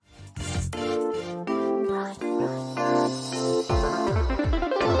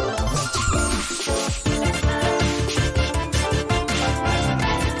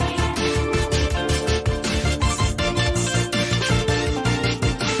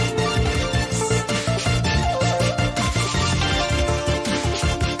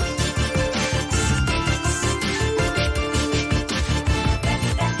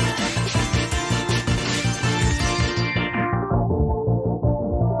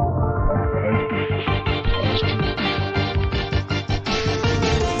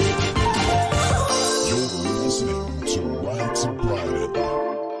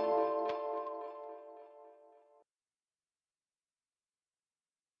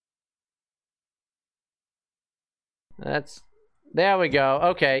There we go.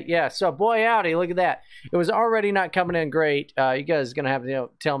 Okay, yeah. So, boy, howdy, look at that. It was already not coming in great. You guys are gonna have to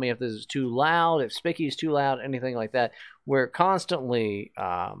tell me if this is too loud, if Spicky is too loud, anything like that. We're constantly,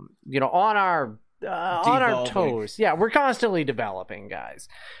 on our toes. Yeah, we're constantly developing, guys.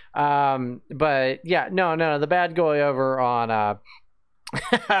 But yeah, no, the bad guy over on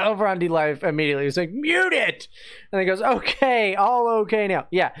over on D-Live immediately was like, mute it, and he goes, okay, all okay now.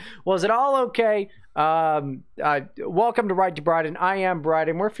 Yeah, was it all okay? Welcome to Right to Bryden. I am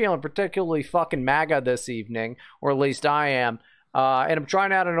Bryden. We're feeling particularly fucking MAGA this evening, or at least I am. And I'm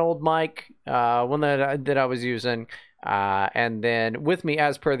trying out an old mic, one that I was using. And then with me,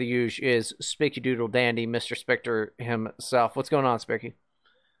 as per the usual, is Spicky Doodle Dandy, Mr. Spectre himself. What's going on, Spicky?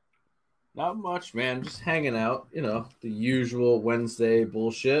 Not much, man. Just hanging out. You know, the usual Wednesday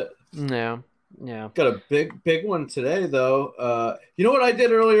bullshit. Yeah. Got a big one today, though. You know what I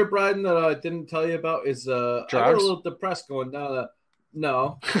did earlier, Bryden, that I didn't tell you about is I got a little depressed going down.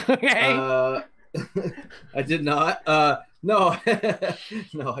 No. Okay. I did not. No.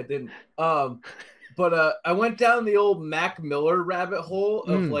 No, I didn't. But I went down the old Mac Miller rabbit hole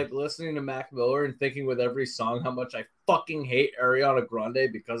of like listening to Mac Miller and thinking with every song how much I fucking hate Ariana Grande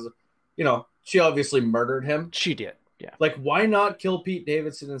because, you know, she obviously murdered him. She did. Yeah. Like, why not kill Pete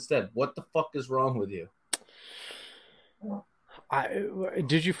Davidson instead? What the fuck is wrong with you?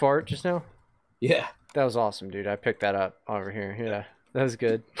 Did you fart just now? Yeah. That was awesome, dude. I picked that up over here. Yeah. That was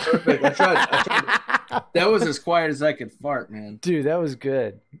good. Perfect. I tried. That was as quiet as I could fart, man. Dude, that was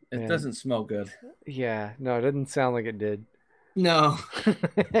good. It doesn't smell good. Yeah. No, it didn't sound like it did. No.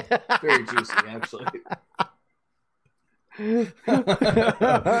 Very juicy, actually.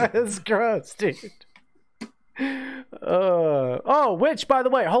 It's gross, dude. Which, by the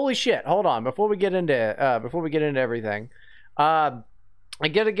way, holy shit, hold on, before we get into everything, I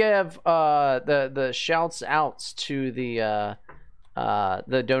gotta give the shouts outs to the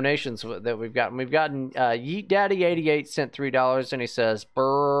donations that we've gotten. Yeet Daddy 88 sent $3 and he says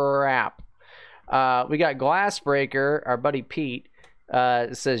brap. We got Glassbreaker, our buddy Pete,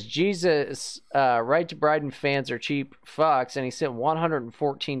 says Jesus, Right to Bryden fans are cheap fucks, and he sent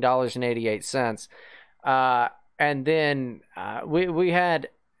 $114.88. And then we had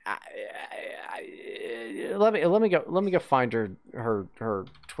let me go find her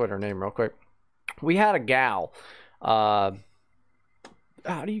Twitter name real quick. We had a gal. How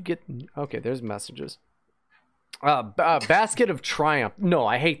do you get? Okay, there's messages. Basket of Triumph. No,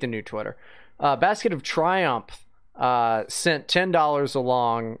 I hate the new Twitter. Basket of Triumph sent $10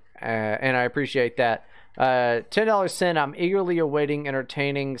 along, and I appreciate that. $10 sent. I'm eagerly awaiting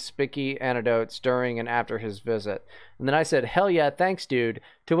entertaining Spicky anecdotes during and after his visit. And then I said, hell yeah, thanks, dude.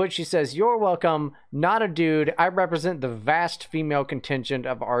 To which she says, you're welcome. Not a dude. I represent the vast female contingent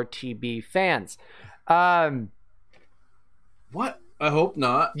of RTB fans. What? I hope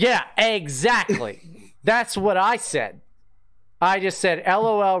not. Yeah, exactly. That's what I said. I just said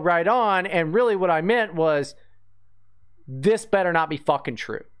LOL right on, and really what I meant was this better not be fucking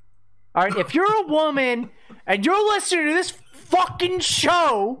true. All right, if you're a woman and you're listening to this fucking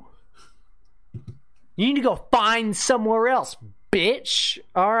show, you need to go find somewhere else, bitch.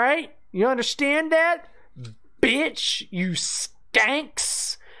 All right? You understand that? Bitch, you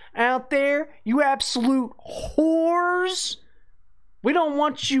skanks out there, you absolute whores. We don't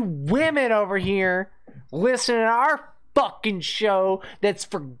want you women over here listening to our fucking show that's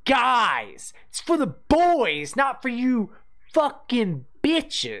for guys. It's for the boys, not for you fucking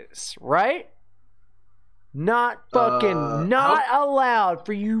bitches, right? Not allowed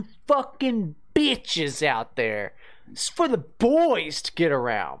for you fucking bitches out there. It's for the boys to get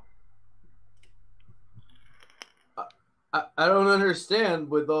around. I don't understand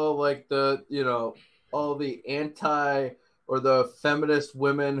with all like the, you know, all the anti or the feminist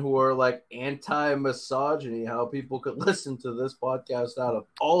women who are like anti-misogyny, how people could listen to this podcast out of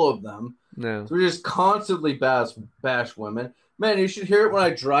all of them. No. So we just constantly bash women. Man, you should hear it when I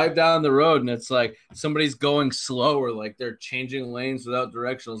drive down the road and it's like somebody's going slow or like they're changing lanes without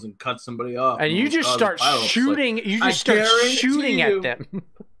directionals and cut somebody off. And you just start shooting. Like, you just start shooting at them.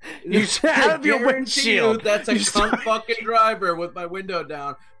 You have your windshield. That's a cunt fucking driver with my window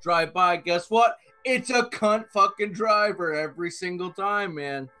down. Drive by. Guess what? It's a cunt fucking driver every single time,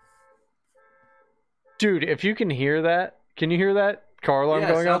 man. Dude, if you can hear that, can you hear that car alarm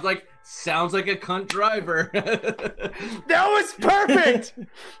going off? Sounds like a cunt driver. That was perfect.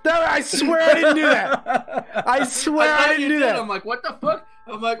 I swear I didn't do that. I swear I didn't do that. I'm like, what the fuck?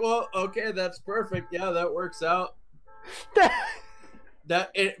 I'm like, well, okay, that's perfect. Yeah, that works out.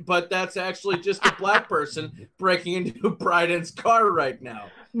 but that's actually just a black person breaking into Bryden's car right now.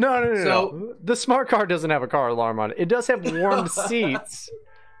 No. The smart car doesn't have a car alarm on it. It does have warm seats.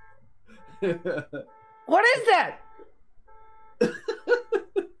 What is that?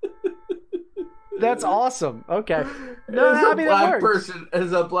 That's awesome. Okay. No,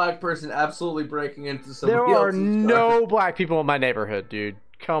 as a black person absolutely breaking into somebody else's car. There are no black people in my neighborhood, dude.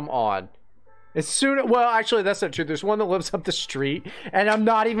 Come on. Well, actually, that's not true. There's one that lives up the street, and I'm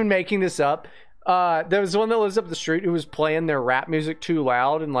not even making this up. There was one that lives up the street who was playing their rap music too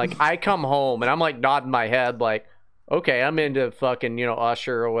loud, and like I come home and I'm like nodding my head like, okay, I'm into fucking,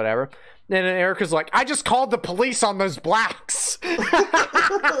 Usher or whatever. And then Erica's like, I just called the police on those blacks.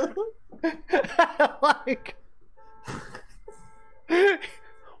 Like,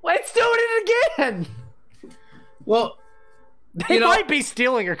 let's do it again. Well, they might be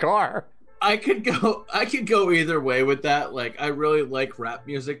stealing your car. I could go either way with that. Like, I really like rap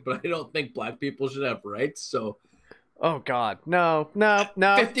music, but I don't think black people should have rights. So, oh God, no,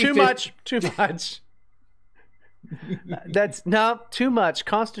 50, too much. That's too much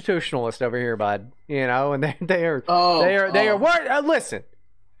constitutionalist over here, bud. And they are what? Listen,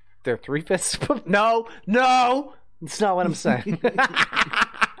 they're 3/5. No, it's not what I'm saying.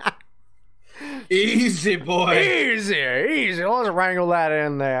 Easy, boy. Easy. Let's wrangle that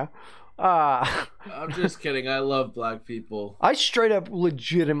in there. I'm just kidding. I love black people. I straight up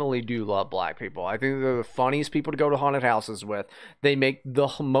legitimately do love black people. I think they're the funniest people to go to haunted houses with. They make the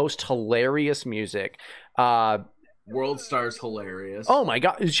most hilarious music. World Star's hilarious. Oh my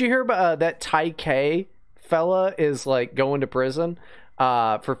God. Did you hear about that Ty K fella is like going to prison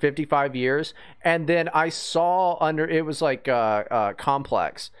for 55 years? And then I saw it was like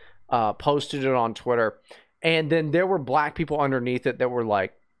Complex posted it on Twitter. And then there were black people underneath it that were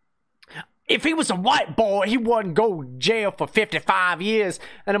like, if he was a white boy, he wouldn't go to jail for 55 years.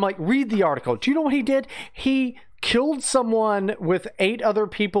 And I'm like, read the article. Do you know what he did? He killed someone with 8 other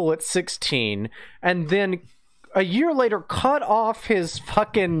people at 16, and then a year later cut off his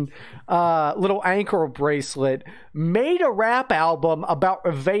fucking little ankle bracelet, made a rap album about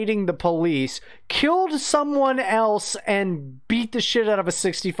evading the police, killed someone else, and beat the shit out of a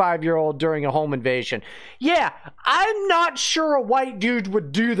 65-year-old during a home invasion. Yeah, I'm not sure a white dude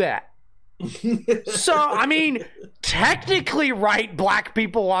would do that. So, I mean, technically right, black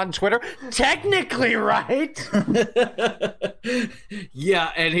people on Twitter. Technically right.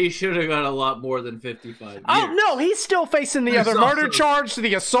 Yeah, and he should have got a lot more than 55 years. Oh, no, he's still facing the other murder charge,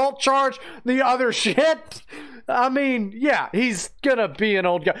 the assault charge, the other shit. I mean, yeah, he's gonna be an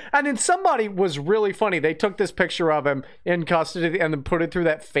old guy. And then somebody was really funny. They took this picture of him in custody and then put it through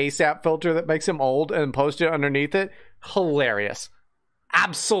that face app filter that makes him old and posted it underneath it. Hilarious.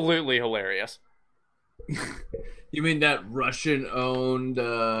 Absolutely hilarious. You mean that Russian-owned?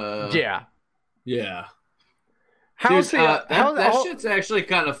 Yeah. How's that shit's actually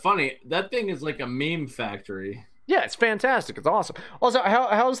kind of funny. That thing is like a meme factory. Yeah, it's fantastic. It's awesome. Also,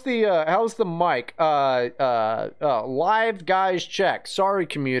 how's the mic? Live guys check. Sorry,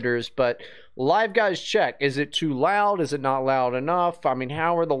 commuters, but live guys check. Is it too loud? Is it not loud enough? I mean,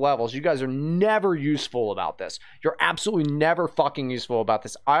 how are the levels? You guys are never useful about this. You're absolutely never fucking useful about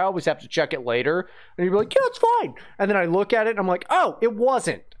this. I always have to check it later, and you'd be like, yeah, it's fine. And then I look at it, and I'm like, oh, it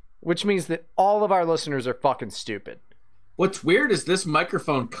wasn't. Which means that all of our listeners are fucking stupid. What's weird is this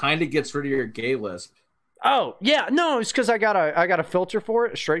microphone kind of gets rid of your gay lisp. Oh, yeah. No, it's because I got a filter for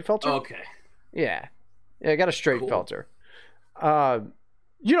it, a straight filter. Okay. Yeah, I got a straight filter.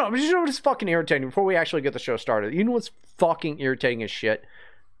 You know what's fucking irritating before we actually get the show started? You know what's fucking irritating as shit?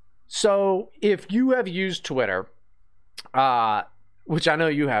 So, if you have used Twitter, which I know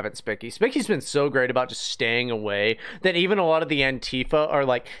you haven't, Spicky. Spicky's been so great about just staying away that even a lot of the Antifa are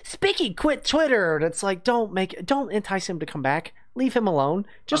like, Spicky, quit Twitter. And it's like, don't entice him to come back. Leave him alone.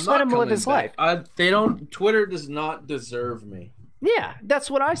 Just let him live his life. Twitter does not deserve me. Yeah, that's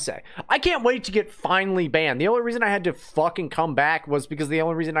what I say. I can't wait to get finally banned. The only reason I had to fucking come back was because the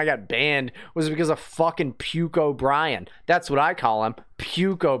only reason I got banned was because of fucking Puke O'Brien. That's what I call him.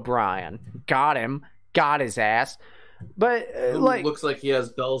 Puke O'Brien. Got him. Got his ass. But looks like he has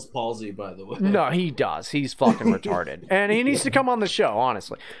Bell's palsy, by the way. No, he does. He's fucking retarded, and he needs to come on the show,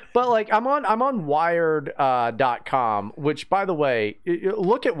 honestly. But like, I'm on Wired.com, which, by the way,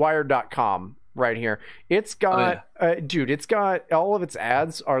 look at Wired.com right here. It's got, dude, it's got all of its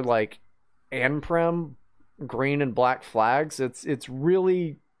ads are like Anprim green and black flags. It's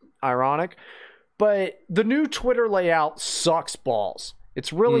really ironic, but the new Twitter layout sucks balls.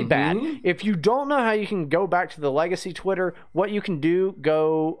 It's really bad. If you don't know how you can go back to the legacy Twitter, what you can do,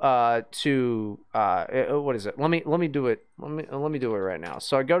 go to what is it? Let me do it. Let me do it right now.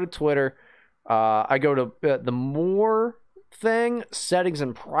 So I go to Twitter. I go to the more thing, settings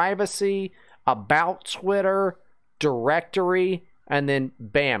and privacy, about Twitter, directory, and then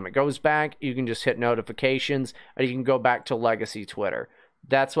bam, it goes back. You can just hit notifications, and you can go back to legacy Twitter.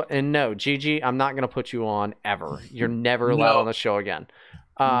 That's what. And no, Gigi, I'm not going to put you on ever. You're never allowed on the show again.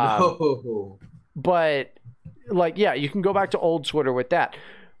 No. But like, yeah, you can go back to old Twitter with that.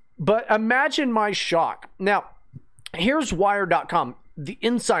 But imagine my shock. Now, here's Wired.com, the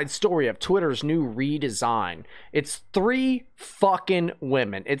inside story of Twitter's new redesign. It's 3 fucking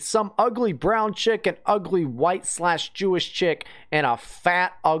women. It's some ugly brown chick, an ugly white/Jewish chick, and a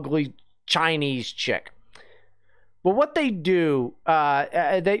fat, ugly Chinese chick. But what they do,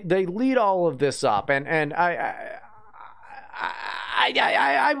 they lead all of this up, and I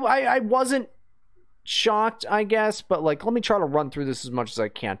wasn't shocked, I guess, but like, let me try to run through this as much as I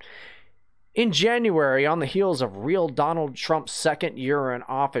can. In January, on the heels of real Donald Trump's second year in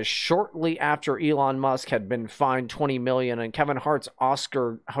office, shortly after Elon Musk had been fined $20 million and Kevin Hart's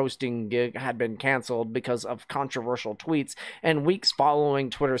Oscar hosting gig had been canceled because of controversial tweets, and weeks following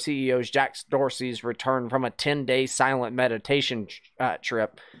Twitter CEO Jack Dorsey's return from a 10-day silent meditation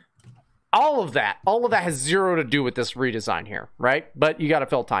trip. All of that has zero to do with this redesign here, right? But you got to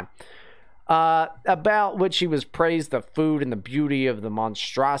fill time. About which he was praised the food and the beauty of the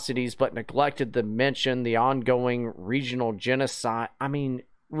monstrosities, but neglected to mention the ongoing regional genocide. I mean,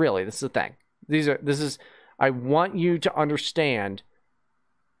 really, this is the thing. I want you to understand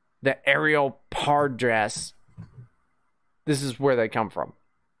that Ariel Pardres, this is where they come from.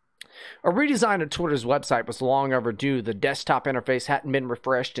 A redesign of Twitter's website was long overdue. The desktop interface hadn't been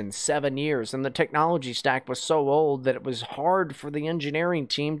refreshed in 7 years, and the technology stack was so old that it was hard for the engineering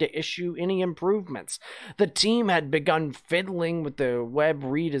team to issue any improvements. The team had begun fiddling with the web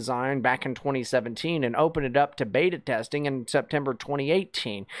redesign back in 2017 and opened it up to beta testing in September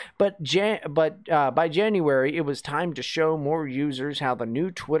 2018. But by January, it was time to show more users how the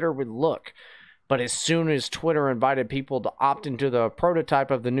new Twitter would look. But as soon as Twitter invited people to opt into the prototype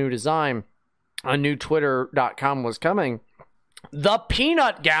of the new design, a new Twitter.com was coming, the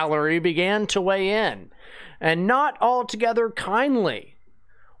peanut gallery began to weigh in, and not altogether kindly.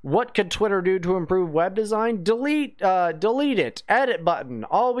 What could Twitter do to improve web design? Delete it. Edit button.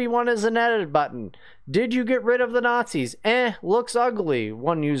 All we want is an edit button. Did you get rid of the Nazis? Looks ugly,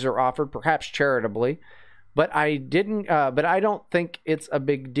 one user offered, perhaps charitably. But I don't think it's a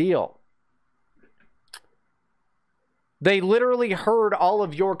big deal. They literally heard all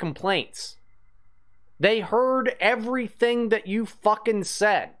of your complaints. They heard everything that you fucking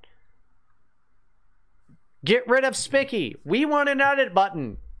said. Get rid of Spicky. We want an edit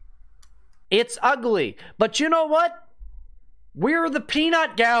button. It's ugly. But you know what? We're the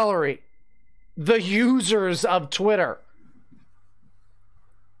peanut gallery. The users of Twitter.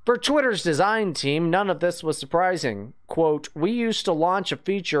 For Twitter's design team, none of this was surprising. Quote, we used to launch a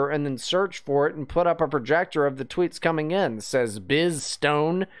feature and then search for it and put up a projector of the tweets coming in, says Biz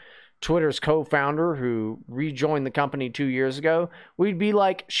Stone, Twitter's co-founder who rejoined the company 2 years ago. We'd be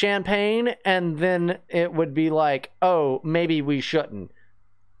like champagne, and then it would be like, oh, maybe we shouldn't.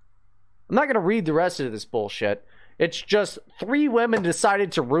 I'm not going to read the rest of this bullshit. It's just 3 women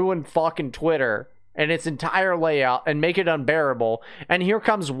decided to ruin fucking Twitter and its entire layout and make it unbearable. And here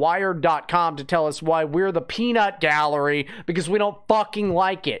comes Wired.com to tell us why we're the peanut gallery because we don't fucking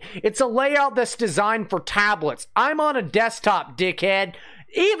like it. It's a layout that's designed for tablets. I'm on a desktop, dickhead.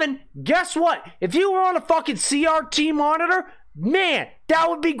 Even, guess what? If you were on a fucking CRT monitor, man, that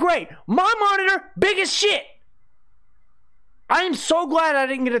would be great. My monitor, big as shit. I am so glad I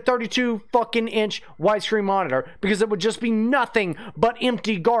didn't get a 32 fucking inch widescreen monitor because it would just be nothing but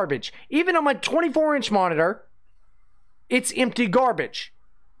empty garbage. Even on my 24-inch monitor, it's empty garbage.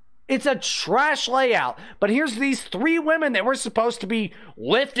 It's a trash layout. But here's these 3 women that we're supposed to be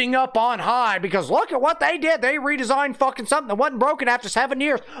lifting up on high because look at what they did. They redesigned fucking something that wasn't broken after 7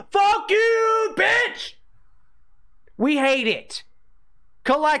 years. Fuck you, bitch! We hate it.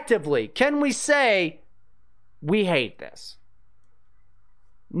 Collectively, can we say we hate this?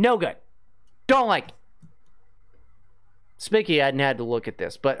 No good. Don't like it. Spicky hadn't had to look at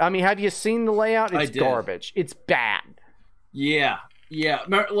this, but I mean, have you seen the layout? It's garbage. It's bad. Yeah.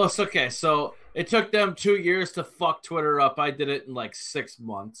 Listen, okay, so it took them 2 years to fuck Twitter up. I did it in like 6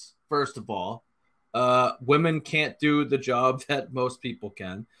 months. First of all, women can't do the job that most people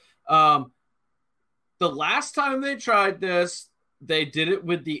can. The last time they tried this, they did it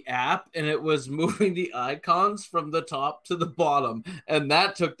with the app, and it was moving the icons from the top to the bottom, and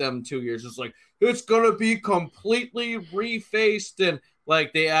that took them 2 years. It's like, it's gonna be completely refaced, and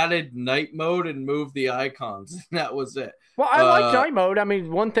like they added night mode and moved the icons, and that was it. Well, I like night mode. I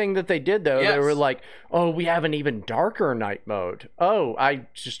mean, one thing that they did though, Yes. they were like, "Oh, we have an even darker night mode." Oh, I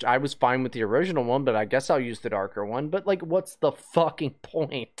was fine with the original one, but I guess I'll use the darker one. But like, what's the fucking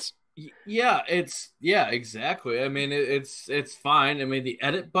point? Yeah, exactly. I mean, it's fine. I mean, the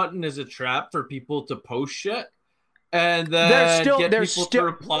edit button is a trap for people to post shit, and then get people to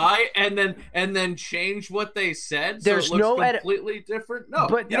reply, and then change what they said. There's so it looks no completely different. No,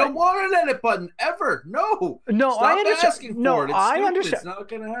 but you don't want an edit button ever. No, Stop I understand. Asking for it. It's I stupid. understand. It's not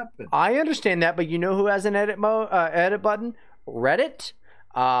gonna happen. I understand that, but you know who has an edit button? Reddit,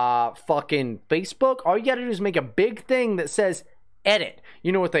 fucking Facebook. All you gotta do is make a big thing that says edit.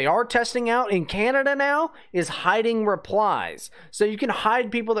 You know what they are testing out in Canada now is hiding replies. So you can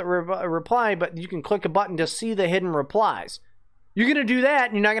hide people that reply, but you can click a button to see the hidden replies. You're going to do that,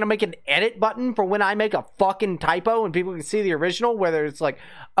 and you're not going to make an edit button for when I make a fucking typo and people can see the original, whether it's like,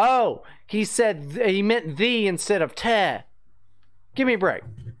 oh, he said he meant the instead of te. Give me a break.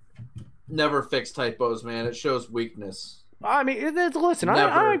 Never fix typos, man. It shows weakness. I mean, listen,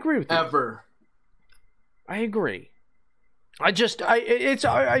 I agree with you. Ever. I agree. I'm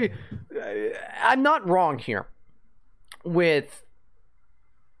not wrong here with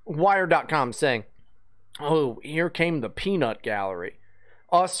Wired.com saying, oh, here came the peanut gallery.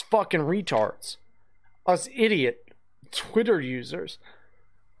 Us fucking retards. Us idiot Twitter users.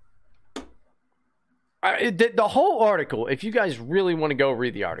 The whole article, if you guys really want to go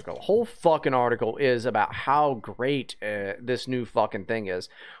read the article, the whole fucking article is about how great this new fucking thing is,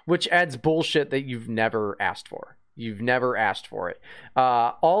 which adds bullshit that you've never asked for. You've never asked for it.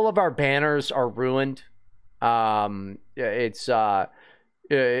 All of our banners are ruined. Everything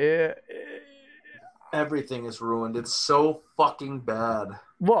is ruined. It's so fucking bad.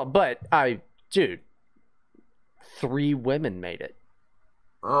 Well, but dude, 3 women made it.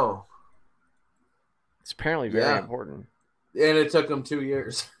 Oh. It's apparently very important. And it took them 2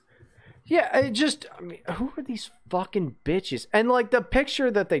 years. Yeah, I mean, who are these fucking bitches? And like the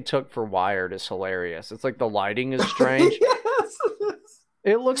picture that they took for Wired is hilarious. It's like the lighting is strange. Yes.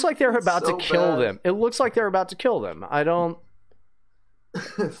 It looks like they're about to kill them. It looks like they're about to kill them. I don't.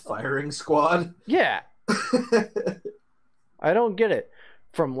 Firing squad. Yeah. I don't get it.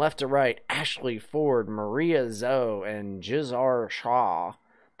 From left to right, Ashley Ford, Maria Zoe, and Jizar Shah.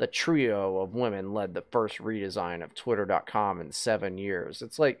 The trio of women led the first redesign of Twitter.com in 7 years.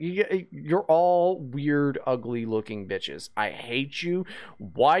 It's like, you're all weird, ugly-looking bitches. I hate you.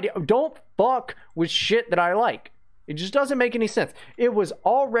 Don't fuck with shit that I like. It just doesn't make any sense. It was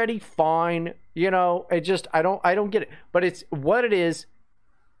already fine, you know. I don't get it. But it's what it is.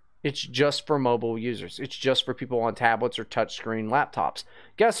 It's just for mobile users. It's just for people on tablets or touchscreen laptops.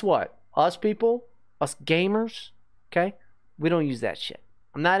 Guess what? Us people, us gamers, okay? We don't use that shit.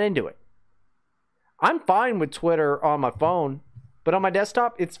 I'm not into it. I'm fine with Twitter on my phone, but on my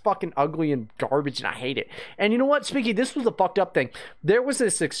desktop, it's fucking ugly and garbage, and I hate it. And you know what? Speaking, this was a fucked up thing. There was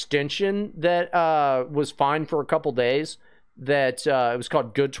this extension that was fine for a couple days that it was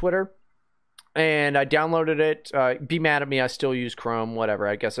called Good Twitter. And I downloaded it. Be mad at me. I still use Chrome, whatever.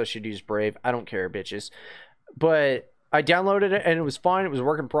 I guess I should use Brave. I don't care, bitches. But I downloaded it and it was fine. It was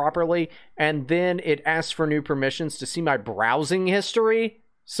working properly. And then it asked for new permissions to see my browsing history.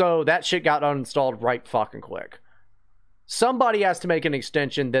 So that shit got uninstalled right fucking quick. Somebody has to make an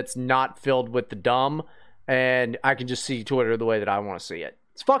extension that's not filled with the dumb. And I can just see Twitter the way that I want to see it.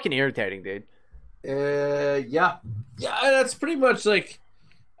 It's fucking irritating, dude. Yeah. Yeah, that's pretty much like...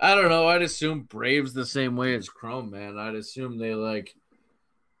 I don't know. I'd assume Brave's the same way as Chrome, man. I'd assume they like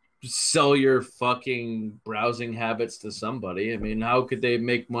sell your fucking browsing habits to somebody. I mean, how could they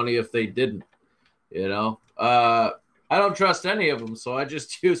make money if they didn't? You know, I don't trust any of them, so I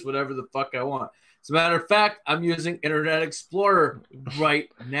just use whatever the fuck I want. As a matter of fact, I'm using Internet Explorer right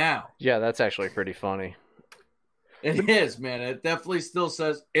now. Yeah, that's actually pretty funny. It is, man. It definitely still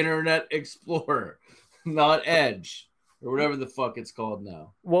says Internet Explorer, not Edge. Or whatever the fuck it's called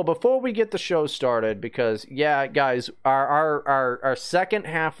now. Well, before we get the show started, because yeah, guys, our second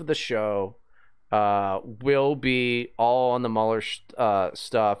half of the show will be all on the Mueller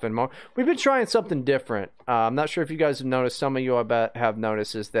stuff and more. We've been trying something different. I'm not sure if you guys have noticed. Some of you, I bet, have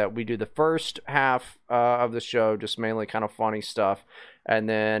noticed is that we do the first half of the show just mainly kind of funny stuff, and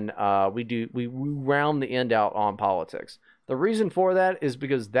then we round the end out on politics. The reason for that is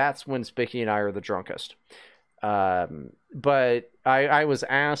because that's when Spicky and I are the drunkest. But I was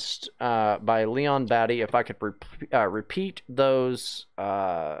asked by Leon Batty if I could repeat those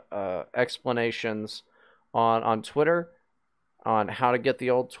explanations on Twitter on how to get the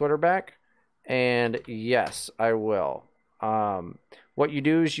old Twitter back. And yes, I will. What you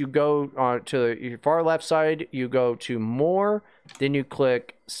do is you go to your far left side, you go to More, then you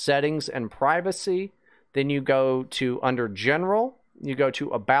click Settings and Privacy, then you go to under General, you go to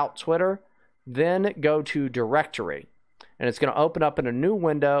About Twitter, then go to Directory. And it's going to open up in a new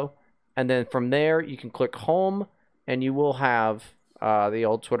window, and then from there you can click Home, and you will have the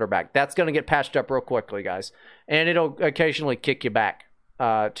old Twitter back. That's going to get patched up real quickly, guys. And it'll occasionally kick you back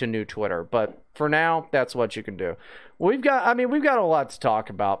to new Twitter. But for now, that's what you can do. We've got a lot to talk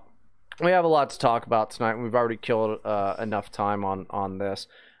about. We have a lot to talk about tonight, and we've already killed enough time on this.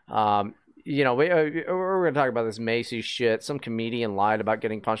 We're going to talk about this Macy's shit. Some comedian lied about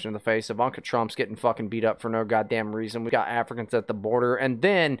getting punched in the face. Ivanka Trump's getting fucking beat up for no goddamn reason. We got Africans at the border. And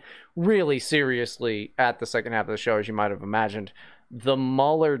then, really seriously, at the second half of the show, as you might have imagined, the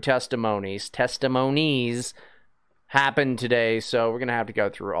Mueller testimonies happened today. So we're going to have to go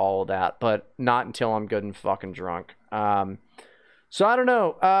through all of that. But not until I'm good and fucking drunk. So I don't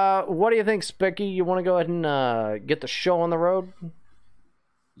know. What do you think, Spicky? You want to go ahead and get the show on the road?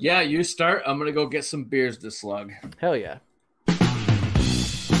 Yeah, you start. I'm going to go get some beers to slug. Hell yeah.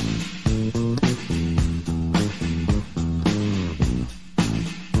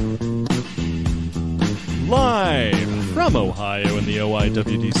 Live from Ohio in the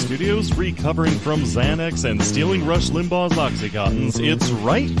OIWD studios, recovering from Xanax and stealing Rush Limbaugh's Oxycontins, it's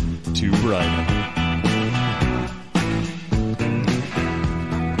Right to Brighton.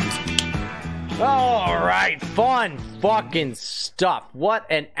 All right, fun fucking stuff. What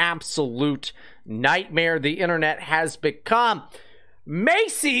an absolute nightmare the internet has become.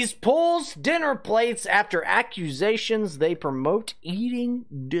 Macy's pulls dinner plates after accusations they promote eating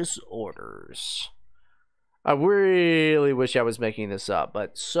disorders. I really wish I was making this up,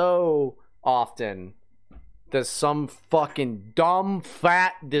 but so often does some fucking dumb,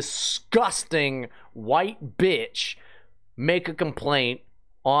 fat, disgusting white bitch make a complaint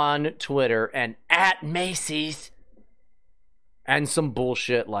on Twitter and at Macy's, and some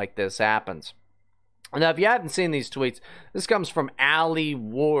bullshit like this happens. Now, if you haven't seen these tweets, this comes from Allie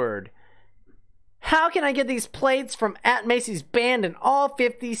Ward. How can I get these plates from at Macy's banned in all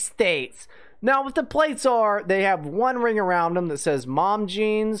 50 states? Now, what the plates are, they have one ring around them that says Mom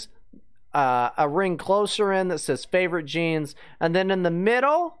Jeans, a ring closer in that says Favorite Jeans, and then in the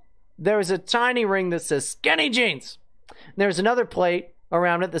middle, there's a tiny ring that says Skinny Jeans. There's another plate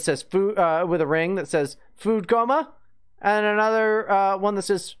around it that says food, with a ring that says Food Coma, and another one that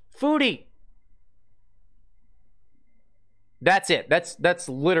says Foodie. That's it. That's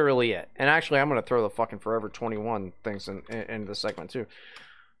literally it. And actually, I'm gonna throw the fucking Forever 21 things into the segment too.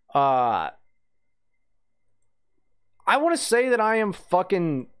 I want to say that I am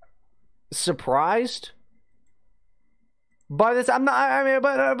fucking surprised by this. I'm not. I mean,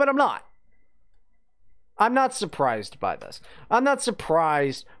 but I'm not. I'm not surprised by this. I'm not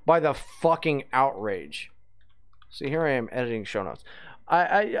surprised by the fucking outrage. See, here I am editing show notes.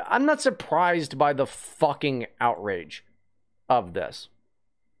 I'm not surprised by the fucking outrage of this.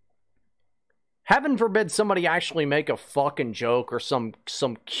 Heaven forbid somebody actually make a fucking joke or some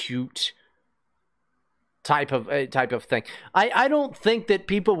cute type of thing. I don't think that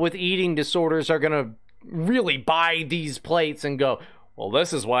people with eating disorders are gonna really buy these plates and go, well,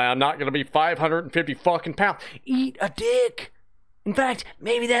 this is why I'm not going to be 550 fucking pounds. Eat a dick. In fact,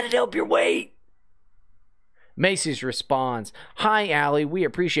 maybe that'd help your weight. Macy's responds, hi, Allie. We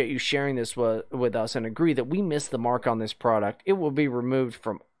appreciate you sharing this with us and agree that we missed the mark on this product. It will be removed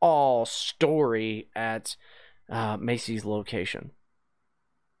from all story at Macy's location.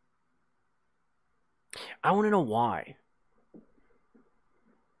 I want to know why.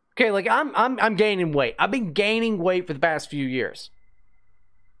 Okay, like I'm gaining weight. I've been gaining weight for the past few years.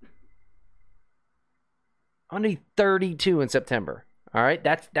 I'm going to be 32 in September. All right?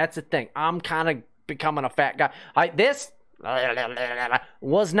 That's the thing. I'm kind of becoming a fat guy. This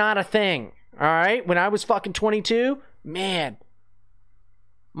was not a thing. All right? When I was fucking 22, man,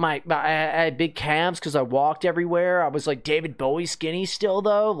 I had big calves because I walked everywhere. I was like David Bowie skinny still,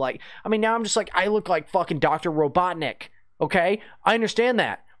 though. Like, I mean, now I'm just like, I look like fucking Dr. Robotnik. Okay? I understand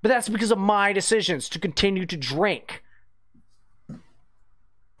that. But that's because of my decisions to continue to drink.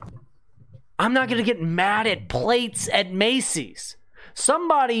 I'm not going to get mad at plates at Macy's.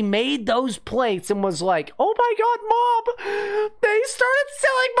 Somebody made those plates and was like, oh my God, Mom, they started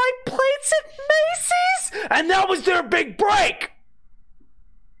selling my plates at Macy's? And that was their big break.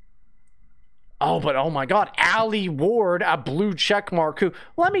 Oh, but oh my God, Allie Ward, a blue check mark. Who?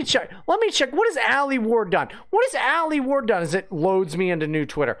 Let me check. What has Allie Ward done? What has Allie Ward done? As it loads me into new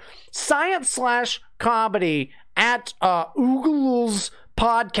Twitter, Science/Comedy at Oogle's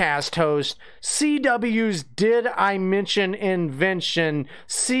podcast host, CW's Did I Mention Invention,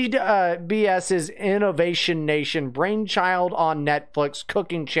 CBS's Innovation Nation, Brainchild on Netflix,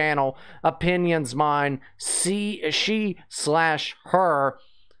 Cooking Channel, Opinions Mine, she/her.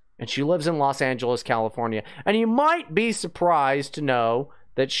 And she lives in Los Angeles, California. And you might be surprised to know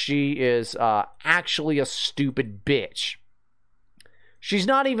that she is actually a stupid bitch. She's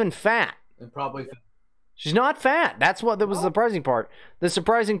not even fat. And probably she's not fat. That was the surprising part. The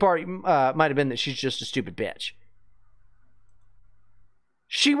surprising part might have been that she's just a stupid bitch.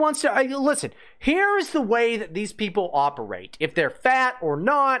 She wants to... listen, here is the way that these people operate. If they're fat or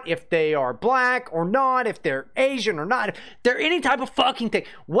not, if they are black or not, if they're Asian or not, if they're any type of fucking thing.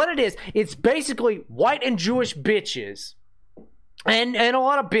 What it is, it's basically white and Jewish bitches. And a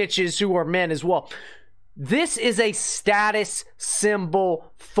lot of bitches who are men as well. This is a status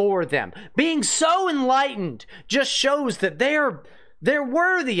symbol for them. Being so enlightened just shows that they're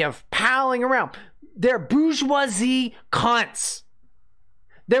worthy of palling around. They're bourgeoisie cunts.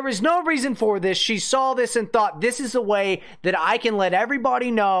 There is no reason for this. She saw this and thought, this is a way that I can let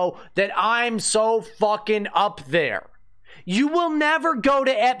everybody know that I'm so fucking up there. You will never go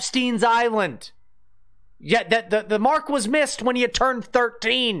to Epstein's Island. Yet the mark was missed when you turned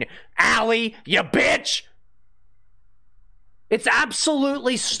 13, Allie, you bitch. It's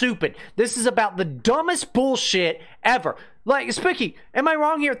absolutely stupid. This is about the dumbest bullshit ever. Like, Spicky, am I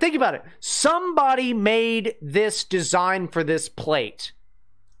wrong here? Think about it. Somebody made this design for this plate.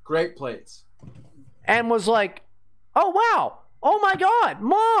 Great plates. And was like, oh, wow. Oh, my God.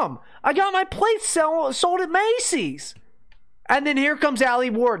 Mom, I got my plates sold at Macy's. And then here comes Allie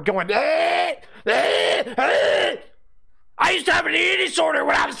Ward going, I used to have an eating disorder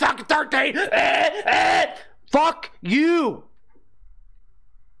when I was fucking 13. Fuck you.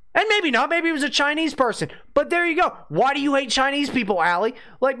 And maybe not. Maybe it was a Chinese person. But there you go. Why do you hate Chinese people, Allie?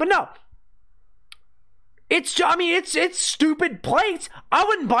 Like, but no. It's stupid plates. I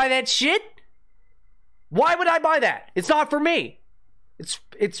wouldn't buy that shit. Why would I buy that? It's not for me. It's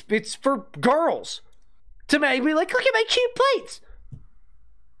for girls to maybe like, look at my cute plates.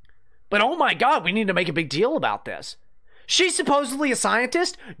 But oh my God, we need to make a big deal about this. She's supposedly a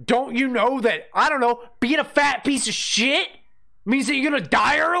scientist. Don't you know that, I don't know, being a fat piece of shit means that you're gonna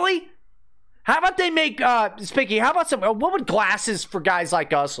die early? How about they make Spicky? How about what would glasses for guys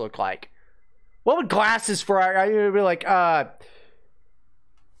like us look like? What would glasses for our, be like,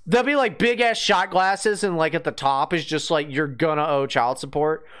 they'll be like big ass shot glasses and like at the top is just like, you're gonna owe child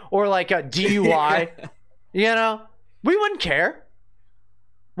support or like a DUI, you know, we wouldn't care.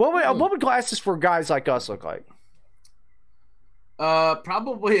 What would glasses for guys like us look like?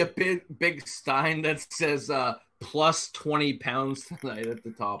 Probably a big Stein that says, plus 20 pounds tonight at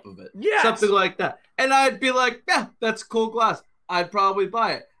the top of it. Yeah. Something like that. And I'd be like, yeah, that's cool glass. I'd probably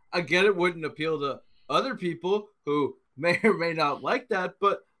buy it. I get it wouldn't appeal to other people who may or may not like that,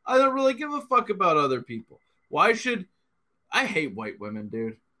 but I don't really give a fuck about other people. Why should... I hate white women,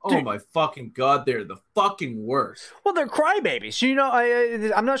 dude. Oh my fucking God, they're the fucking worst. Well, they're crybabies. You know,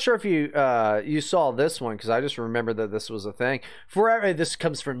 I'm not sure if you saw this one, because I just remember that this was a thing. Forever, this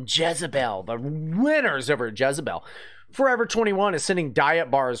comes from Jezebel, the winners over at Jezebel. Forever 21 is sending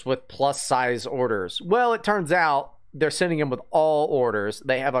diet bars with plus size orders. Well, it turns out they're sending them with all orders.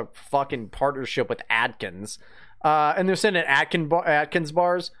 They have a fucking partnership with Atkins. And they're sending Atkins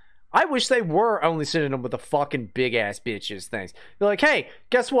bars. I wish they were only sending them with the fucking big ass bitches things. They're like, hey,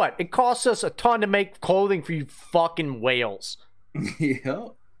 guess what? It costs us a ton to make clothing for you fucking whales. Yeah.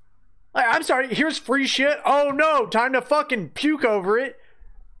 I'm sorry, here's free shit. Oh no, time to fucking puke over it.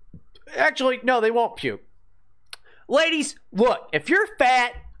 Actually, no, they won't puke. Ladies, look, if you're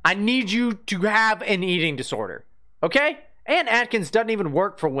fat, I need you to have an eating disorder. Okay? And Atkins doesn't even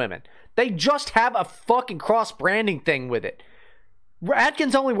work for women. They just have a fucking cross-branding thing with it.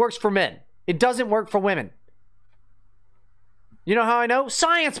 Atkins only works for men. It doesn't work for women. You know how I know?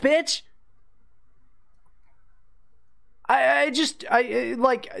 Science, bitch!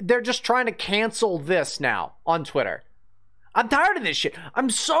 They're just trying to cancel this now on Twitter. I'm tired of this shit.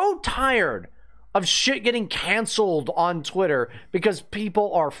 I'm so tired of shit getting canceled on Twitter because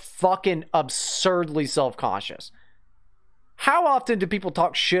people are fucking absurdly self-conscious. How often do people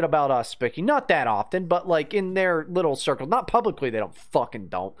talk shit about us, Spicky? Not that often, but like in their little circle. Not publicly, they don't.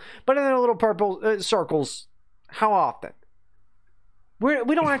 But in their little purple circles, how often? We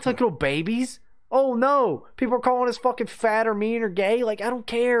don't act like little babies. Oh no, people are calling us fucking fat or mean or gay. Like, I don't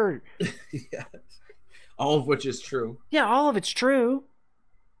care. Yeah. All of which is true. Yeah, all of it's true.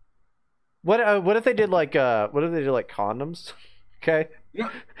 What if they did like condoms? Okay. Yeah.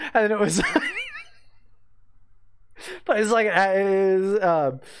 And it was but it's like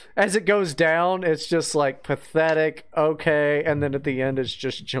as it goes down, it's just like pathetic, okay, and then at the end it's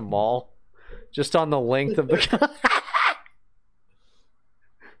just Jamal. Just on the length of the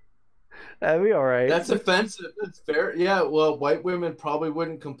that'd be all right. That's offensive. That's fair. Yeah, well, white women probably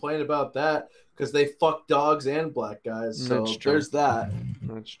wouldn't complain about that because they fuck dogs and black guys. So there's that.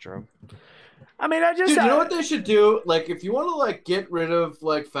 That's true. I mean, dude, you know what they should do? Like, if you want to like get rid of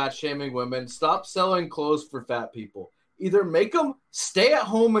like fat shaming women, stop selling clothes for fat people. Either make them stay at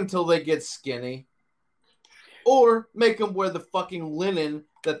home until they get skinny, or make them wear the fucking linen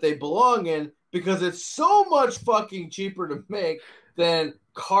that they belong in, because it's so much fucking cheaper to make than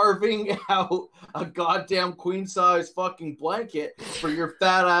carving out a goddamn queen size fucking blanket for your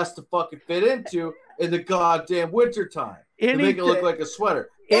fat ass to fucking fit into in the goddamn wintertime. To make it look like a sweater.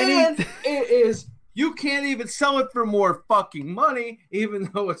 And it is, you can't even sell it for more fucking money,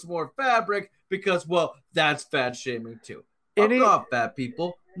 even though it's more fabric, because, well, that's fat shaming too. Fuck off, fat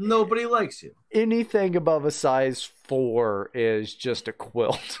people. Nobody likes you. Anything above a size 4 is just a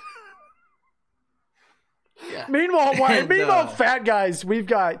quilt. Yeah. Meanwhile, fat guys, we've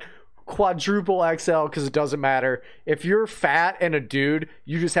got quadruple XL because it doesn't matter. If you're fat and a dude,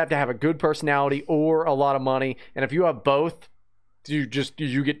 you just have to have a good personality or a lot of money. And if you have both, you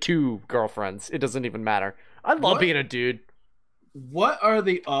get 2 girlfriends. It doesn't even matter. I love being a dude. What are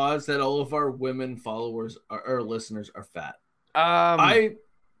the odds that all of our women followers or listeners are fat? I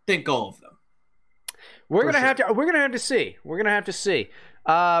think all of them. We're gonna have to see.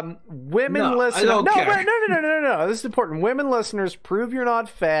 Women listeners. No. This is important. Women listeners, prove you're not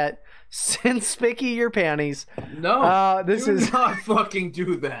fat. Send Spicky your panties. No, do not fucking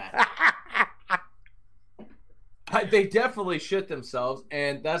do that. They definitely shit themselves,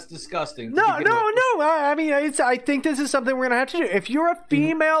 and that's disgusting. No. I mean, I think this is something we're gonna have to do. If you're a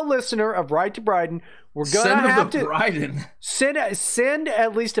female listener of Right to Bryden, we're gonna have to send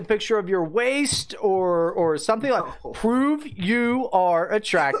at least a picture of your waist or something like. Prove you are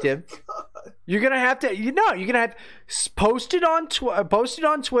attractive. You're gonna have to. You're gonna have post it on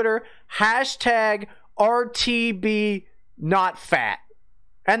Twitter. Hashtag RTB not fat,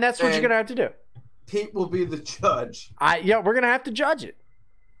 and that's what you're gonna have to do. Pete will be the judge. We're gonna have to judge it.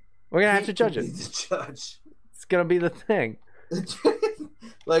 We're gonna have to judge it. The judge. It's gonna be the thing.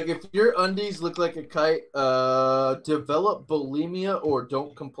 Like, if your undies look like a kite, develop bulimia or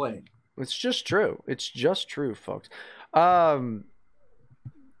don't complain. It's just true. It's just true, folks. Yeah,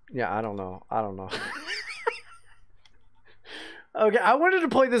 I don't know. Okay, I wanted to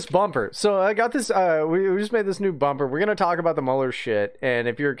play this bumper. So I got this, we just made this new bumper. We're going to talk about the Mueller shit. And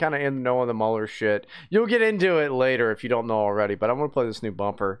if you're kind of in the know of the Mueller shit, you'll get into it later if you don't know already. But I'm going to play this new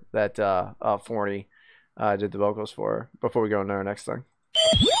bumper that Forney did the vocals for before we go into our next thing.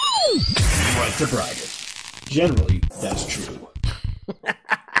 Right to Bryden. Generally, that's true.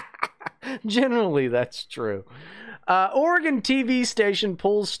 Generally, that's true. Oregon TV station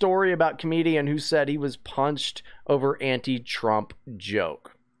pulls story about comedian who said he was punched over anti-Trump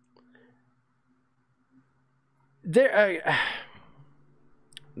joke. There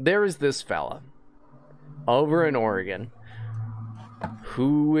is this fella over in Oregon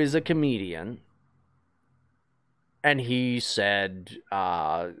who is a comedian, and he said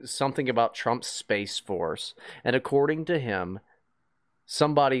something about Trump's Space Force, and according to him,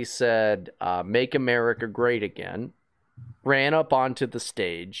 somebody said, "Make America Great Again," ran up onto the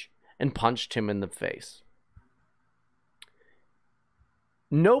stage and punched him in the face.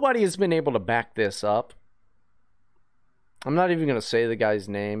 Nobody has been able to back this up. I'm not even going to say the guy's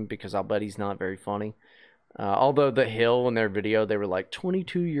name because I'll bet he's not very funny. Although The Hill in their video, they were like,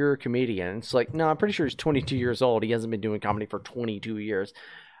 22-year comedian. It's like, no, I'm pretty sure he's 22 years old. He hasn't been doing comedy for 22 years.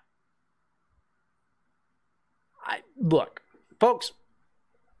 Look, folks,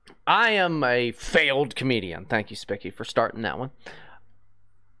 I am a failed comedian. Thank you, Spicky, for starting that one.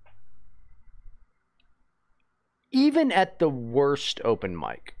 Even at the worst open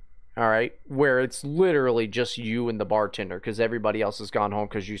mic, all right, where it's literally just you and the bartender because everybody else has gone home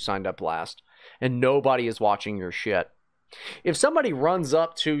because you signed up last and nobody is watching your shit. If somebody runs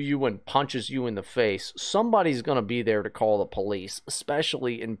up to you and punches you in the face, somebody's going to be there to call the police,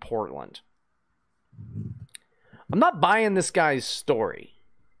 especially in Portland. I'm not buying this guy's story.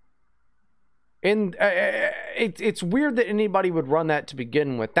 And it's weird that anybody would run that to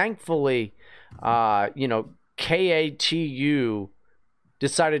begin with. Thankfully, KATU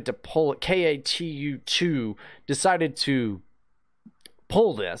decided to pull it. KATU2 decided to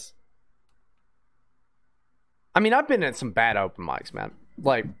pull this. I mean, I've been at some bad open mics, man.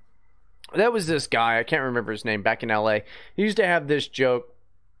 Like, that was this guy, I can't remember his name, back in LA. He used to have this joke.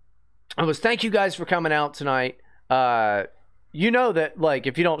 It was, thank you guys for coming out tonight. You know that, like,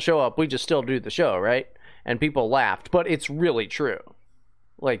 if you don't show up, we just still do the show, right? And people laughed, but it's really true.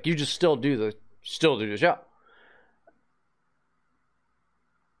 Like, you just still do the show.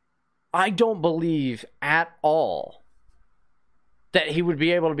 I don't believe at all that he would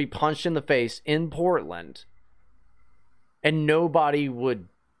be able to be punched in the face in Portland and nobody would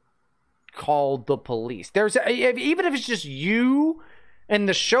call the police. Even if it's just you and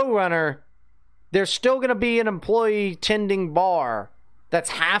the showrunner, there's still going to be an employee tending bar that's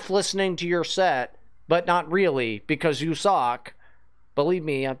half listening to your set, but not really because you suck. Believe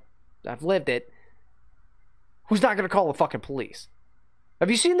me, I've lived it. Who's not going to call the fucking police? Have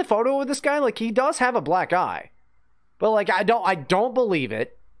you seen the photo of this guy? Like, he does have a black eye, but like, I don't believe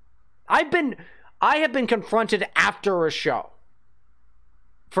it. I have been confronted after a show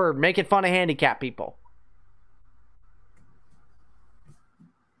for making fun of handicapped people.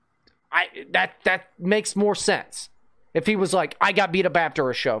 That makes more sense. If he was like, I got beat up after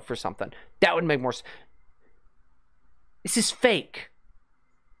a show for something, that would make more sense. This is fake.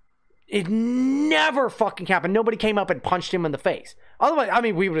 It never fucking happened. Nobody came up and punched him in the face. Otherwise, I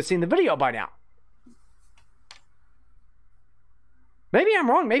mean, we would have seen the video by now. Maybe I'm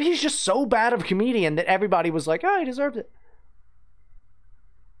wrong. Maybe he's just so bad of a comedian that everybody was like, oh, he deserved it.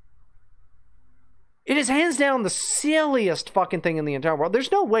 It is hands down the silliest fucking thing in the entire world.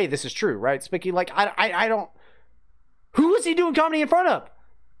 There's no way this is true, right, Spicky? Like, I don't... Who is he doing comedy in front of?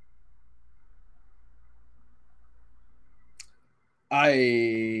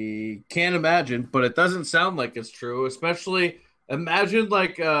 I can't imagine, but it doesn't sound like it's true. Especially, imagine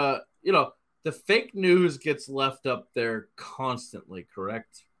like, the fake news gets left up there constantly,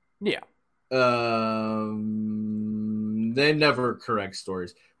 correct? Yeah. They never correct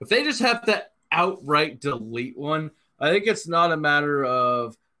stories. If they just have to outright delete one, I think it's not a matter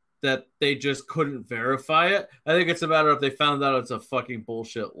of that they just couldn't verify it. I think it's a matter of they found out it's a fucking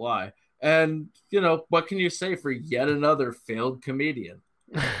bullshit lie. And, what can you say for yet another failed comedian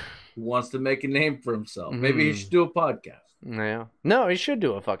who wants to make a name for himself? Maybe he should do a podcast. Yeah. No, he should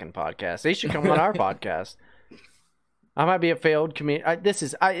do a fucking podcast. He should come on our podcast. I might be a failed comedian.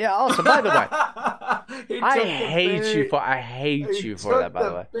 Also, by the way, I hate you for that, by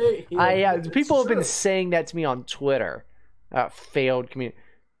the way. People have been saying that to me on Twitter. Failed comedian.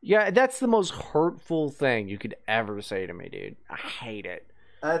 Yeah, that's the most hurtful thing you could ever say to me, dude. I hate it.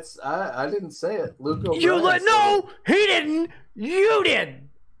 I didn't say it. Luke O'Brien. He didn't. You did.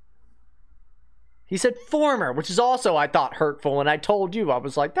 He said former, which is also, I thought, hurtful. And I told you, I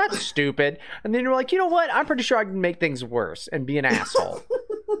was like, that's stupid. And then you're like, you know what? I'm pretty sure I can make things worse and be an asshole.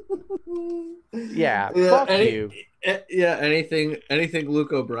 Yeah, fuck you. Yeah, anything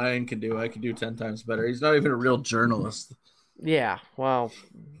Luke O'Brien can do, I can do 10 times better. He's not even a real journalist. Yeah, well,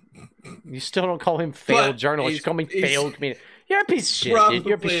 you still don't call him failed journalist. You call me failed comedian. You're a piece of shit, dude.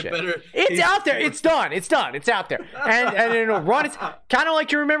 You're a piece of shit. It's out there. It's done. It's out there. And it'll run. It's kind of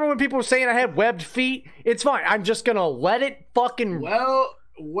like, you remember when people were saying I had webbed feet? It's fine. I'm just going to let it fucking...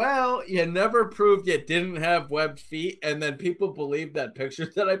 Well, you never proved you didn't have webbed feet, and then people believed that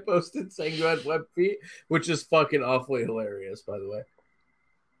picture that I posted saying you had webbed feet, which is fucking awfully hilarious, by the way.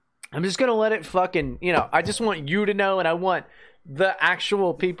 I'm just going to let it fucking... I just want you to know, and I want the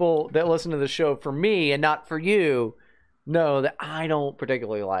actual people that listen to the show for me and not for you know that I don't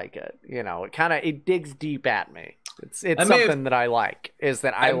particularly like it. It digs deep at me. It's something that I like, is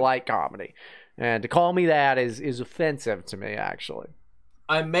that I like comedy. And to call me that is offensive to me, actually.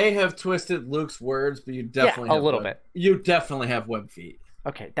 I may have twisted Luke's words, but you definitely have a little bit. You definitely have web feet.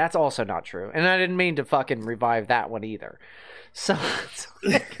 Okay, that's also not true. And I didn't mean to fucking revive that one either. So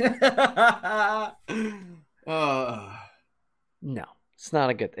no, it's not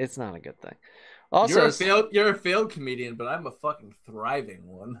a good thing. Also, you're a failed comedian, but I'm a fucking thriving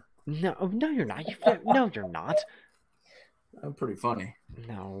one. No, you're not. No, you're not. I'm pretty funny.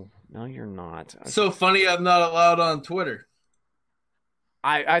 No, you're not. So funny, I'm not allowed on Twitter.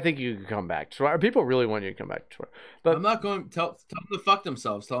 I think you can come back. People really want you to come back to Twitter. But I'm not going to tell them to fuck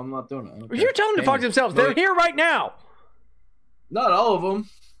themselves. Tell them I'm not doing it. Okay. You're telling them to fuck themselves. They're here right now. Not all of them.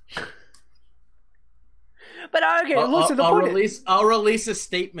 But okay, listen. I'll release a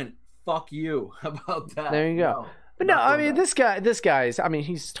statement. Fuck you about that. There you go. No, but no, I mean, this guy's. I mean,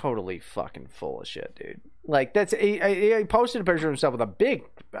 he's totally fucking full of shit, dude. Like, he posted a picture of himself with a big.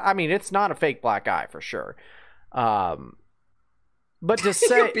 I mean, it's not a fake black eye for sure. But to He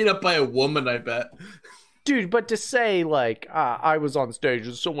say, got beat up by a woman, I bet. dude, but to say like I was on stage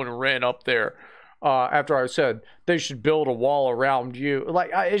and someone ran up there after I said they should build a wall around you, like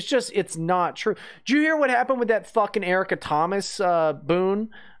it's not true. Did you hear what happened with that fucking Erica Thomas Boone,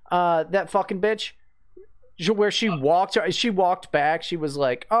 that fucking bitch? Where she walked back. She was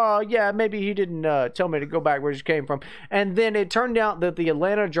like, oh yeah, maybe he didn't tell me to go back where she came from. And then it turned out that the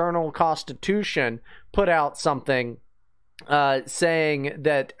Atlanta Journal-Constitution put out something saying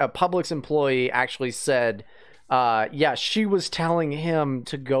that a Publix employee actually said, yeah, she was telling him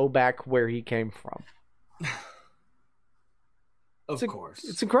to go back where he came from. Of course.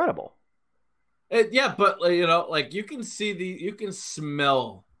 It's incredible. Yeah, but you know, like you can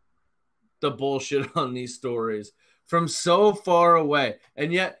smell the bullshit on these stories from so far away.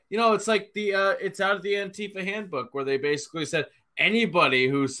 And yet, you know, it's like it's out of the Antifa handbook where they basically said anybody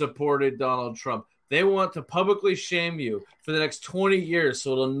who supported Donald Trump, they want to publicly shame you for the next 20 years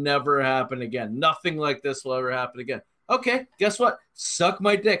so it'll never happen again. Nothing like this will ever happen again. Okay, guess what? Suck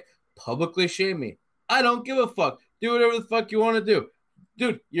my dick. Publicly shame me. I don't give a fuck. Do whatever the fuck you want to do.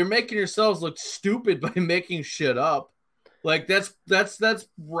 Dude, you're making yourselves look stupid by making shit up. Like that's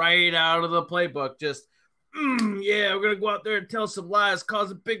right out of the playbook. Just yeah, we're gonna go out there and tell some lies,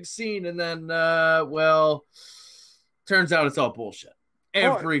 cause a big scene, and then well, turns out it's all bullshit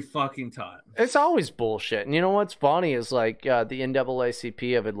every fucking time. It's always bullshit. And you know what's funny is like the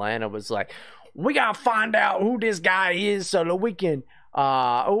NAACP of Atlanta was like, we gotta find out who this guy is so that we can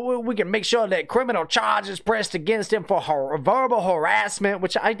make sure that criminal charges pressed against him for verbal harassment.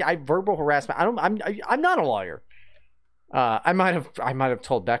 Which I verbal harassment. I'm not a lawyer. I might have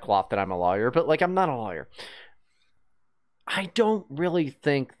told Beckloff that I'm a lawyer, but like I'm not a lawyer. I don't really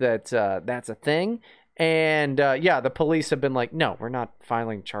think that that's a thing. And yeah, the police have been like, no, we're not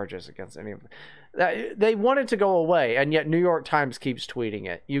filing charges against any of them. They want it to go away, and yet New York Times keeps tweeting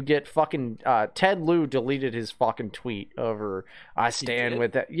it. You get fucking Ted Lieu deleted his fucking tweet over I stand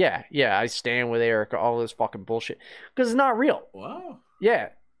with that. Yeah, I stand with Erica. All this fucking bullshit because it's not real. Wow. Yeah.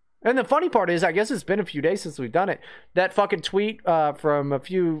 And the funny part is, I guess it's been a few days since we've done it. That fucking tweet from a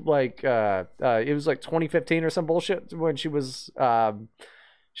few, like, it was like 2015 or some bullshit when she was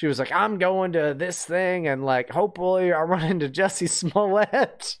like, I'm going to this thing and like, hopefully I'll run into Jussie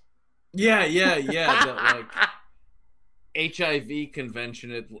Smollett. Yeah. That like HIV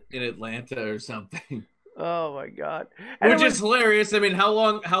convention in Atlanta or something. Oh my God. Which is hilarious. I mean, how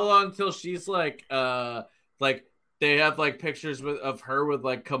long till she's like they have like pictures of her with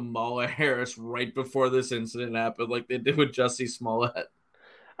like Kamala Harris right before this incident happened, like they did with Jussie Smollett.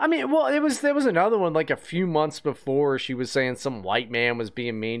 I mean, well, there was another one like a few months before. She was saying some white man was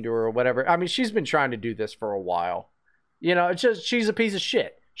being mean to her or whatever. I mean, she's been trying to do this for a while. You know, it's just she's a piece of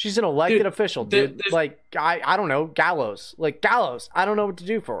shit. She's an elected official, dude. Like I don't know, Gallows. I don't know what to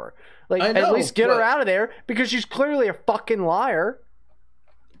do for her. Like at least get her out of there because she's clearly a fucking liar.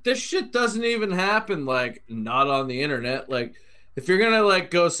 This shit doesn't even happen, like, not on the internet. Like, if you're gonna,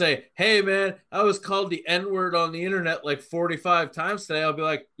 like, go say, hey, man, I was called the N-word on the internet, like, 45 times today, I'll be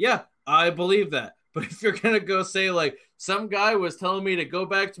like, yeah, I believe that. But if you're gonna go say, like, some guy was telling me to go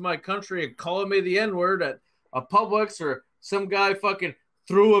back to my country and calling me the N-word at a Publix, or some guy fucking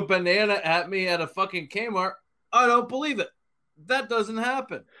threw a banana at me at a fucking Kmart, I don't believe it. That doesn't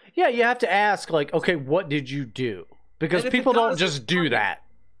happen. Yeah, you have to ask, like, okay, what did you do? Because people don't just do that.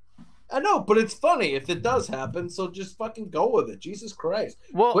 I know, but it's funny if it does happen, so just fucking go with it. Jesus Christ.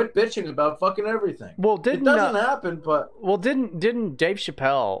 Well, quit bitching about fucking everything. Well, it doesn't happen, but... Well, didn't Dave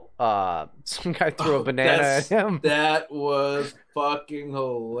Chappelle, some guy threw a banana at him? That was fucking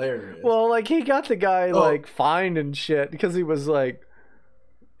hilarious. Well, like, he got the guy, like, fined and shit because he was like,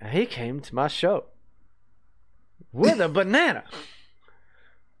 he came to my show with a banana.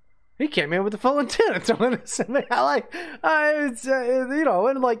 He came in with the full intent of doing this. And you know,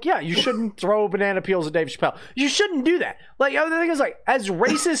 and like, yeah, you shouldn't throw banana peels at Dave Chappelle. You shouldn't do that. Like, the thing is, like, as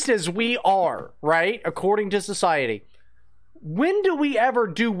racist as we are, right, according to society, when do we ever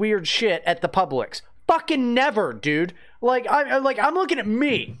do weird shit at the Publix? Fucking never, dude. Like, I'm looking at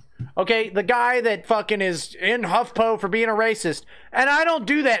me, okay, the guy that fucking is in HuffPo for being a racist, and I don't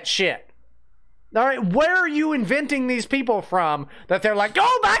do that shit. All right, where are you inventing these people from that they're like, go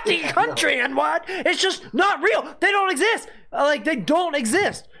back to your country and what? It's just not real. They don't exist. Like, they don't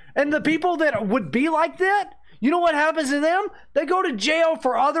exist. And the people that would be like that, you know what happens to them? They go to jail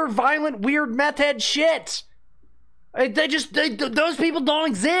for other violent, weird, meth head shit. Those people don't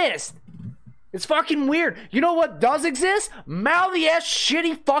exist. It's fucking weird. You know what does exist? Mouthy ass,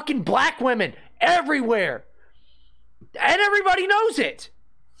 shitty fucking black women everywhere. And everybody knows it.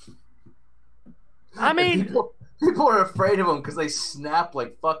 I mean, People are afraid of them because they snap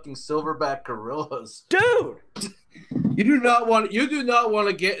like fucking silverback gorillas. Dude! You do not want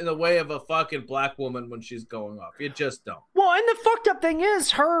to get in the way of a fucking black woman when she's going off. You just don't. Well, and the fucked up thing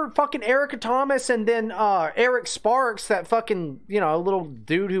is her fucking Erica Thomas and then Eric Sparks, that fucking, little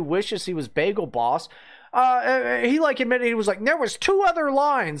dude who wishes he was Bagel Boss. He admitted, he was like, there was 2 other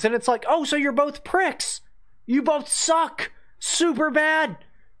lines, and it's like, oh, so you're both pricks. You both suck super bad.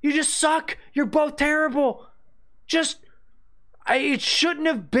 You just suck. You're both terrible. It shouldn't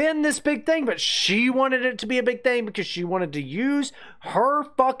have been this big thing, but she wanted it to be a big thing because she wanted to use her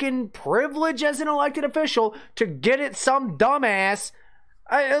fucking privilege as an elected official to get at some dumbass.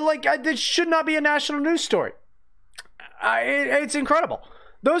 This should not be a national news story. It's incredible.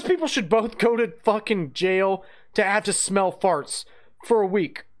 Those people should both go to fucking jail to have to smell farts for a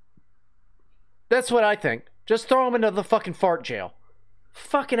week. That's what I think. Just throw them into the fucking fart jail.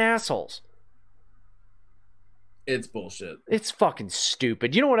 Fucking assholes. It's bullshit. It's fucking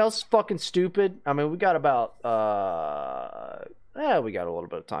stupid. You know what else is fucking stupid? I mean, we got about, we got a little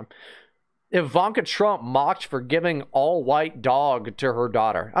bit of time. Ivanka Trump mocked for giving all-white dog to her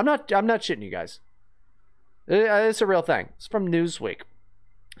daughter. I'm not shitting you guys. It's a real thing. It's from Newsweek.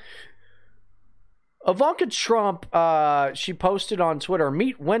 Ivanka Trump, she posted on Twitter,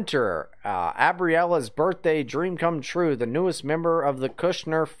 "Meet Winter, Abriella's birthday dream come true, the newest member of the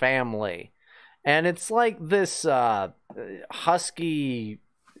Kushner family." And it's like this husky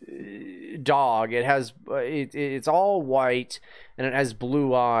dog. It has it's all white and it has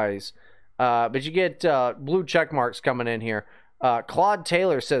blue eyes. But you get blue check marks coming in here. Claude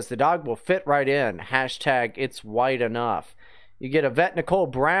Taylor says the dog will fit right in. Hashtag it's white enough. You get Yvette Nicole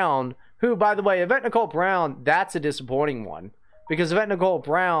Brown, who, by the way, Yvette Nicole Brown, that's a disappointing one. Because Yvette Nicole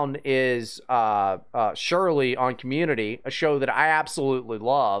Brown is Shirley on Community, a show that I absolutely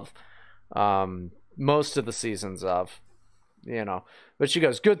love. Most of the seasons of, but she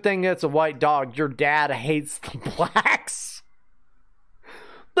goes, good thing it's a white dog. Your dad hates the blacks.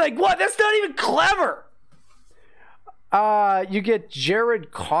 Like, what? That's not even clever. You get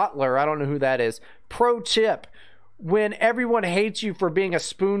Jared Kotler. I don't know who that is. Pro tip. When everyone hates you for being a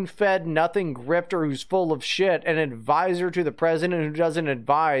spoon-fed nothing grifter who's full of shit, an advisor to the president who doesn't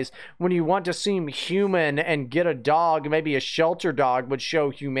advise, when you want to seem human and get a dog, maybe a shelter dog would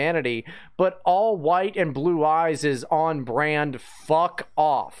show humanity, but all white and blue eyes is on brand. Fuck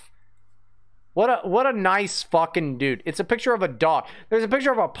off. What a nice fucking dude. It's a picture of a dog. There's a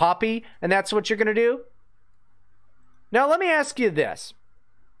picture of a puppy, and that's what you're going to do? Now, let me ask you this.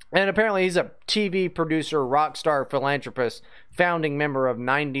 And apparently he's a TV producer, rock star, philanthropist, founding member of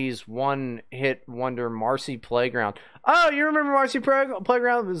 90s one-hit wonder Marcy Playground. Oh, you remember Marcy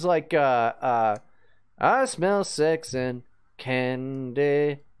Playground? It was like, I smell sex and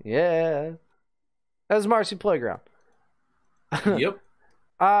candy, yeah. That was Marcy Playground. Yep.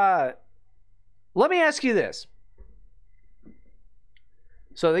 Let me ask you this.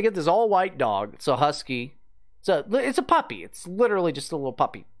 So they get this all-white dog. It's a husky. So it's a puppy. It's literally just a little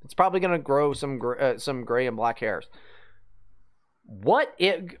puppy. It's probably going to grow some gray and black hairs. What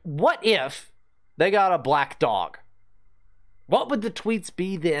if they got a black dog? What would the tweets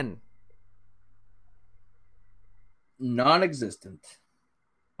be then? Non-existent.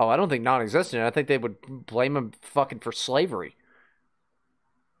 Oh, I don't think non-existent. I think they would blame him fucking for slavery.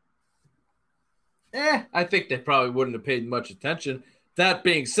 I think they probably wouldn't have paid much attention. That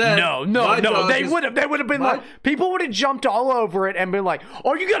being said, no, they would have been like, people would have jumped all over it and been like,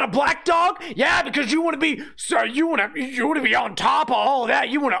 "Oh, you got a black dog? Yeah, because you want to be, sir, you want to be on top of all of that.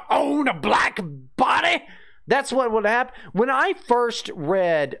 You want to own a black body." That's what would happen. When I first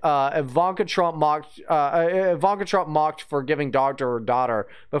read Ivanka Trump mocked for giving dog to her daughter,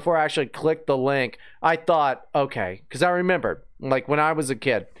 before I actually clicked the link, I thought, okay, because I remembered, like when I was a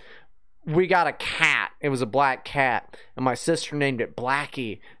kid, we got a cat. It was a black cat, and my sister named it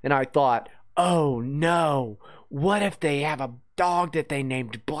Blackie. And I thought, oh no, what if they have a dog that they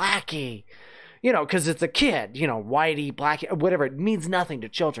named Blackie? Because it's a kid, whitey, blackie, whatever. It means nothing to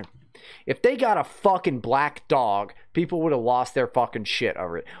children. If they got a fucking black dog, people would have lost their fucking shit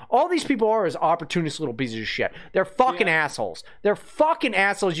over it. All these people are is opportunist little pieces of shit. They're fucking assholes. They're fucking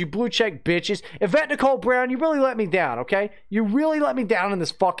assholes, you blue check bitches. Yvette Nicole Brown, you really let me down, okay? You really let me down in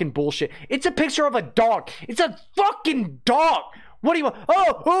this fucking bullshit. It's a picture of a dog. It's a fucking dog. What do you want?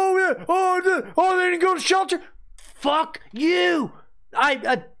 Oh, they didn't go to shelter? Fuck you. They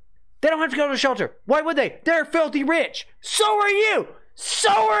don't have to go to shelter. Why would they? They're filthy rich. So are you.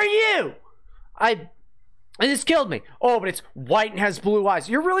 And this killed me. Oh, but it's white and has blue eyes.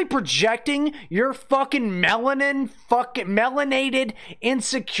 You're really projecting your fucking melanated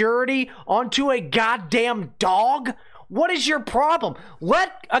insecurity onto a goddamn dog? What is your problem?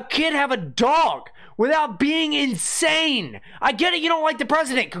 Let a kid have a dog without being insane. I get it, you don't like the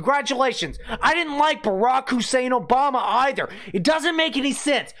president. Congratulations. I didn't like Barack Hussein Obama either. It doesn't make any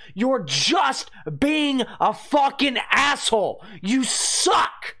sense. You're just being a fucking asshole. You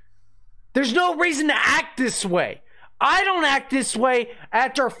suck. There's no reason to act this way. I don't act this way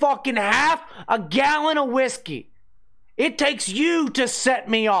after fucking half a gallon of whiskey. It takes you to set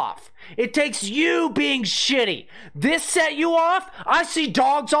me off. It takes you being shitty. This set you off? I see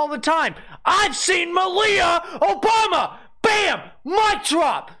dogs all the time. I've seen Malia Obama. Bam! Mic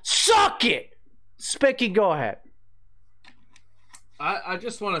drop. Suck it. Spicky, go ahead. I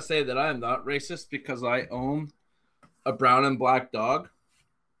just want to say that I am not racist because I own a brown and black dog.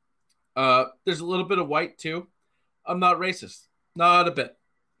 There's a little bit of white too. I'm not racist. Not a bit.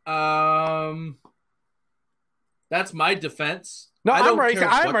 That's my defense. No, I'm racist.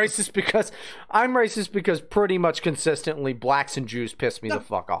 I'm racist because pretty much consistently blacks and Jews piss me the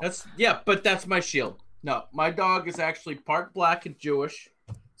fuck off. But that's my shield. No, my dog is actually part black and Jewish.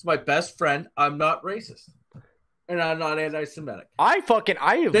 It's my best friend. I'm not racist. And I'm not anti-Semitic. I fucking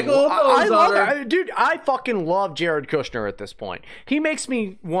love Jared Kushner at this point. He makes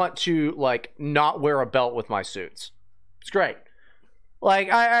me want to like not wear a belt with my suits. It's great.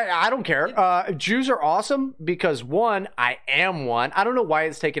 Like I don't care. Jews are awesome because one, I am one. I don't know why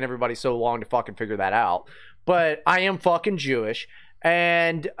it's taken everybody so long to fucking figure that out, but I am fucking Jewish.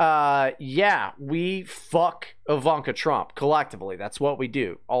 And yeah, we fuck Ivanka Trump collectively. That's what we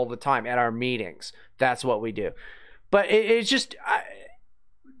do all the time at our meetings. That's what we do. But it's just,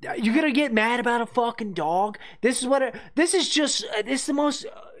 you're gonna get mad about a fucking dog? This is the most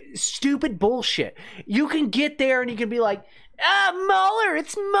stupid bullshit. You can get there and you can be like, Mueller,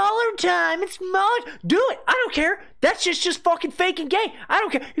 it's Mueller time. It's Mueller. Do it. I don't care. That's just fucking fake and gay. I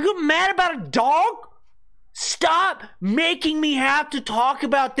don't care. You get mad about a dog? Stop making me have to talk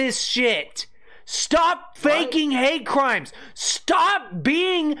about this shit. Stop faking hate crimes. Stop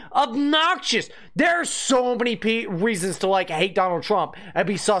being obnoxious. There are so many reasons to like hate Donald Trump and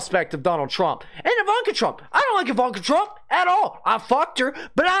be suspect of Donald Trump. And Ivanka Trump. I don't like Ivanka Trump at all. I fucked her,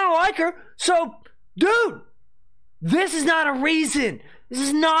 but I don't like her. So, dude, this is not a reason. This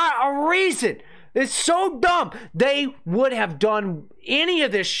is not a reason. It's so dumb. They would have done any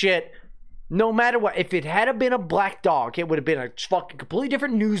of this shit no matter what. If it had been a black dog, it would have been a fucking completely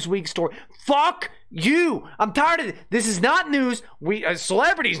different Newsweek story. Fuck you. I'm tired of it. This is not news. We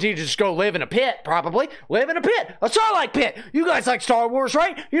celebrities need to just go live in a pit, probably. Live in a pit. A Starlight pit. You guys like Star Wars,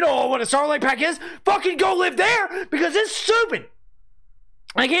 right? You know what a Starlight pack is? Fucking go live there because it's stupid.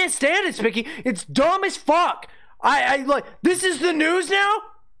 I can't stand it, Spicky. It's dumb as fuck. I like, this is the news now?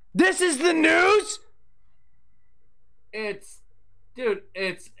 This is the news? It's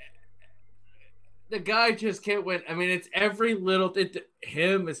the guy just can't win. I mean, it's every little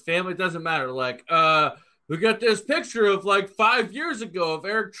him, his family, doesn't matter. Like, we got this picture of like 5 years ago of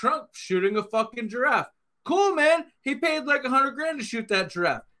Eric Trump shooting a fucking giraffe. Cool, man. He paid like $100,000 to shoot that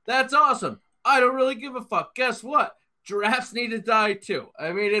giraffe. That's awesome. I don't really give a fuck. Guess what? Giraffes need to die too.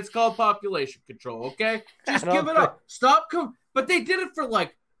 I mean, it's called population control, okay? Just give it up. Stop. But they did it for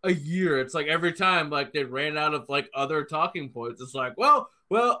like a year. It's like every time like they ran out of like other talking points. It's like, what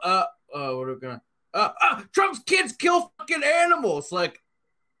are we gonna Trump's kids kill fucking animals. Like,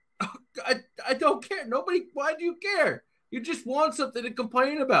 I don't care. Why do you care? You just want something to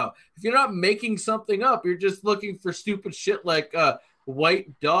complain about. If you're not making something up, you're just looking for stupid shit like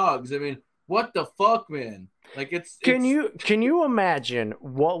white dogs. I mean, what the fuck, man? Like, Can you imagine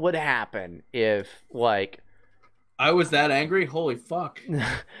what would happen if like I was that angry? Holy fuck.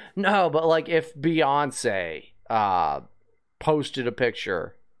 No, but like if Beyonce posted a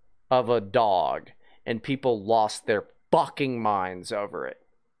picture of a dog and people lost their fucking minds over it.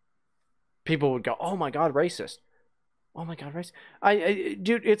 People would go, "Oh my god, racist." Oh my god, racist.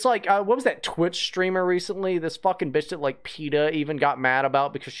 Dude, it's like what was that Twitch streamer recently? This fucking bitch that like PETA even got mad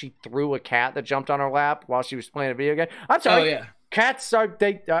about because she threw a cat that jumped on her lap while she was playing a video game. I'm sorry. Oh yeah. Cats are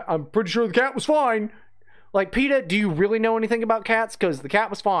I'm pretty sure the cat was fine. Like, PETA, do you really know anything about cats? Because the cat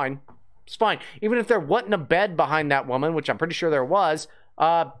was fine. It's fine. Even if there wasn't a bed behind that woman, which I'm pretty sure there was,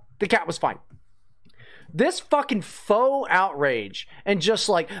 the cat was fine. This fucking faux outrage and just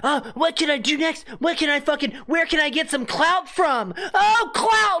like, what can I do next? Where can I get some clout from? Oh,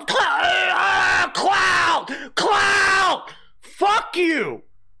 clout! Clout! Fuck you!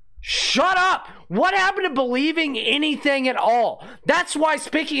 Shut up! What happened to believing anything at all? That's why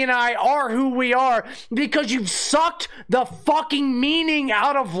Spicky and I are who we are, because you've sucked the fucking meaning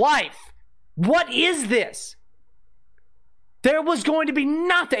out of life. What is this? There was going to be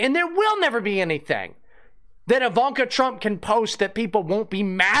nothing, and there will never be anything that Ivanka Trump can post that people won't be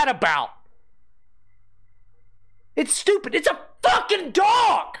mad about. It's stupid. It's a fucking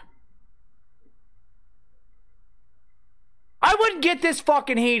dog! I wouldn't get this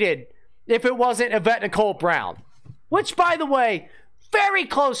fucking heated if it wasn't Yvette Nicole Brown. Which, by the way, very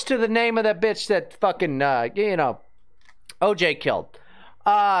close to the name of that bitch that fucking, OJ killed.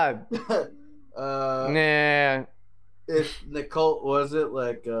 Nah. It's Nicole, was it?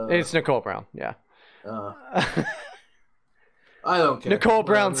 It's Nicole Brown, yeah. I don't care. Nicole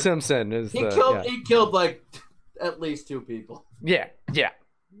Brown Simpson is he killed, like, at least 2 people. Yeah.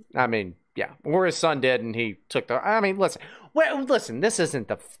 I mean, yeah. Or his son did, and he took the... I mean, listen, this isn't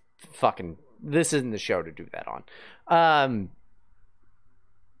the this isn't the show to do that on.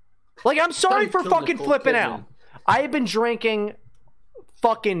 Like, I'm sorry for fucking flipping out. I have been drinking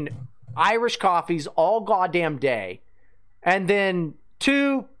fucking Irish coffees all goddamn day. And then,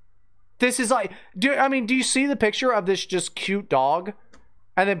 2, this is like... do you see the picture of this just cute dog?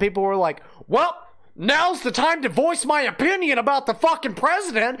 And then people were like, well... now's the time to voice my opinion about the fucking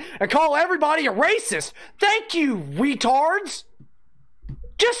president and call everybody a racist. Thank you, retards.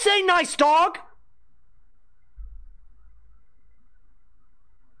 Just say nice dog.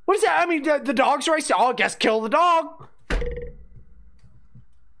 What is that? I mean, the dog's racist. Oh, I guess kill the dog.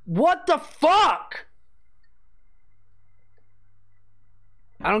 What the fuck?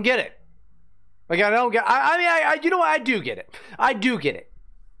 I don't get it. Like, I don't get... I you know what? I do get it. I do get it.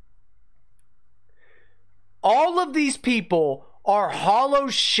 All of these people are hollow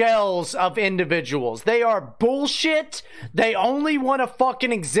shells of individuals. They are bullshit. They only want to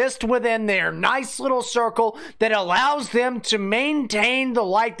fucking exist within their nice little circle that allows them to maintain the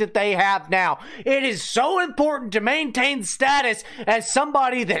life that they have now. It is so important to maintain status as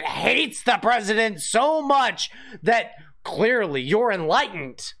somebody that hates the president so much that clearly you're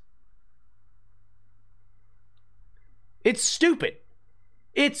enlightened. It's stupid.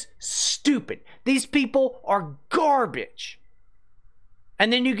 It's stupid. These people are garbage.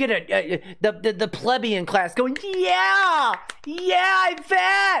 And then you get the plebeian class going, yeah, I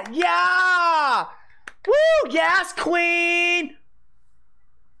bet, yeah, woo, yes, queen.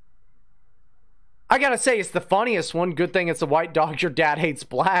 I gotta say, it's the funniest one. Good thing it's a white dog. Your dad hates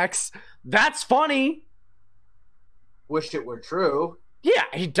blacks. That's funny. Wish it were true. Yeah,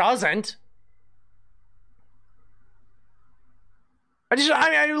 he doesn't.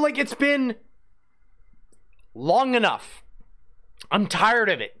 Like, it's been long enough. I'm tired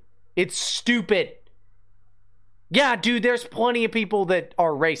of it. It's stupid. Yeah, dude, there's plenty of people that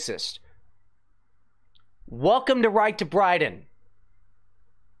are racist. Welcome to Right to Bryden.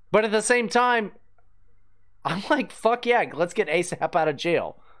 But at the same time, I'm like, fuck yeah, let's get ASAP out of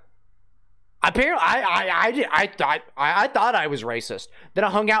jail. Apparently, I thought I was racist. Then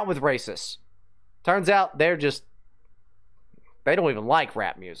I hung out with racists. Turns out they don't even like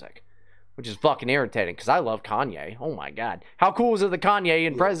rap music, which is fucking irritating because I love Kanye. Oh my God. How cool is it that Kanye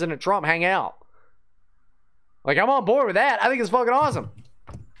and President Trump hang out? Like, I'm on board with that. I think it's fucking awesome.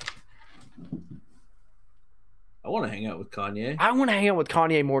 I want to hang out with Kanye. I want to hang out with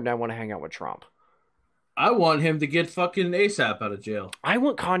Kanye more than I want to hang out with Trump. I want him to get fucking ASAP out of jail. I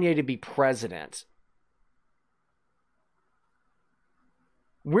want Kanye to be president.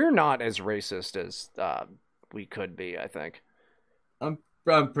 We're not as racist as we could be, I think. I'm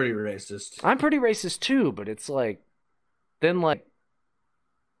pretty racist. I'm pretty racist too, but it's like, then like,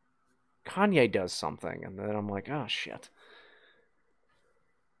 Kanye does something, and then I'm like, oh shit.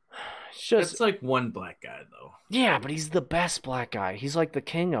 It's like one black guy though. Yeah, but he's the best black guy. He's like the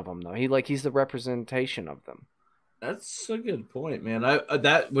king of them though. He's the representation of them. That's a good point, man.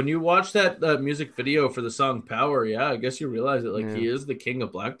 That when you watch that music video for the song Power, yeah, I guess you realize it. Like, he is the king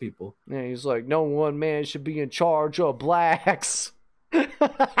of black people. Yeah, he's like, no one man should be in charge of blacks.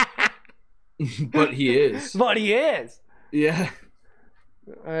 But he is. Yeah.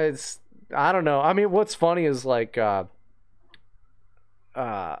 I don't know. I mean, what's funny is like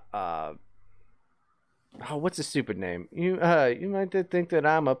what's his stupid name? You might think that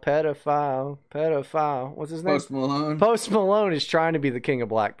I'm a pedophile. What's his name? Post Malone. Post Malone is trying to be the king of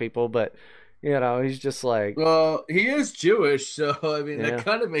black people, but he's just like, well, he is Jewish, so I mean that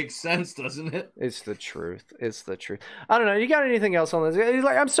kind of makes sense, doesn't it? It's the truth. I don't know. You got anything else on this? He's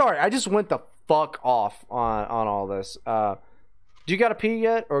like, I'm sorry, I just went the fuck off on all this. Do you got to pee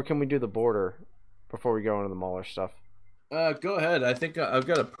yet, or can we do the border before we go into the Mueller stuff? Go ahead. I think I've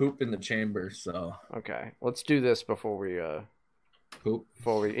got a poop in the chamber, so Okay, let's do this before we poop.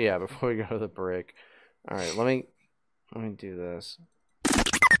 before we go to the break. All right, let me do this.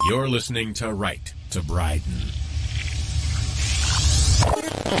 You're listening to Right to Bryden.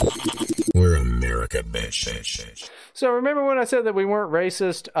 We're America, bitch. So remember when I said that we weren't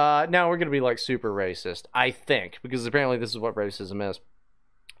racist? Now we're gonna be like super racist, I think, because apparently this is what racism is.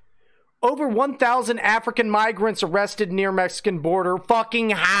 Over 1,000 African migrants arrested near Mexican border. Fucking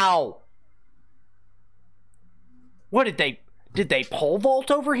how? What did they pole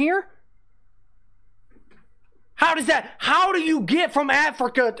vault over here? How do you get from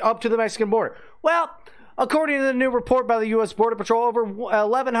Africa up to the Mexican border? Well, according to the new report by the U.S. Border Patrol, over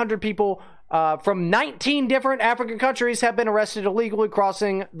 1,100 people from 19 different African countries have been arrested illegally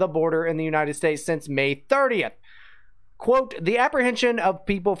crossing the border in the United States since May 30th. Quote, the apprehension of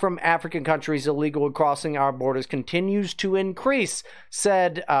people from African countries illegally crossing our borders continues to increase,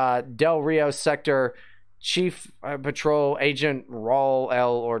 said Del Rio Sector Chief Patrol Agent Raul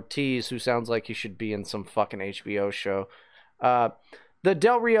L. Ortiz, who sounds like he should be in some fucking HBO show. The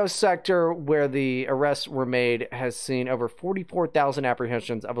Del Rio sector, where the arrests were made, has seen over 44,000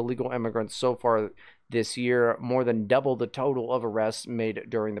 apprehensions of illegal immigrants so far this year, more than double the total of arrests made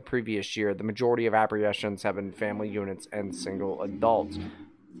during the previous year. The majority of apprehensions have been family units and single adults.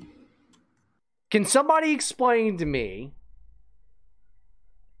 Can somebody explain to me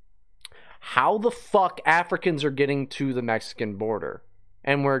how the fuck Africans are getting to the Mexican border?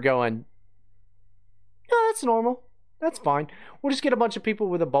 And we're going, no, that's normal. That's fine. We'll just get a bunch of people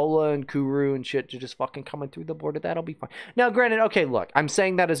with Ebola and Kuru and shit to just fucking coming through the border. That'll be fine. Now, granted, okay, look, I'm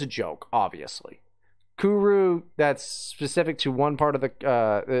saying that as a joke, obviously. Kuru, that's specific to one part of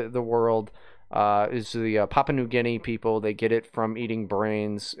the world, is the Papua New Guinea people. They get it from eating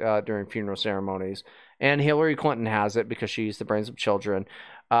brains during funeral ceremonies. And Hillary Clinton has it because she eats the brains of children.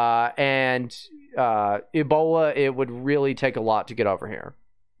 And Ebola, it would really take a lot to get over here.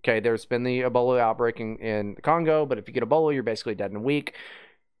 Okay, there's been the Ebola outbreak in the Congo, but if you get Ebola, you're basically dead in a week.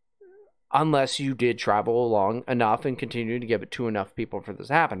 Unless you did travel along enough and continue to give it to enough people for this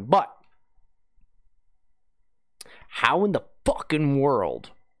to happen. But how in the fucking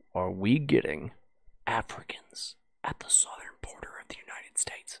world are we getting Africans at the southern border of the United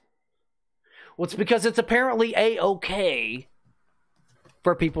States? Well, it's because it's apparently A-okay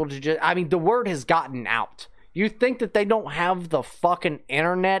for people to just... I mean, the word has gotten out. You think that they don't have the fucking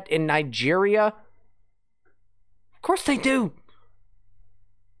internet in Nigeria? Of course they do.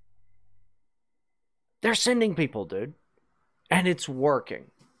 They're sending people, dude. And it's working.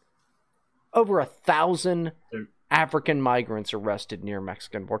 Over 1,000 African migrants arrested near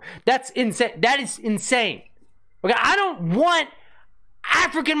Mexican border. That's insane. That is insane. Okay, I don't want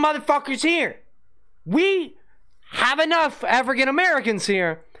African motherfuckers here. We have enough African Americans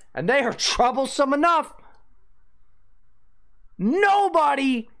here, and they are troublesome enough.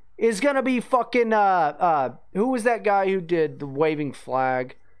 Nobody is gonna be fucking who was that guy who did the waving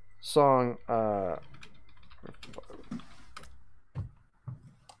flag song?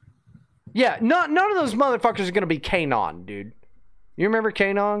 Yeah, none of those motherfuckers are gonna be Kanon, dude. You remember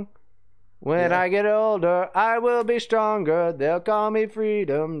Kanon? When I get older, I will be stronger. They'll call me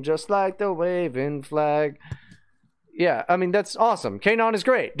freedom, just like the waving flag. Yeah, I mean, that's awesome. Kanon is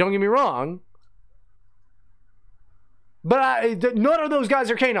great. Don't get me wrong. But none of those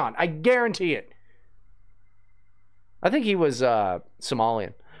guys are Kanon. I guarantee it. I think he was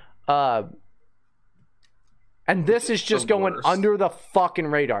Somalian. And this is just going under the fucking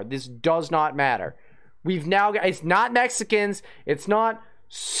radar. This does not matter. We've now got... It's not Mexicans. It's not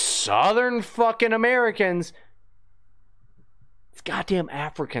Southern fucking Americans. It's goddamn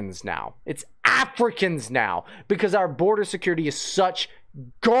Africans now. It's Africans now. Because our border security is such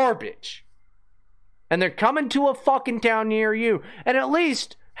garbage. And they're coming to a fucking town near you. And at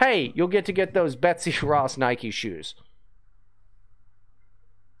least, hey, you'll get to get those Betsy Ross Nike shoes.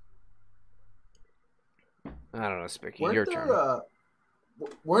 I don't know, Spicky, your turn.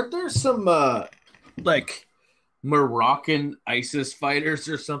 Weren't there some, like, Moroccan ISIS fighters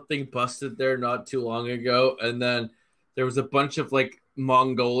or something busted there not too long ago? And then there was a bunch of, like,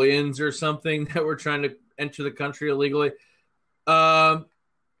 Mongolians or something that were trying to enter the country illegally.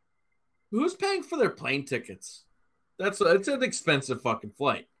 Who's paying for their plane tickets? It's an expensive fucking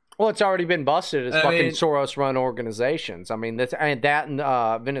flight. Well, it's already been busted as Soros-run organizations. I mean,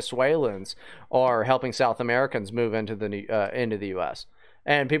 and Venezuelans are helping South Americans move into the U.S.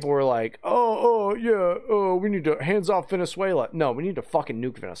 And people were like, we need to hands off Venezuela. No, we need to fucking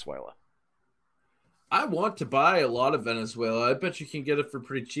nuke Venezuela. I want to buy a lot of Venezuela. I bet you can get it for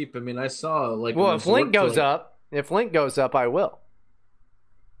pretty cheap. I mean, I saw like... Well, if Link goes up... If Link goes up, I will.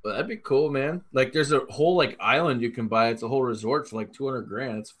 Well, that'd be cool, man. Like, there's a whole like island you can buy. It's a whole resort for like 200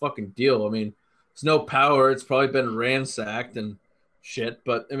 grand. It's a fucking deal. I mean, it's no power. It's probably been ransacked and shit.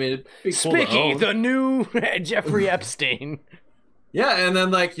 But I mean, it'd be cool to Spicky, own. the new Jeffrey Epstein. Yeah, and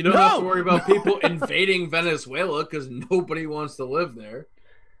then like you don't have to worry about people invading Venezuela because nobody wants to live there.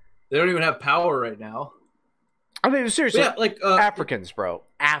 They don't even have power right now. I mean, seriously, Yeah, like Africans, bro.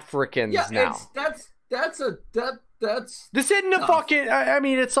 Africans yeah, now. that's This isn't a tough. fucking. I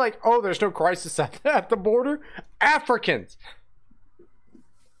mean, it's like, oh, there's no crisis at the border. Africans.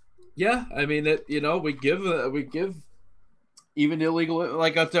 yeah. I mean, we give even illegal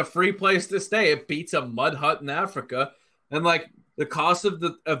like it's a free place to stay. It beats a mud hut in Africa, and like the cost of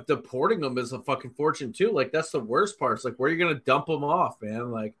deporting them is a fucking fortune too. Like that's the worst part. It's like where are you gonna dump them off,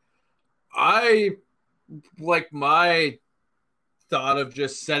 man? Like my thought of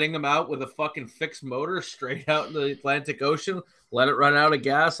just setting them out with a fucking fixed motor straight out in the Atlantic Ocean, let it run out of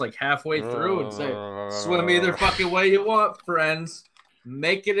gas like halfway through and say, swim either fucking way you want, friends.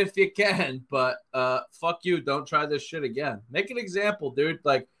 Make it if you can, but fuck you, don't try this shit again. Make an example, dude.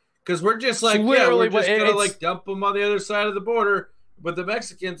 Like, because we're just like, Literally, we're just gonna it's- like dump them on the other side of the border. But the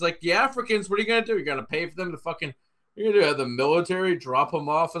Mexicans, like the Africans, what are you gonna do? You're gonna pay for them to fucking, you're gonna have the military drop them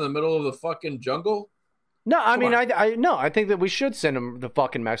off in the middle of the fucking jungle? No, I mean, on. I think that we should send them to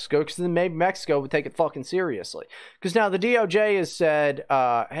fucking Mexico because then maybe Mexico would take it fucking seriously. Because now the DOJ has said,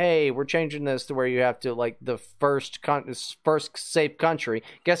 hey, we're changing this to where you have to like the first safe country.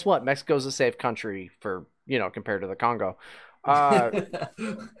 Guess what? Mexico's a safe country for compared to the Congo. I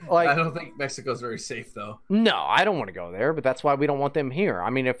don't think Mexico's very safe though. No, I don't want to go there, but that's why we don't want them here.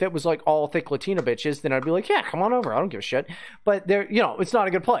 I mean, if it was like all thick Latina bitches, then I'd be like, yeah, come on over. I don't give a shit. But they're, it's not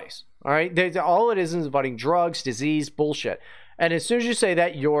a good place. All right. All it is inviting drugs, disease, bullshit. And as soon as you say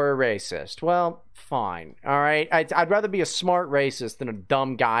that, you're a racist. Well, fine. All right. I'd rather be a smart racist than a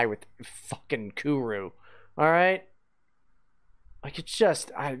dumb guy with fucking Kuru. All right. Like, it's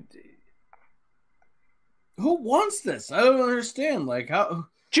just, Who wants this? I don't understand. Like how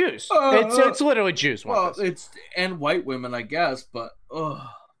Jews. It's literally Jews. Well, it's and white women, I guess, but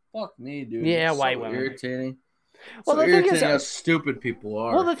fuck me, dude. Yeah, it's white so women. Irritating. Well, So the thing irritating is, how stupid people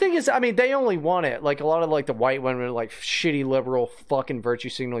are. well, the thing is, I mean, they only want it. Like a lot of like the white women, are, like shitty liberal, fucking virtue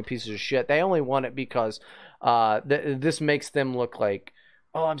signaling pieces of shit. They only want it because this makes them look like,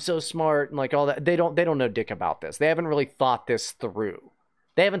 oh, I'm so smart and like all that. They don't know dick about this. They haven't really thought this through.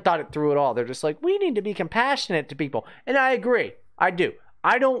 They haven't thought it through at all. They're just like, we need to be compassionate to people. And I agree. I do.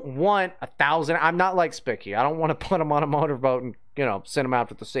 I don't want 1,000. I'm not like Spicky. I don't want to put them on a motorboat and, send them out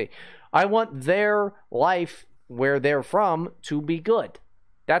to the sea. I want their life where they're from to be good.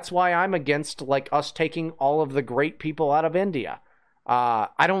 That's why I'm against like us taking all of the great people out of India.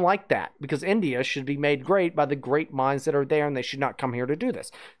 I don't like that because India should be made great by the great minds that are there, and they should not come here to do this.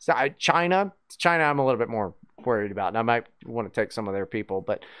 So China, I'm a little bit more worried about, and I might want to take some of their people,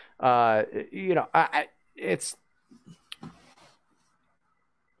 but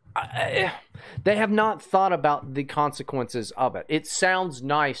they have not thought about the consequences of it. It sounds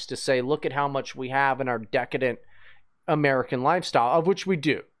nice to say, look at how much we have in our decadent American lifestyle, of which we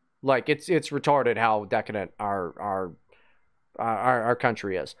do. Like it's retarded how decadent our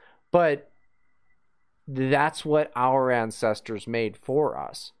country is. But that's what our ancestors made for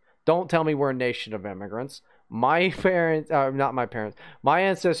us. Don't tell me we're a nation of immigrants. My parents, not my parents, my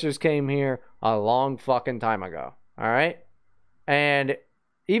ancestors came here a long fucking time ago. All right? And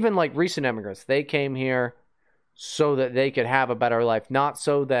even like recent immigrants, they came here so that they could have a better life, not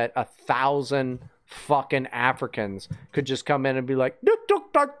so that 1,000 fucking Africans could just come in and be like, duck,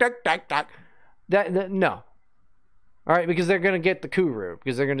 duck, duck, duck, duck, duck. No. All right, because they're going to get the Kuru,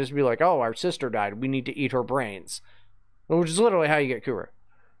 because they're going to just be like, oh, our sister died. We need to eat her brains. Which is literally how you get Kuru.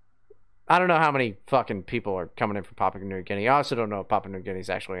 I don't know how many fucking people are coming in from Papua New Guinea. I also don't know if Papua New Guinea is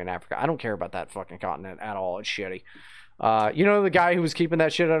actually in Africa. I don't care about that fucking continent at all. It's shitty. The guy who was keeping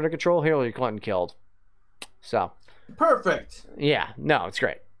that shit under control? Hillary Clinton killed. So. Perfect. Yeah. No, it's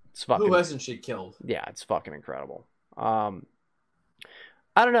great. It's fucking. Who hasn't she killed? Yeah, it's fucking incredible. I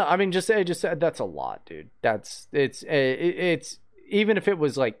don't know. I mean, just that's a lot, dude. It's even if it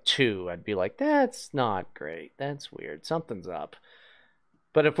was like 2, I'd be like, that's not great. That's weird. Something's up.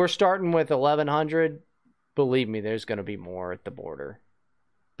 But if we're starting with 1,100, believe me, there's going to be more at the border.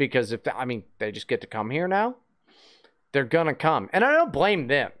 Because they just get to come here now. They're going to come. And I don't blame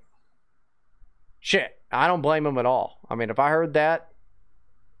them. Shit. I don't blame them at all. I mean, if I heard that,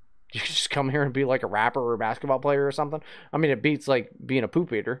 you just come here and be like a rapper or a basketball player or something. I mean, it beats like being a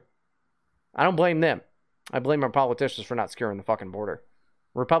poop eater. I don't blame them. I blame our politicians for not securing the fucking border.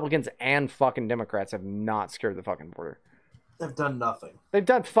 Republicans and fucking Democrats have not secured the fucking border. They've done nothing. They've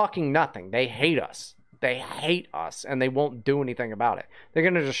done fucking nothing. They hate us. They hate us, and they won't do anything about it. They're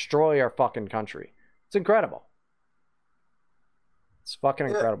going to destroy our fucking country. It's incredible. It's fucking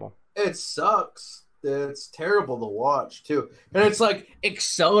incredible. It sucks. It's terrible to watch, too. And it's, like,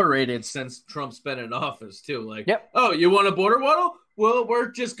 accelerated since Trump's been in office, too. Like, oh, you want a border wall? Well,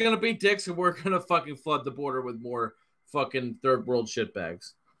 we're just going to be dicks, and we're going to fucking flood the border with more fucking third world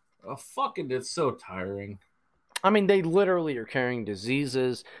shitbags. Oh, fucking, it's so tiring. I mean, they literally are carrying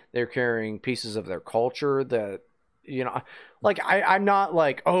diseases. They're carrying pieces of their culture that, you know, like, I'm not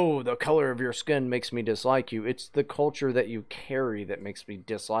like, oh, the color of your skin makes me dislike you. It's the culture that you carry that makes me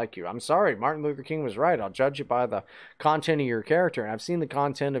dislike you. I'm sorry. Martin Luther King was right. I'll judge you by the content of your character. And I've seen the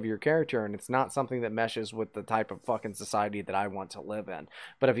content of your character, and it's not something that meshes with the type of fucking society that I want to live in.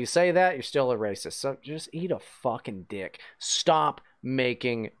 But if you say that, you're still a racist. So just eat a fucking dick. Stop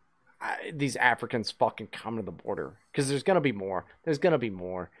making these Africans fucking come to the border, because there's gonna be more. There's gonna be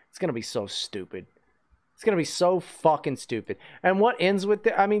more. It's gonna be so stupid. It's gonna be so fucking stupid. And what ends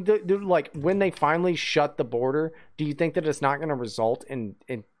with I mean, like, when they finally shut the border, do you think that it's not gonna result in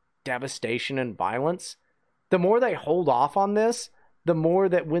devastation and violence? The more they hold off on this, the more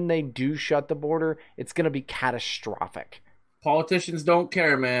that when they do shut the border, it's gonna be catastrophic. Politicians don't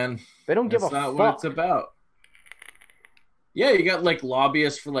care, man. They don't give a fuck. That's not what it's about. Yeah, you got, like,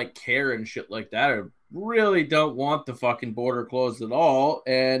 lobbyists for, like, CARE and shit like that who really don't want the fucking border closed at all,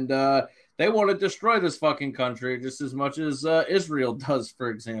 and they want to destroy this fucking country just as much as Israel does, for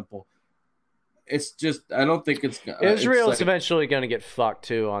example. It's just, I don't think it's... Israel's eventually going to get fucked,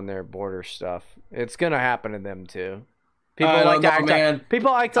 too, on their border stuff. It's going to happen to them, too. People like to act like...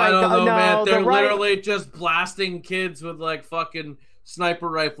 People act like... I don't know, man. They're literally just blasting kids with, like, fucking... sniper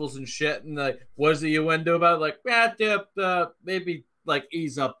rifles and shit, and like, what does the UN do about it? Like, maybe like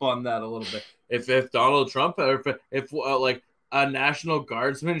ease up on that a little bit. If Donald Trump, or if like a National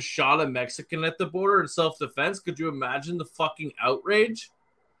Guardsman shot a Mexican at the border in self-defense, could you imagine the fucking outrage?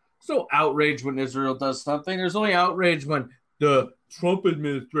 There's no outrage when Israel does something. There's only outrage when the Trump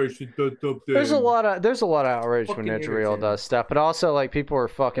administration does something. There's a lot of outrage fucking when Israel does stuff, but also, like, people are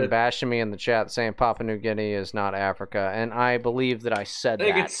fucking bashing me in the chat saying Papua New Guinea is not Africa, and I believe that I said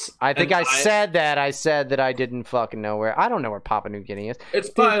that. I think I said that. I said that I didn't fucking know where. I don't know where Papua New Guinea is. It's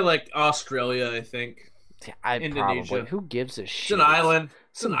probably like Australia, I think. Indonesia. Probably. Who gives a shit? It's an island.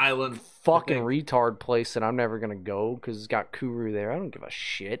 It's an island. Fucking retard place that I'm never gonna go because it's got Kuru there. I don't give a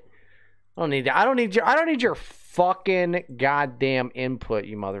shit. I don't need that. I don't need your fucking goddamn input,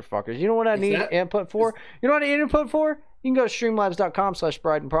 you motherfuckers. You know what I need input for? You know what I need input for? You can go to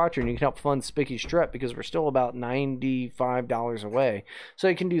streamlabs.com/BridenProctor and you can help fund Spicky Strip because we're still about $95 away. So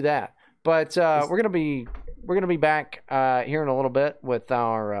you can do that. But we're gonna be back here in a little bit with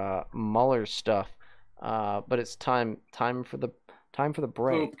our Mueller stuff. But it's time for the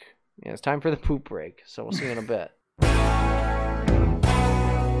break. Poop. Yeah, it's time for the poop break. So we'll see you in a bit.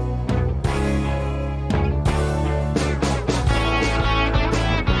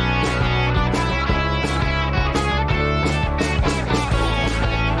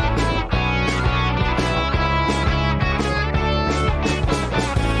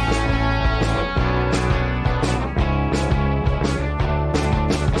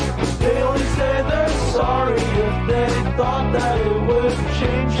 Thought that it would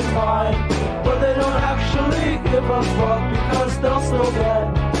change your mind, but they don't actually give a fuck because they'll still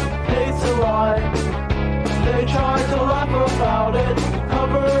get paid to lie. They try to laugh about it,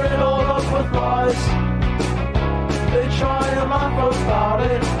 cover it all up with lies. They try to laugh about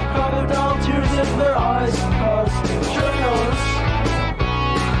it, crocodile tears in their eyes, cause sure knows why.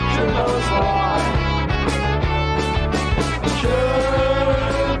 Sure knows why.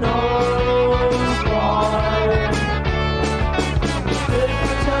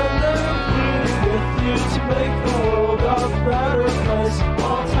 To make the world a better place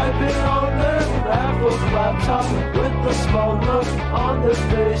while typing on their MacBook laptop with the smug look on their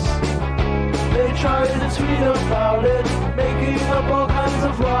face. They try to tweet about it, making up all kinds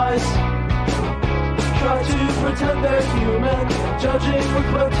of lies. Try to pretend they're human, judging with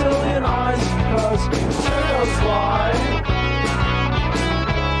reptilian eyes, cause sure knows why.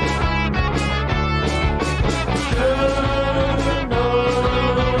 Sure knows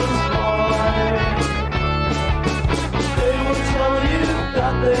why.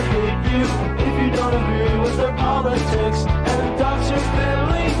 That they hate you if you don't agree with their politics, and dox your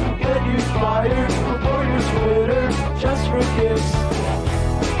family, get you fired, report your Twitter just for kicks.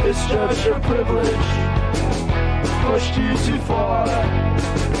 It's just your privilege pushed you too far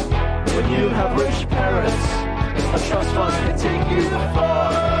when you have rich parents A trust fund can take you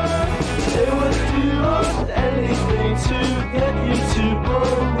far. They would do most anything to get you to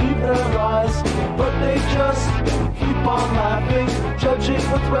believe their lies, but they just keep on laughing, judging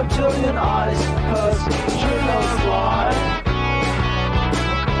with reptilian eyes, 'cause journals lie.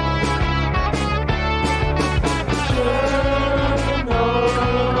 Journals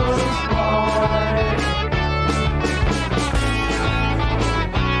lie.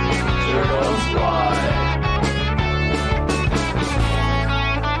 Journals lie.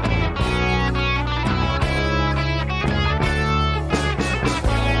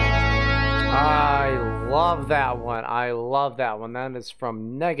 I love that one. I love that one. That is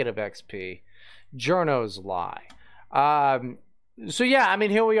from Negative XP. Journos Lie. So yeah, I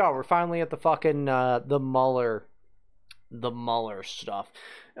mean, here we are. We're finally at the fucking the Mueller stuff.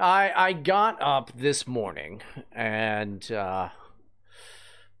 I got up this morning and got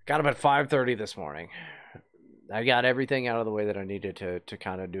up at 5:30 this morning. I got everything out of the way that I needed to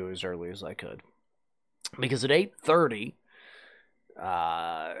kind of do as early as I could, because at 8:30.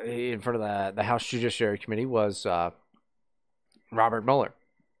 In front of the House Judiciary Committee was Robert Mueller.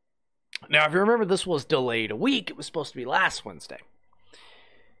 Now, if you remember, this was delayed a week. It was supposed to be last Wednesday.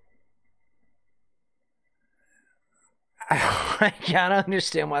 I can't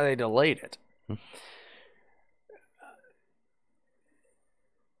understand why they delayed it.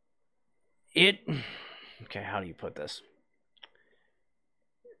 Okay, how do you put this?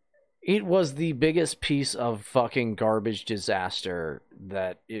 It was the biggest piece of fucking garbage disaster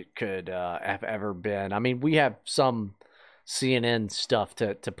that it could have ever been. I mean, we have some CNN stuff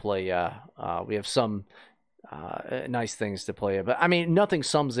to play. We have some nice things to play. But, I mean, nothing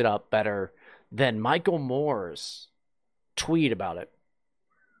sums it up better than Michael Moore's tweet about it.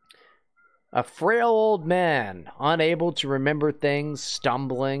 A frail old man, unable to remember things,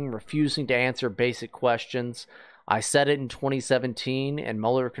 stumbling, refusing to answer basic questions. I said it in 2017, and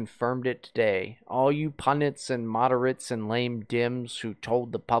Mueller confirmed it today. All you pundits and moderates and lame dims who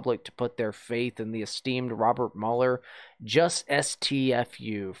told the public to put their faith in the esteemed Robert Mueller, just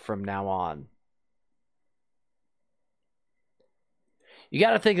STFU from now on. You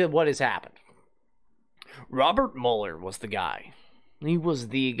got to think of what has happened. Robert Mueller was the guy. He was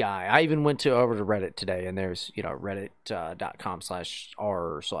the guy. I even went over to Reddit today, and there's,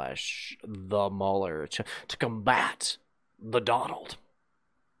 reddit.com/r/the Mueller to combat the Donald.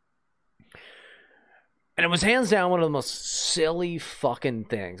 And it was hands down one of the most silly fucking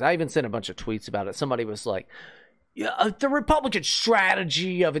things. I even sent a bunch of tweets about it. Somebody was like, yeah, the Republican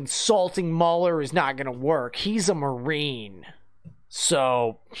strategy of insulting Mueller is not going to work. He's a Marine.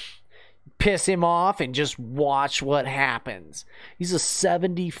 So piss him off and just watch what happens. He's a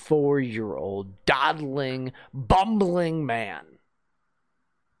 74-year-old, dawdling, bumbling man.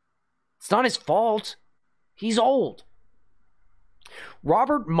 It's not his fault. He's old.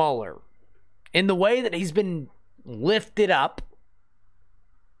 Robert Mueller, in the way that he's been lifted up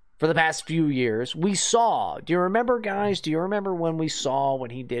for the past few years, we saw, do you remember, guys? Do you remember when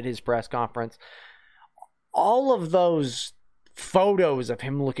he did his press conference? All of those photos of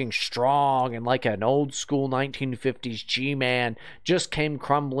him looking strong and like an old school 1950s G-man just came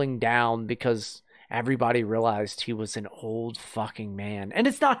crumbling down because everybody realized he was an old fucking man. And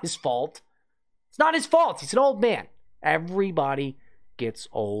it's not his fault. It's not his fault. He's an old man. Everybody gets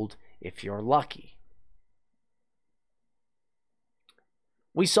old if you're lucky.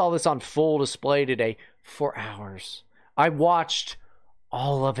 We saw this on full display today for hours. I watched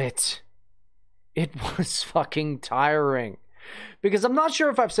all of it. It was fucking tiring. Because I'm not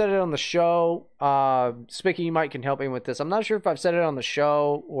sure if I've said it on the show. Spicky, you might can help me with this. I'm not sure if I've said it on the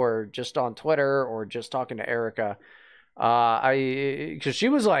show or just on Twitter or just talking to Erica. Because she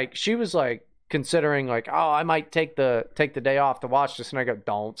was like considering like, oh, I might take the day off to watch this, and I go,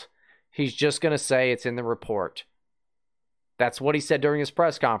 don't. He's just gonna say it's in the report. That's what he said during his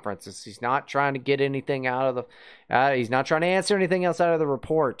press conference. He's not trying to get anything out of the. He's not trying to answer anything else out of the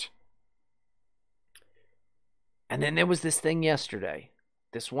report. And then there was this thing yesterday,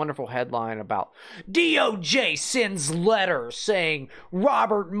 this wonderful headline about DOJ sends letter saying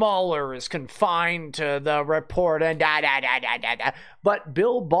Robert Mueller is confined to the report and da. But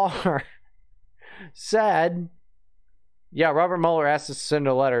Bill Barr said, yeah, Robert Mueller asked us to send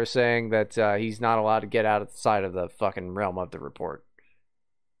a letter saying that he's not allowed to get outside of the fucking realm of the report.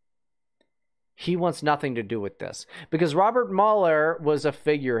 He wants nothing to do with this because Robert Mueller was a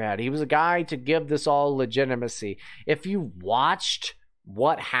figurehead. He was a guy to give this all legitimacy. If you watched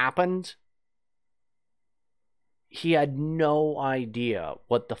what happened, he had no idea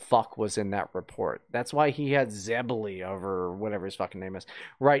what the fuck was in that report. That's why he had Zebeli over whatever his fucking name is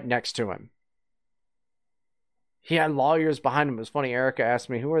right next to him. he had lawyers behind him. It was funny. Erica asked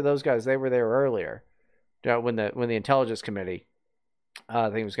me, "Who are those guys?" They were there earlier, when the Intelligence Committee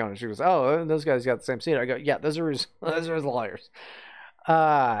thing was going. She goes, "Oh, those guys got the same seat." I go, "Yeah, those are his lawyers."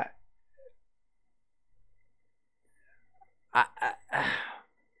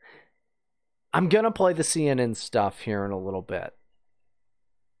 I'm gonna play the CNN stuff here in a little bit,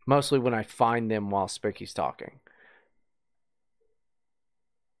 mostly when I find them while Spicky's talking.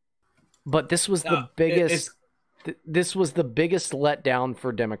 But this was the biggest. This was the biggest letdown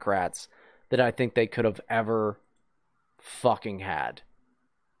for Democrats that I think they could have ever fucking had.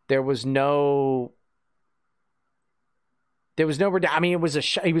 There was no. I mean, it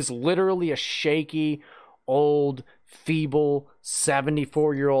was literally a shaky, old, feeble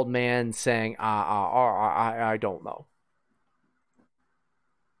 74-year-old man saying, I don't know.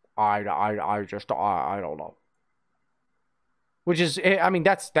 I don't know. Which is, I mean,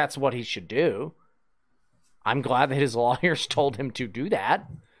 that's what he should do. I'm glad that his lawyers told him to do that.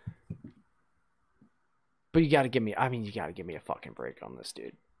 But you got to give me a fucking break on this,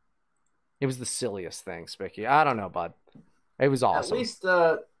 dude. It was the silliest thing, Spicky. I don't know, bud. It was awesome.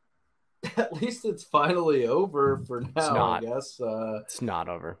 At least it's finally over for now, I guess. It's not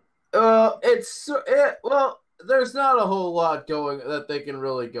over. Well, there's not a whole lot going that they can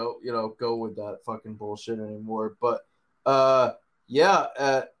really go with that fucking bullshit anymore. But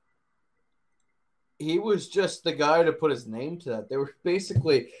he was just the guy to put his name to that. There were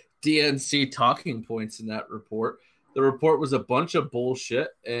basically DNC talking points in that report. The report was a bunch of bullshit,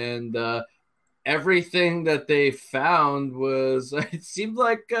 and everything that they found was, it seemed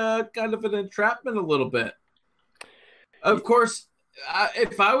like kind of an entrapment a little bit. Of course,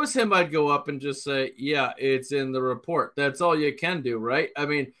 if I was him, I'd go up and just say, yeah, it's in the report. That's all you can do, right? I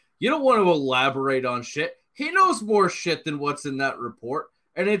mean, you don't want to elaborate on shit. He knows more shit than what's in that report,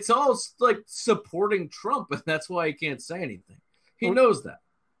 and it's all like supporting Trump, and that's why he can't say anything. He knows that.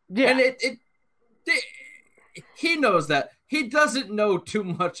 Yeah. And he knows that. He doesn't know too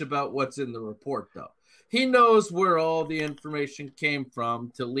much about what's in the report, though. He knows where all the information came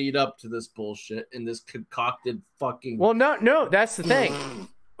from to lead up to this bullshit and this concocted fucking... Well, no, that's the thing.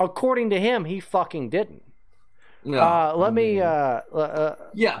 According to him, he fucking didn't. No. Let me... yeah,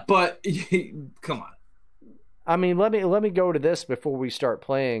 but come on. I mean, let me go to this before we start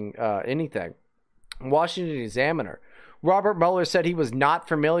playing anything. Washington Examiner. Robert Mueller said he was not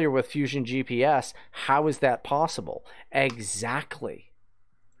familiar with Fusion GPS. How is that possible? Exactly.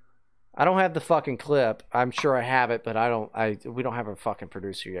 I don't have the fucking clip. I'm sure I have it, but we don't have a fucking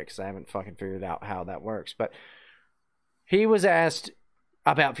producer yet because I haven't fucking figured out how that works. But he was asked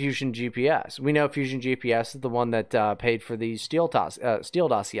about Fusion GPS. We know Fusion GPS is the one that paid for the Steele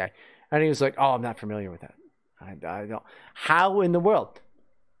dossier. And he was like, "Oh, I'm not familiar with that. I don't." How in the world?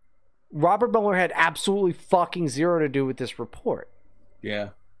 Robert Mueller had absolutely fucking zero to do with this report.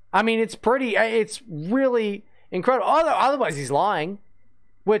 Yeah. I mean, it's really incredible. Otherwise, he's lying,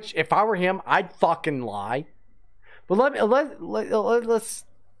 which if I were him, I'd fucking lie. But let's.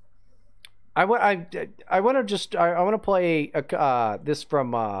 I want to play this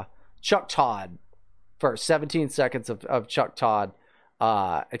from Chuck Todd for 17 seconds of Chuck Todd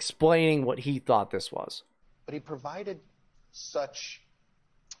explaining what he thought this was. But he provided such,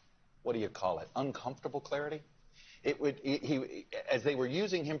 what do you call it, uncomfortable clarity? He as they were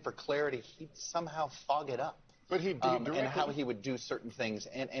using him for clarity, he'd somehow fog it up. But he'd do and how he would do certain things.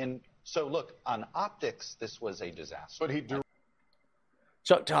 And so, look, on optics, this was a disaster. But he'd do...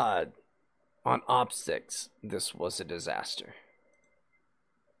 Chuck Todd, on optics, this was a disaster.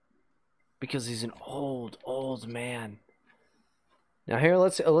 Because he's an old man. Now here,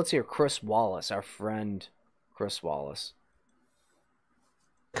 let's hear Chris Wallace, our friend Chris Wallace.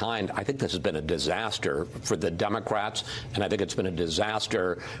 I think this has been a disaster for the Democrats, and I think it's been a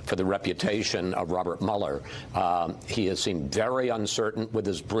disaster for the reputation of Robert Mueller. He has seemed very uncertain with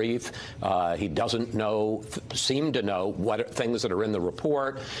his brief. He doesn't seem to know what things that are in the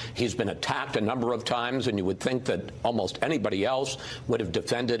report. He's been attacked a number of times, and you would think that almost anybody else would have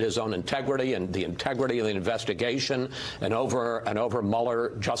defended his own integrity and the integrity of the investigation, and over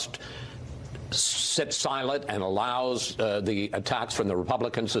Mueller just sits silent and allows the attacks from the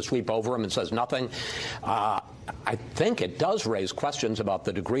Republicans to sweep over him and says nothing. I think it does raise questions about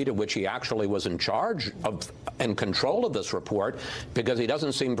the degree to which he actually was in charge of and control of this report, because he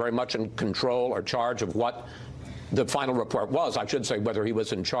doesn't seem very much in control or charge of what the final report was. I should say whether he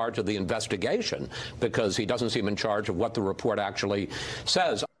was in charge of the investigation, because he doesn't seem in charge of what the report actually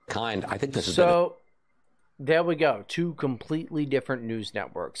says. I think this is there we go. Two completely different news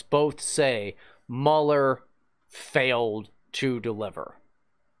networks. Both say Mueller failed to deliver.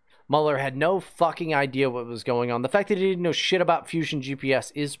 Mueller had no fucking idea what was going on. The fact that he didn't know shit about Fusion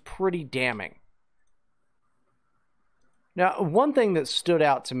GPS is pretty damning. Now, one thing that stood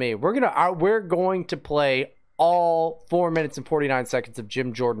out to me, we're going to play all 4 minutes and 49 seconds of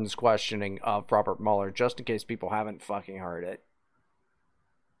Jim Jordan's questioning of Robert Mueller, just in case people haven't fucking heard it.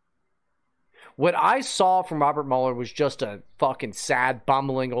 What I saw from Robert Mueller was just a fucking sad,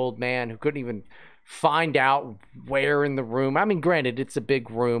 bumbling old man who couldn't even find out where in the room. I mean, granted, it's a big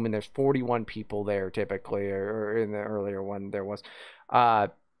room and there's 41 people there typically, or in the earlier one there was,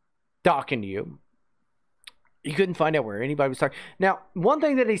 talking to you. He couldn't find out where anybody was talking. Now, one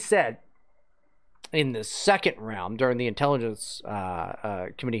thing that he said in the second round during the Intelligence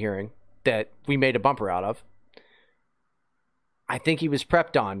Committee hearing that we made a bumper out of, I think he was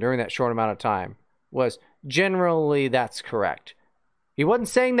prepped on during that short amount of time, was generally that's correct. He wasn't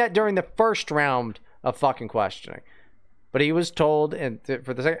saying that during the first round of fucking questioning, but he was told, and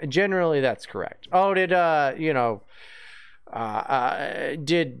for the second, generally that's correct. Oh, did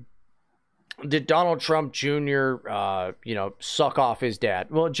Donald Trump Jr., suck off his dad?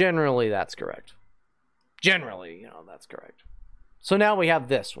 Well, generally that's correct. Generally, that's correct. So now we have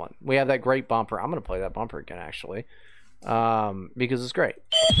this one. We have that great bumper. I'm going to play that bumper again, actually, because it's great.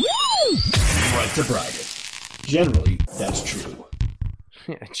 Right to bragging. Generally, that's true.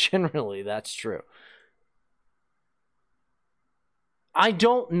 Yeah, generally, that's true. I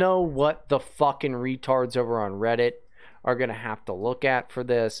don't know what the fucking retards over on Reddit are going to have to look at for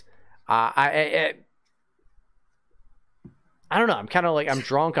this. I don't know. I'm kind of like, I'm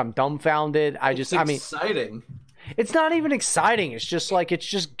drunk. I'm dumbfounded. It's exciting. It's not even exciting. It's just like, it's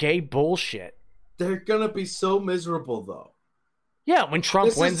just gay bullshit. They're going to be so miserable, though. Yeah, when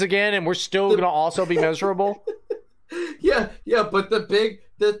Trump wins again and we're still going to also be miserable. Yeah, but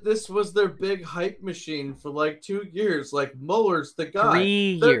this was their big hype machine for like 2 years. Like, Mueller's the guy.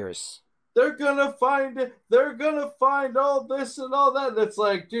 3 years. They're gonna find all this and all that. And it's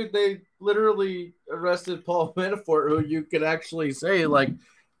like, dude, they literally arrested Paul Manafort, who you could actually say, like,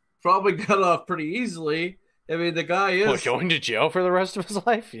 probably got off pretty easily. I mean, the guy is going to jail for the rest of his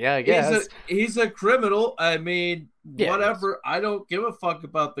life. Yeah, I guess he's a criminal. I mean, whatever. I don't give a fuck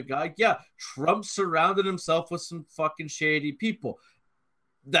about the guy. Yeah, Trump surrounded himself with some fucking shady people.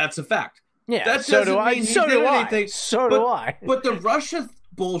 That's a fact. Yeah, that so do I. So do I. So do I. But the Russia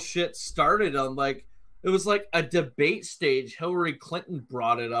bullshit started on it was like a debate stage. Hillary Clinton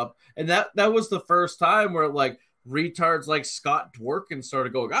brought it up, and that was the first time where like retards like Scott Dworkin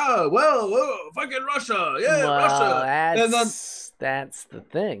started going, fucking Russia, Russia. And then that's the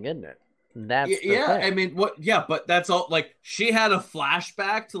thing, isn't it? That's the thing. I mean, but that's all. Like, she had a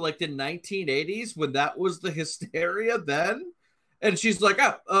flashback to like the 1980s when that was the hysteria then. And she's like,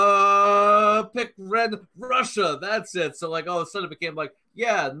 pick red Russia. That's it. So like all of a sudden it became like,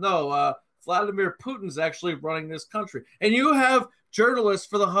 Vladimir Putin's actually running this country. And you have journalists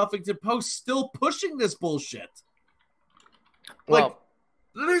for the Huffington Post still pushing this bullshit. Like,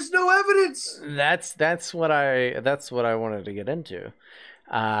 there's no evidence. That's what I wanted to get into.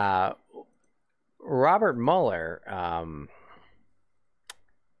 Robert Mueller.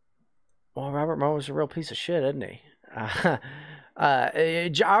 Robert Mueller's a real piece of shit, isn't he?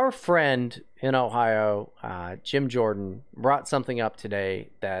 Our friend in Ohio, Jim Jordan, brought something up today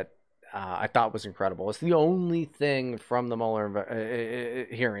that I thought was incredible. It's the only thing from the Mueller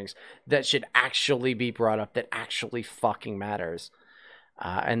hearings that should actually be brought up that actually fucking matters.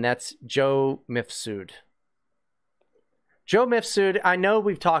 And that's Joe Mifsud. Joe Mifsud, I know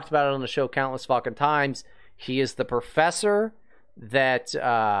we've talked about it on the show countless fucking times. He is the professor that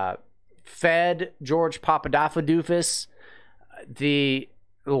fed George Papadopoulos the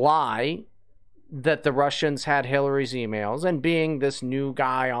lie that the Russians had Hillary's emails, and being this new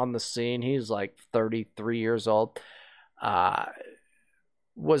guy on the scene, he's like 33 years old,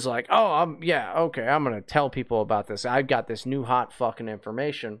 was like, I'm going to tell people about this. I've got this new hot fucking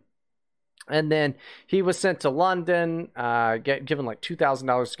information. And then he was sent to London, given like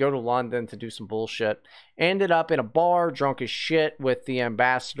 $2,000 to go to London to do some bullshit. Ended up in a bar, drunk as shit, with the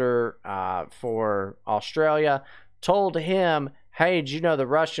ambassador for Australia. Told him, hey, did you know the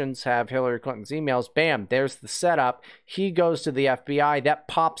Russians have Hillary Clinton's emails? Bam, there's the setup. He goes to the FBI. That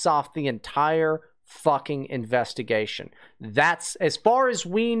pops off the entire fucking investigation. That's, as far as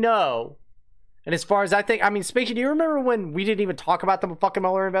we know, and as far as I think, I mean, speaking, do you remember when we didn't even talk about the fucking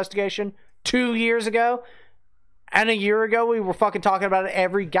Mueller investigation 2 years ago? And a year ago, we were fucking talking about it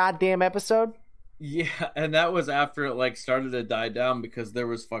every goddamn episode? Yeah, and that was after it like started to die down because there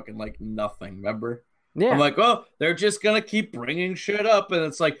was fucking like nothing, remember? Yeah. I'm like, oh, they're just gonna keep bringing shit up, and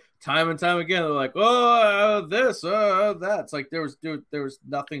it's like time and time again, they're like, oh, this, that. It's like there was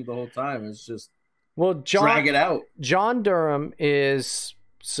nothing the whole time. It's just drag it out. John Durham is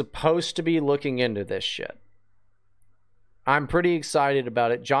supposed to be looking into this shit. I'm pretty excited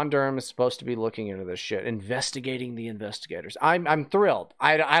about it. John Durham is supposed to be looking into this shit, investigating the investigators. I'm thrilled.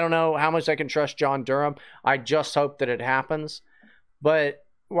 I don't know how much I can trust John Durham. I just hope that it happens. But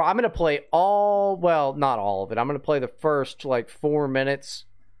I'm going to play not all of it. I'm going to play the first 4 minutes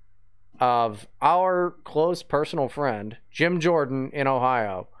of our close personal friend, Jim Jordan in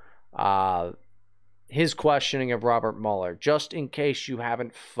Ohio, his questioning of Robert Mueller, just in case you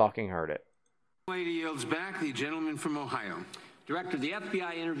haven't fucking heard it. Lady yields back, the gentleman from Ohio. Director, the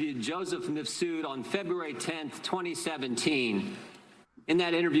FBI interviewed Joseph Mifsud on February 10th, 2017. In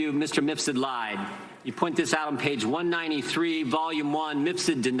that interview, Mr. Mifsud lied. You point this out on page 193, volume 1.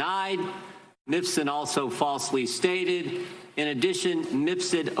 Mifsud denied. Mifsud also falsely stated. In addition,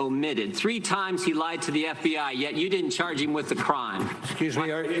 Mifsud omitted. 3 times he lied to the FBI, yet you didn't charge him with the crime. Excuse me,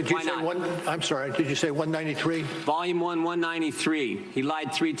 did you say I'm sorry, did you say 193? Volume 1, 193. He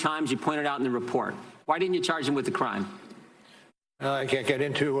lied 3 times. You pointed out in the report. Why didn't you charge him with the crime? I can't get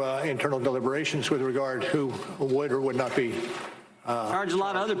into internal deliberations with regard to who would or would not be. Charge a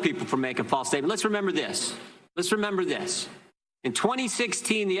lot of other people for making false statements. Let's remember this. In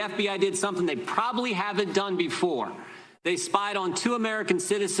 2016, the FBI did something they probably haven't done before. They spied on 2 American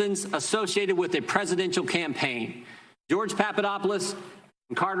citizens associated with a presidential campaign, George Papadopoulos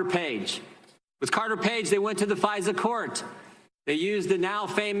and Carter Page. With Carter Page, they went to the FISA court. They used the now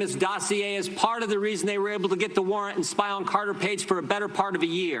famous dossier as part of the reason they were able to get the warrant and spy on Carter Page for a better part of a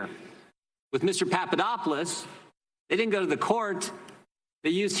year. With Mr. Papadopoulos, they didn't go to the court.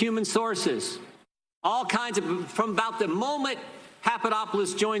 They used human sources. All kinds of, from about the moment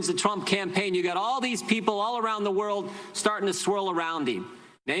Papadopoulos joins the Trump campaign, you got all these people all around the world starting to swirl around him.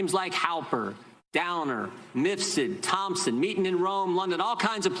 Names like Halper, Downer, Mifsud, Thompson, meeting in Rome, London, all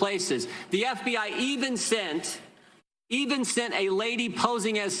kinds of places. The FBI even sent a lady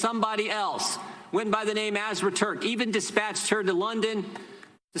posing as somebody else, went by the name Azra Turk, even dispatched her to London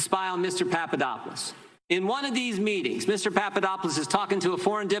to spy on Mr. Papadopoulos. In one of these meetings, Mr. Papadopoulos is talking to a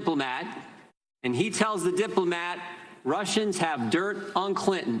foreign diplomat, and he tells the diplomat, Russians have dirt on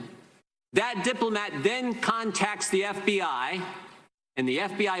Clinton. That diplomat then contacts the FBI, and the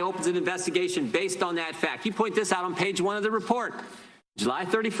FBI opens an investigation based on that fact. You point this out on page 1 of the report. July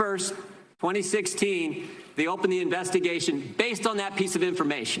 31st, 2016, they open the investigation based on that piece of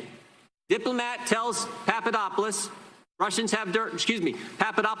information. Diplomat tells Papadopoulos,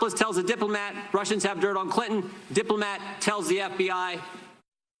 Papadopoulos tells a diplomat, Russians have dirt on Clinton. Diplomat tells the FBI.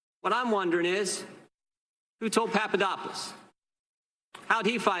 What I'm wondering is, who told Papadopoulos? How'd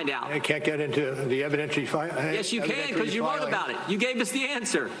he find out? I can't get into the evidentiary file. Yes, you can, because you wrote about it. You gave us the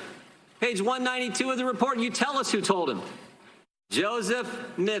answer. Page 192 of the report, you tell us who told him. Joseph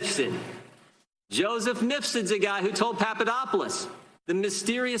Mifsud. Joseph Mifsud's the guy who told Papadopoulos. The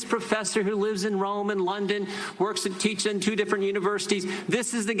mysterious professor who lives in Rome and London, teaches in 2 different universities.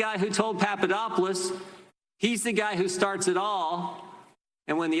 This is the guy who told Papadopoulos. He's the guy who starts it all.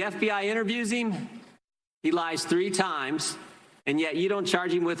 And when the FBI interviews him, he lies 3 times, and yet you don't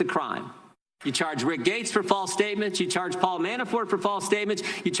charge him with a crime. You charge Rick Gates for false statements. You charge Paul Manafort for false statements.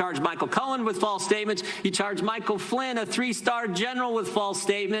 You charge Michael Cohen with false statements. You charge Michael Flynn, a 3-star general, with false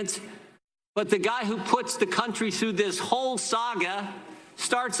statements. But the guy who puts the country through this whole saga,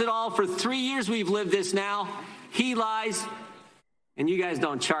 starts it all for 3 years we've lived this now, he lies, and you guys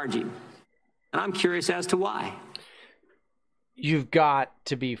don't charge him. And I'm curious as to why. You've got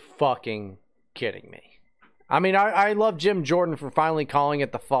to be fucking kidding me. I mean, I love Jim Jordan for finally calling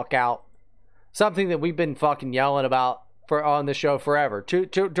it the fuck out. Something that we've been fucking yelling about on the show forever. To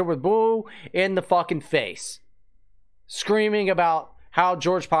boo in the fucking face. Screaming about how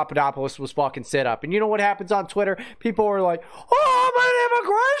George Papadopoulos was fucking set up. And you know what happens on Twitter? People are like, oh,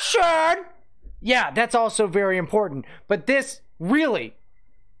 but immigration! Yeah, that's also very important. But this, really,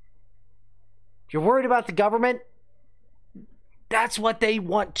 you're worried about the government? That's what they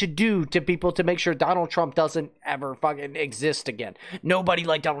want to do to people to make sure Donald Trump doesn't ever fucking exist again. Nobody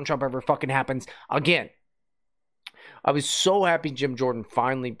like Donald Trump ever fucking happens again. I was so happy Jim Jordan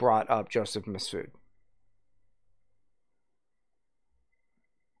finally brought up Joseph Mifsud.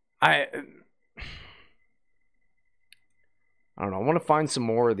 I don't know. I want to find some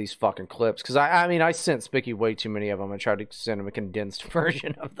more of these fucking clips. Because, I mean, I sent Spicky way too many of them. I tried to send him a condensed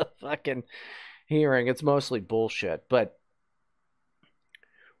version of the fucking hearing. It's mostly bullshit. But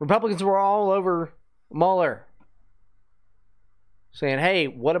Republicans were all over Mueller. saying, hey,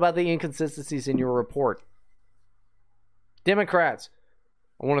 what about the inconsistencies in your report? Democrats,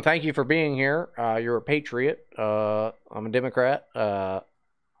 I want to thank you for being here. You're a patriot. I'm a Democrat.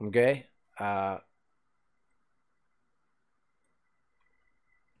 I'm gay.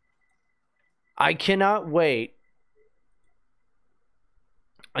 I cannot wait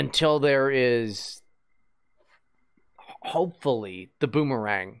until there is hopefully the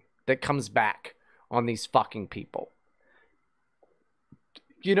boomerang that comes back on these fucking people.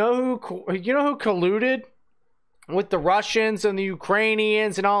 You know who colluded with the Russians and the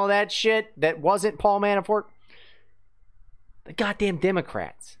Ukrainians and all that shit that wasn't Paul Manafort? The goddamn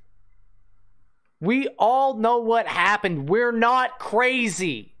Democrats. We all know what happened. We're not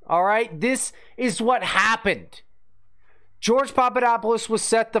crazy. All right? This is what happened. George Papadopoulos was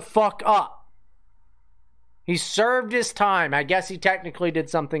set the fuck up. He served his time. I guess he technically did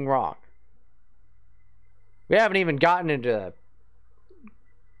something wrong. We haven't even gotten into...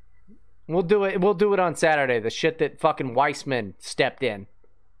 We'll do it on Saturday. The shit that fucking Weissman stepped in.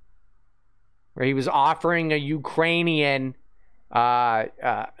 Where he was offering a Ukrainian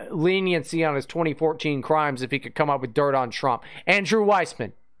leniency on his 2014 crimes if he could come up with dirt on Trump. Andrew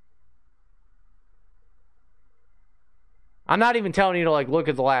Weissman. I'm not even telling you to look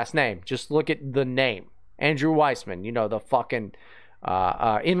at the last name. Just look at the name. Andrew Weissman. You know, the fucking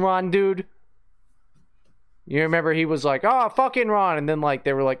Enron dude. You remember he was like, oh, fuck Enron. And then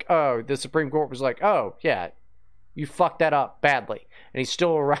they were like, oh, the Supreme Court was like, oh, yeah, you fucked that up badly. And he's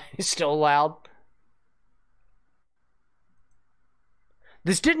still allowed.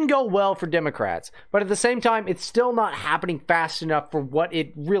 This didn't go well for Democrats. But at the same time, it's still not happening fast enough for what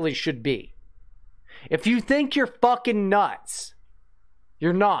it really should be. If you think you're fucking nuts,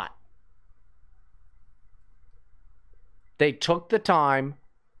 you're not. They took the time.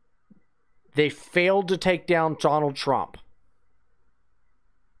 They failed to take down Donald Trump.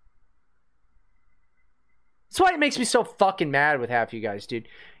 That's why it makes me so fucking mad with half you guys, dude.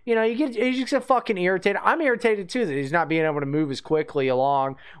 You know, you just get fucking irritated. I'm irritated too that he's not being able to move as quickly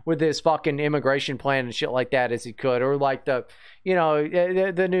along with this fucking immigration plan and shit like that as he could, or like the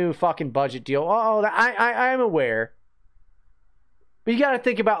new fucking budget deal. Oh, I'm aware, but you got to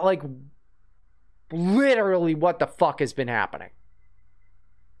think about literally what the fuck has been happening.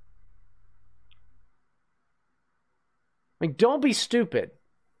 Don't be stupid.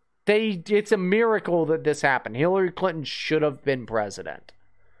 It's a miracle that this happened. Hillary Clinton should have been president.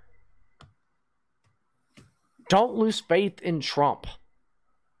 Don't lose faith in Trump.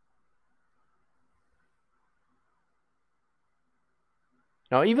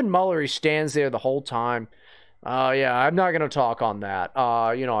 Now, even Mueller, he stands there the whole time. Yeah, I'm not going to talk on that.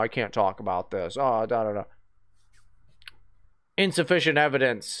 I can't talk about this. Insufficient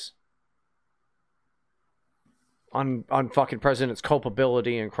evidence on fucking president's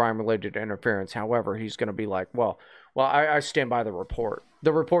culpability and crime-related interference. However, he's going to be like, well, I stand by the report.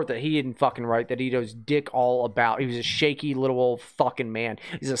 The report that he didn't fucking write, that he knows dick all about. He was a shaky little old fucking man.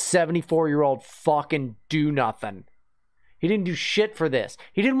 He's a 74-year-old fucking do-nothing. He didn't do shit for this.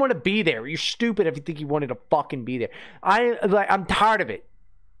 He didn't want to be there. You're stupid if you think he wanted to fucking be there. I'm tired of it.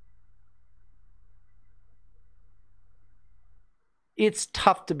 It's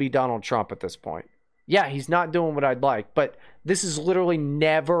tough to be Donald Trump at this point. Yeah, he's not doing what I'd like, but this has literally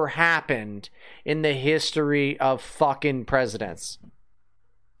never happened in the history of fucking presidents.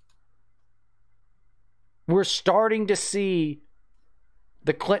 We're starting to see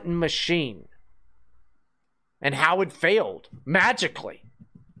the Clinton machine and how it failed magically.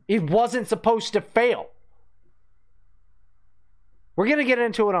 It wasn't supposed to fail. We're going to get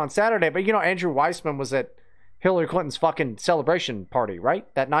into it on Saturday, but Andrew Weissman was at Hillary Clinton's fucking celebration party,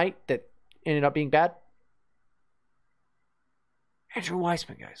 right? That night that ended up being bad. Andrew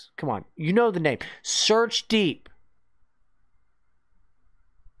Weissman, guys. Come on. You know the name. Search deep.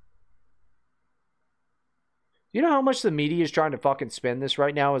 You know how much the media is trying to fucking spin this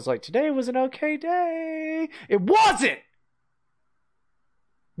right now? Is like, today was an okay day. It wasn't!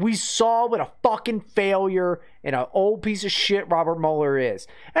 We saw what a fucking failure and an old piece of shit Robert Mueller is.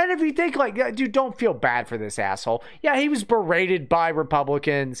 And if you think dude, don't feel bad for this asshole. Yeah, he was berated by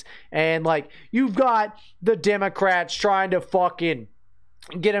Republicans. And you've got the Democrats trying to fucking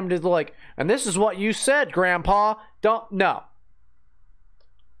get him to and this is what you said, Grandpa. No.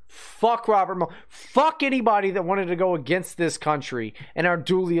 Fuck Robert Mueller. Fuck anybody that wanted to go against this country and our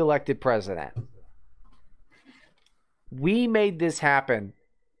duly elected president. We made this happen.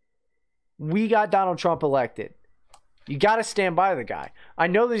 We got Donald Trump elected. You got to stand by the guy. I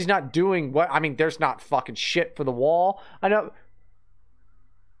know that he's not doing there's not fucking shit for the wall. I know.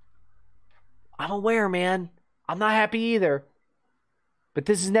 I'm aware, man. I'm not happy either. But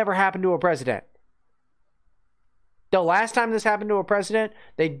this has never happened to a president. The last time this happened to a president,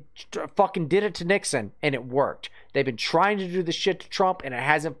 they fucking did it to Nixon, and it worked. They've been trying to do this shit to Trump, and it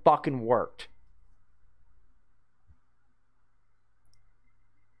hasn't fucking worked.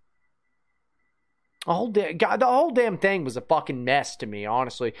 The whole damn thing was a fucking mess to me,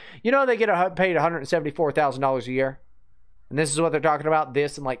 honestly. You know they get paid $174,000 a year? And this is what they're talking about,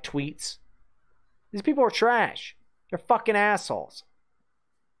 this and like tweets. These people are trash. They're fucking assholes.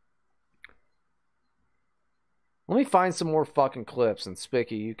 Let me find some more fucking clips, and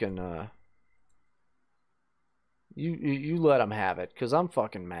Spicky, you can, you let them have it, because I'm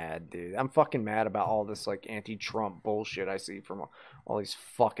fucking mad, dude. I'm fucking mad about all this, like, anti-Trump bullshit I see from all these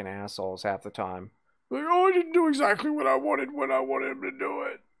fucking assholes half the time. Like, oh, I didn't do exactly what I wanted when I wanted him to do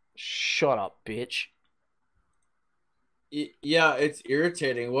it. Shut up, bitch. Yeah, it's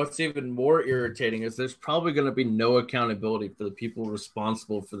irritating. What's even more irritating is there's probably going to be no accountability for the people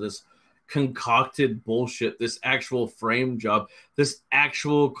responsible for this concocted bullshit, this actual frame job, this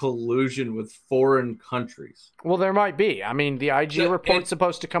actual collusion with foreign countries. Well, there might be. I mean, the IG report's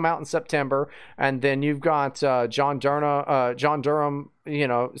supposed to come out in September, and then you've got John Durham, you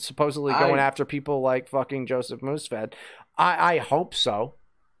know, supposedly going after people like fucking Joseph Moosfed. I hope so.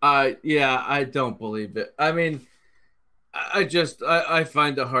 Yeah, I don't believe it. I mean, I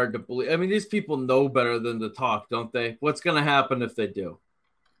find it hard to believe. I mean, these people know better than to talk, don't they? What's going to happen if they do?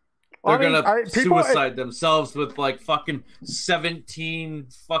 They're gonna suicide themselves with like fucking 17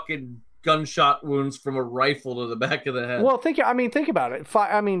 fucking gunshot wounds from a rifle to the back of the head. Well, think about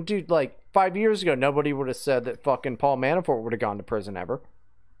it. Dude, like 5 years ago, nobody would have said that fucking Paul Manafort would have gone to prison ever.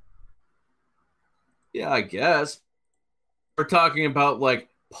 Yeah, I guess. We're talking about like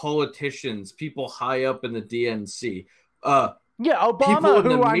politicians, people high up in the DNC. Yeah, Obama,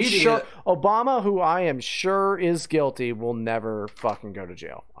 who I am sure is guilty, will never fucking go to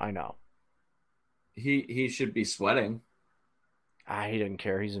jail. I know. He should be sweating. He didn't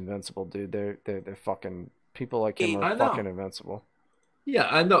care. He's invincible, dude. They're fucking people like him are fucking invincible. Yeah,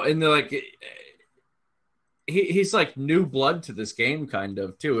 I know, and they're like, he's like new blood to this game, kind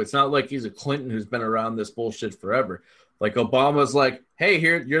of too. It's not like he's a Clinton who's been around this bullshit forever. Like Obama's like, hey,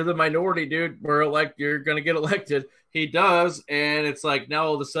 here you're the minority, dude. You're gonna get elected. He does, and it's like now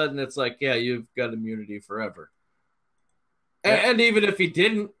all of a sudden it's like, yeah, you've got immunity forever. Yeah. And even if he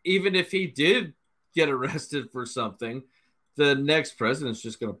did get arrested for something, the next president's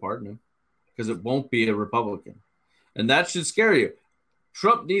just going to pardon him because it won't be a Republican, and that should scare you.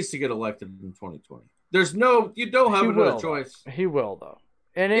 Trump needs to get elected in 2020. You don't have another choice. He will though,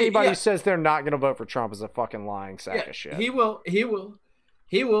 and anybody who says they're not going to vote for Trump is a fucking lying sack of shit. He will.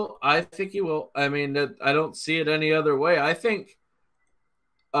 I think he will. I mean, I don't see it any other way. I think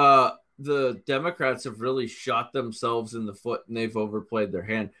the Democrats have really shot themselves in the foot and they've overplayed their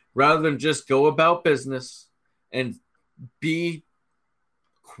hand. Rather than just go about business and be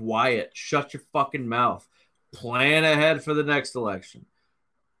quiet, shut your fucking mouth, plan ahead for the next election.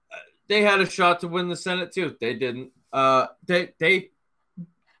 They had a shot to win the Senate too. They didn't. They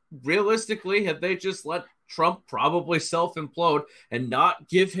realistically, had they just let Trump probably self-implode and not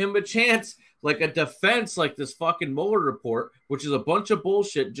give him a chance, like a defense, like this fucking Mueller report, which is a bunch of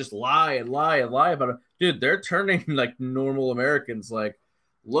bullshit, just lie and lie and lie about it. Dude, they're turning like normal Americans, like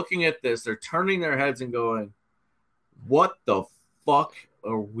looking at this, they're turning their heads and going, what the fuck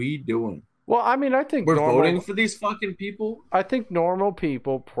are we doing? Well, I mean, I think we're voting for these fucking people. I think normal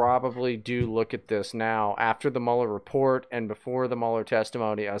people probably do look at this now after the Mueller report and before the Mueller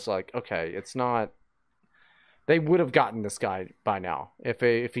testimony. I was like, okay, it's not. They would have gotten this guy by now.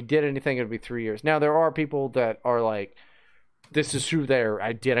 If he did anything, it would be 3 years. Now, there are people that are like, this is who their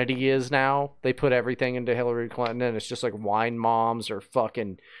identity is now. They put everything into Hillary Clinton, and it's just like wine moms or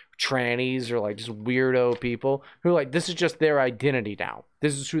fucking trannies or like just weirdo people who are like, this is just their identity now.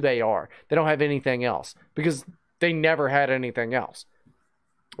 This is who they are. They don't have anything else because they never had anything else.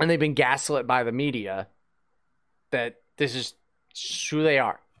 And they've been gaslit by the media that this is who they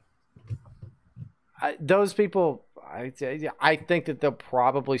are. Those people, I think that they'll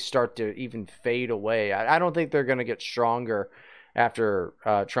probably start to even fade away. I don't think they're going to get stronger after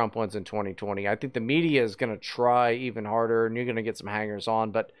Trump wins in 2020. I think the media is going to try even harder, and you're going to get some hangers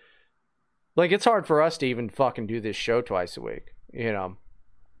on. But like, it's hard for us to even fucking do this show twice a week, you know.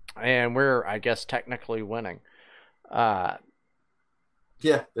 And we're, I guess, technically winning. Yeah,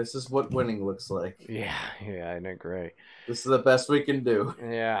 this is what winning looks like. Yeah, isn't it great? This is the best we can do.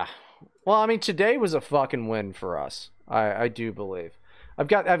 Yeah. Well, I mean, today was a fucking win for us. I do believe. I've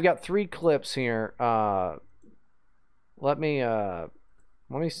got 3 clips here. Let me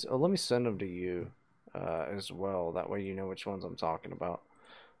send them to you. as well. That way you know which ones I'm talking about.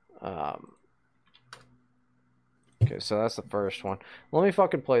 Okay, so that's the first one. Let me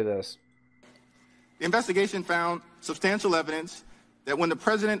fucking play this. The investigation found substantial evidence that when the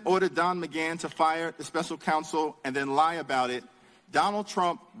president ordered Don McGahn to fire the special counsel and then lie about it, Donald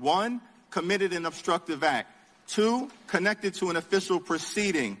Trump, 1, committed an obstructive act, 2, connected to an official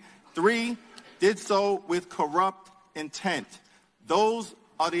proceeding, 3, did so with corrupt intent. Those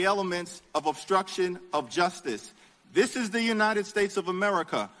are the elements of obstruction of justice. This is the United States of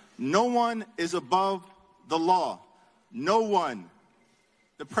America. No one is above the law. No one.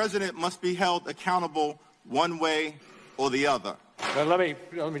 The president must be held accountable one way or the other. But let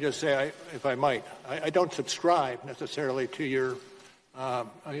me just say, if I might, I don't subscribe necessarily to your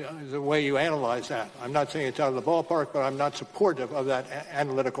the way you analyze that. I'm not saying it's out of the ballpark, but I'm not supportive of that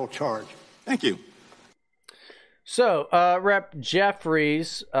analytical charge. Thank you. So, Rep.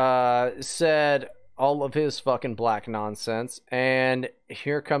 Jeffries said all of his fucking black nonsense, and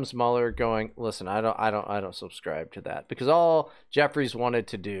here comes Mueller going, listen, I don't subscribe to that, because all Jeffries wanted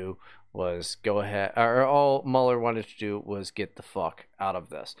to do was go ahead, or all Mueller wanted to do was get the fuck out of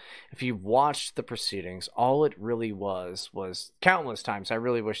this. If you watched the proceedings, all it really was countless times. I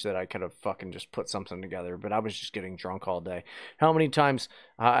really wish that I could have fucking just put something together, but I was just getting drunk all day. How many times,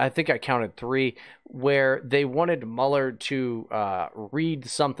 I think I counted 3, where they wanted Mueller to read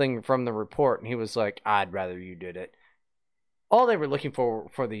something from the report, and he was like, I'd rather you did it. All they were looking for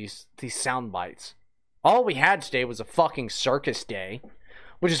these sound bites. All we had today was a fucking circus day.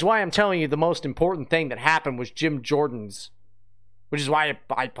 Which is why I'm telling you the most important thing that happened was Jim Jordan's, which is why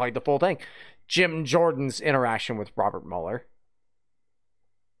I played the full thing. Jim Jordan's interaction with Robert Mueller.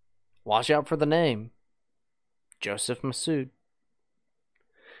 Watch out for the name. Joseph Massoud.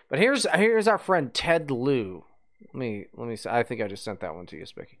 But here's our friend Ted Lieu. Let me see. I think I just sent that one to you,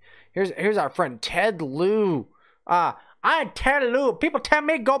 Spicky. Here's our friend Ted Lieu. I'm Ted Lieu. People tell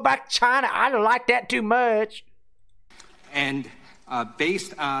me go back to China. I don't like that too much. And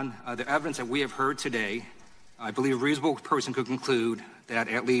based on the evidence that we have heard today, I believe a reasonable person could conclude that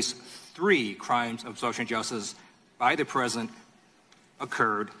at least 3 crimes of obstruction of justice by the president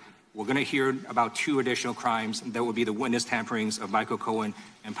occurred. We're going to hear about 2 additional crimes. That would be the witness tamperings of Michael Cohen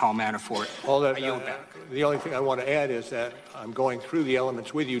and Paul Manafort. All that, the only thing I want to add is that I'm going through the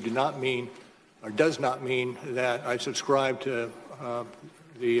elements with you does not mean that I subscribe to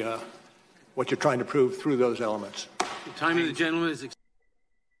what you're trying to prove through those elements. The time of the gentleman is...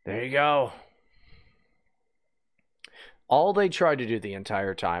 There you go. All they tried to do the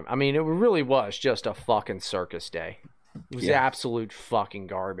entire time, I mean, it really was just a fucking circus day. It was absolute fucking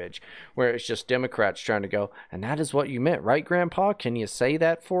garbage, where it's just Democrats trying to go, and that is what you meant, right, Grandpa? Can you say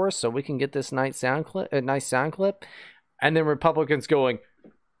that for us so we can get this nice sound clip? And then Republicans going,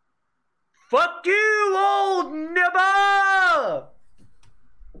 fuck you, old nibber!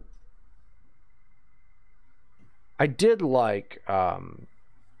 I did like the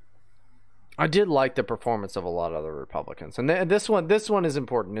performance of a lot of other Republicans, and this one is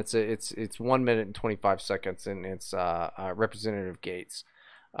important. It's 1 minute and 25 seconds, and it's Representative Gates,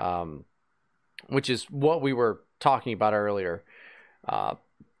 which is what we were talking about earlier,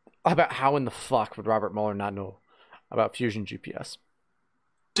 about how in the fuck would Robert Mueller not know about Fusion GPS.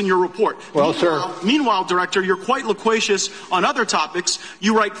 In your report. Well, sir. Meanwhile, Director, you're quite loquacious on other topics.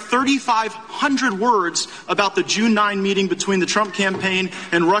 You write 3,500 words about the June 9 meeting between the Trump campaign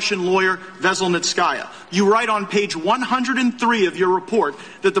and Russian lawyer Veselnitskaya. You write on page 103 of your report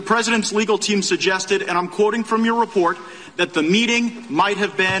that the president's legal team suggested, and I'm quoting from your report, that the meeting might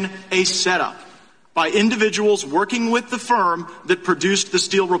have been a setup by individuals working with the firm that produced the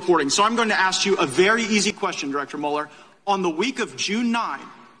Steele reporting. So I'm going to ask you a very easy question, Director Mueller. On the week of June 9,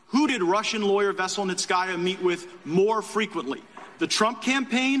 who did Russian lawyer Veselnitskaya meet with more frequently? The Trump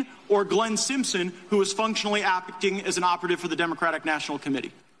campaign or Glenn Simpson, who was functionally acting as an operative for the Democratic National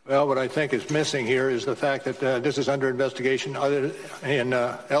Committee? Well, what I think is missing here is the fact that this is under investigation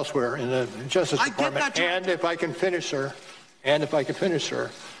elsewhere in the Justice Department. And if I can finish, sir,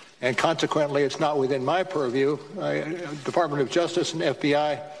 and consequently it's not within my purview, Department of Justice and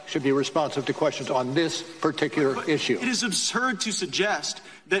FBI should be responsive to questions on this particular issue. It is absurd to suggest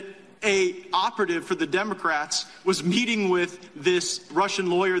that a operative for the Democrats was meeting with this Russian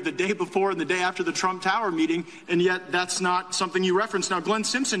lawyer the day before and the day after the Trump Tower meeting, and yet that's not something you referenced. Now, Glenn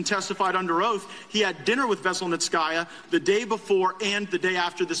Simpson testified under oath. He had dinner with Veselnitskaya the day before and the day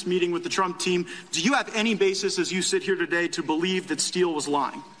after this meeting with the Trump team. Do you have any basis, as you sit here today, to believe that Steele was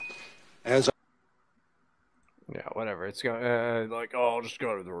lying? Yeah, whatever. It's going like, oh, just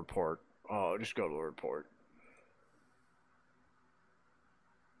go to the report. Oh, just go to the report.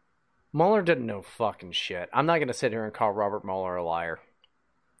 Mueller didn't know fucking shit. I'm not going to sit here and call Robert Mueller a liar.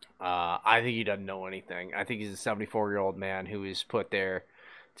 I think he doesn't know anything. I think he's a 74-year-old man who is put there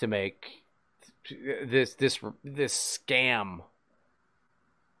to make this scam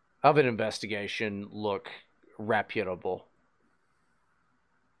of an investigation look reputable.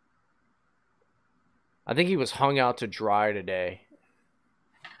 I think he was hung out to dry today.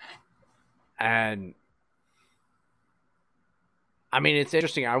 And I mean, it's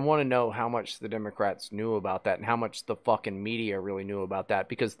interesting. I want to know how much the Democrats knew about that and how much the fucking media really knew about that.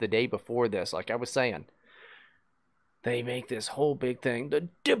 Because the day before this, like I was saying, they make this whole big thing. The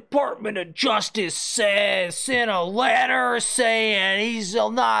Department of Justice sent a letter saying he's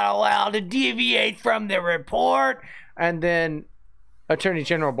not allowed to deviate from the report. And then Attorney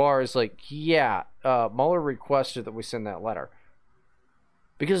General Barr is like, yeah, Mueller requested that we send that letter.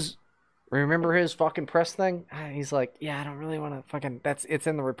 Because remember his fucking press thing? He's like, yeah, I don't really want to fucking... It's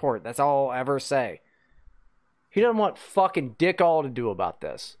in the report. That's all I'll ever say. He doesn't want fucking dick all to do about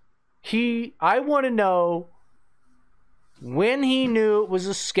this. I want to know when he knew it was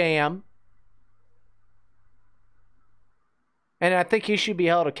a scam. And I think he should be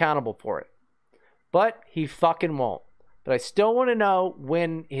held accountable for it. But he fucking won't. But I still want to know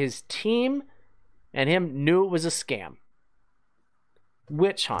when his team and him knew it was a scam.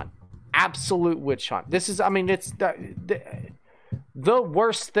 Witch hunt. Absolute witch hunt. This is, I mean, it's the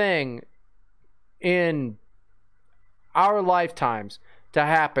worst thing in our lifetimes to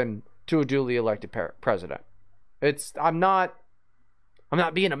happen to a duly elected president. I'm not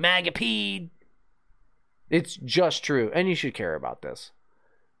being a magapede. It's just true, and you should care about this.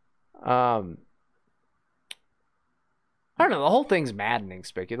 I don't know. The whole thing's maddening,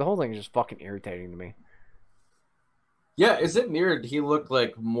 Spicky. The whole thing is just fucking irritating to me. Yeah, is it weird? He looked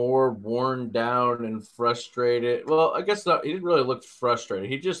like more worn down and frustrated. Well, I guess not. He didn't really look frustrated.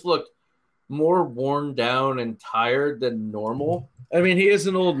 He just looked more worn down and tired than normal. I mean, he is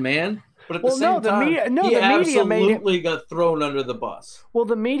an old man, but at the same time, he absolutely got thrown under the bus. Well,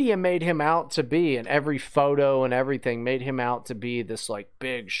 the media made him out to be, and every photo and everything made him out to be this like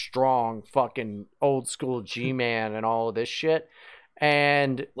big, strong, fucking old school G-man and all of this shit.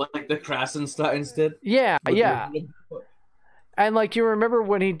 And like the Krasensteins did? Yeah, yeah. And like, you remember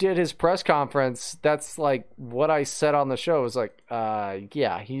when he did his press conference, that's like what I said on the show. It was like,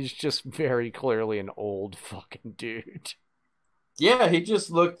 yeah, he's just very clearly an old fucking dude. Yeah, he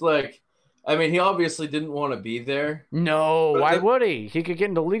just looked like, I mean, he obviously didn't want to be there. No, why would he? He could get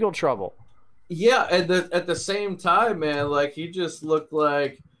into legal trouble. Yeah, at the same time, man, like he just looked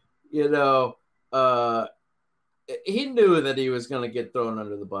like, you know, he knew that he was going to get thrown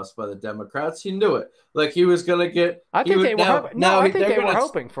under the bus by the Democrats. He knew it. Like he was going to get. I think they were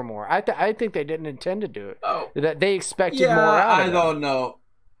hoping for more. I think they didn't intend to do it. Oh, that they expected more out of it. I don't know,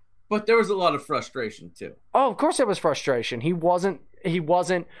 but there was a lot of frustration too. Oh, of course there was frustration. He wasn't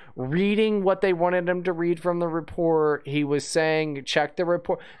reading what they wanted him to read from the report. He was saying, check the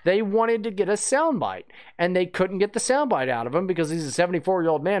report. They wanted to get a soundbite, and they couldn't get the soundbite out of him because he's a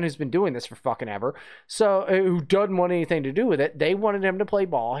 74-year-old man who's been doing this for fucking ever. So, who doesn't want anything to do with it. They wanted him to play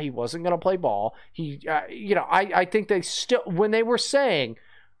ball. He wasn't going to play ball. I think they still, when they were saying,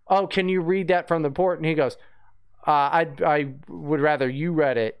 oh, can you read that from the report? And he goes, I would rather you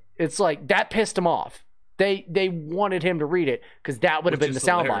read it. It's like, that pissed him off. They wanted him to read it because that would have been the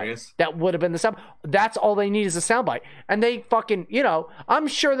soundbite. That would have been the sound. That's all they need is a soundbite. And they fucking, I'm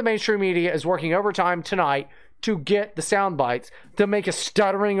sure the mainstream media is working overtime tonight to get the sound bites to make a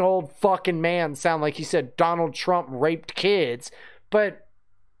stuttering old fucking man sound like he said Donald Trump raped kids. But,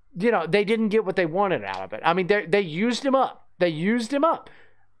 they didn't get what they wanted out of it. I mean, they used him up.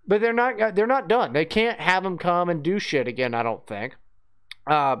 But they're not done. They can't have him come and do shit again, I don't think.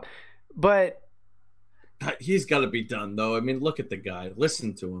 But he's got to be done, though. I mean, look at the guy.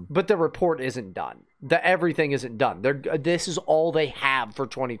 Listen to him. But the report isn't done. Everything isn't done. This is all they have for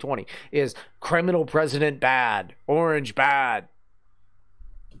 2020 is criminal president bad, orange bad.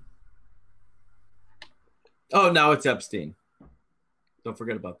 Oh, now it's Epstein. Don't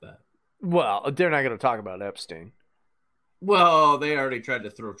forget about that. Well, they're not going to talk about Epstein. Well, they already tried to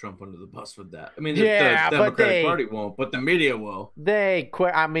throw Trump under the bus with that. I mean, the Democratic Party won't, but the media will. They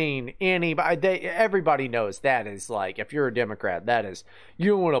quit. I mean, everybody knows that is like, if you're a Democrat, that is,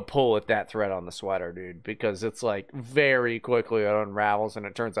 you want to pull at that thread on the sweater, dude, because it's like very quickly it unravels and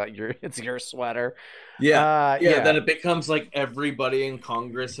it turns out it's your sweater. Yeah. Then it becomes like everybody in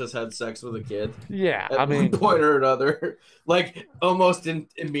Congress has had sex with a kid. Yeah. At one point or another, like almost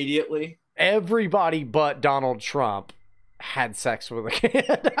immediately. Everybody but Donald Trump had sex with a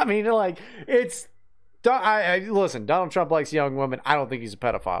kid. I mean, like, listen, Donald Trump likes young women. I don't think he's a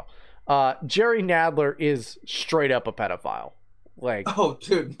pedophile. Jerry Nadler is straight up a pedophile. Like, oh,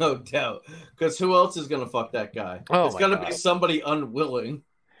 dude, no doubt. Because who else is gonna fuck that guy? Oh, it's gonna be somebody unwilling.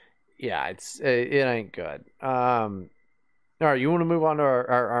 Yeah, it ain't good. All right, you want to move on to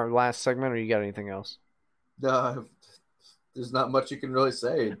our last segment, or you got anything else? There's not much you can really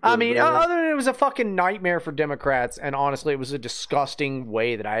say. I mean, other than it was a fucking nightmare for Democrats, and honestly, it was a disgusting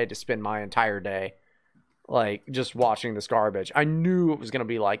way that I had to spend my entire day, like, just watching this garbage. I knew it was going to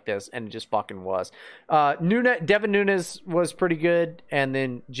be like this, and it just fucking was. Devin Nunes was pretty good, and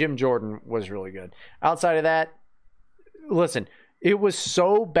then Jim Jordan was really good. Outside of that, listen, it was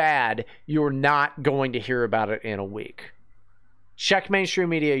so bad, you're not going to hear about it in a week. Check mainstream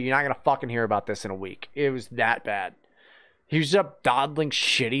media, you're not going to fucking hear about this in a week. It was that bad. He was a dawdling,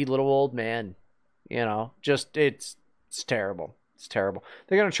 shitty little old man. You know, just, it's terrible. It's terrible.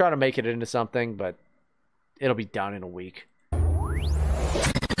 They're going to try to make it into something, but it'll be done in a week.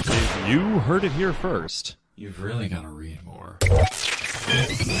 If you heard it here first, You've really got to read more.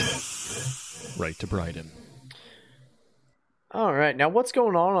 Right to Bryden. All right. Now, what's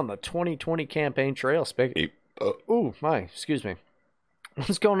going on the 2020 campaign trail? Excuse me.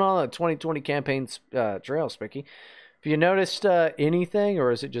 What's going on the 2020 campaign trail, Spicky? Have you noticed anything,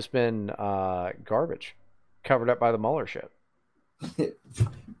 or has it just been garbage covered up by the Mueller shit?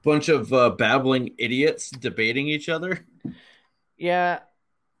 Bunch of babbling idiots debating each other. Yeah,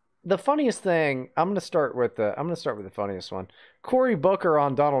 the funniest thing. I'm gonna start with the funniest one. Cory Booker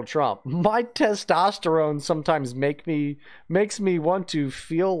on Donald Trump. My testosterone sometimes makes me want to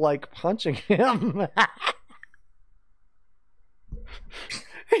feel like punching him.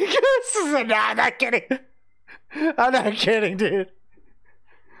 He goes, "No, I'm not kidding. I'm not kidding, dude."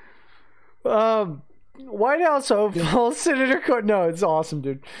 White House hopeful Senator no, it's awesome,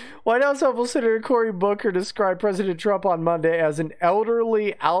 dude. White House hopeful Senator Cory Booker described President Trump on Monday as an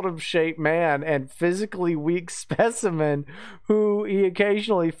elderly, out-of-shape man and physically weak specimen who he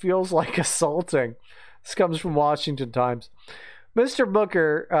occasionally feels like assaulting. This comes from Washington Times. Mr.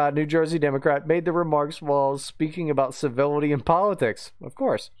 Booker, New Jersey Democrat, made the remarks while speaking about civility in politics, of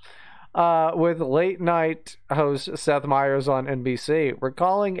course, with late-night host Seth Meyers on NBC.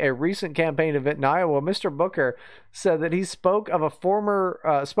 Recalling a recent campaign event in Iowa, Mr. Booker said that he spoke with a former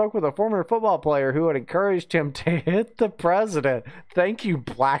football player who had encouraged him to hit the president. Thank you,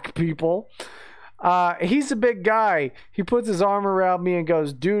 black people. He's a big guy. He puts his arm around me and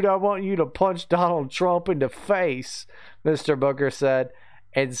goes, "Dude, I want you to punch Donald Trump in the face," Mr. Booker said.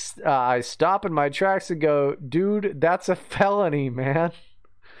 And I stop in my tracks and go, "Dude, that's a felony, man."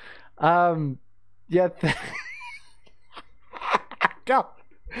 Yeah. I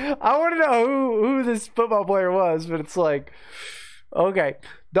want to know who this football player was, but it's like, okay,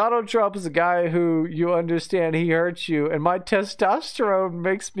 Donald Trump is a guy who you understand he hurts you, and my testosterone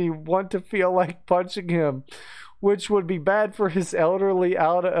makes me want to feel like punching him, which would be bad for his elderly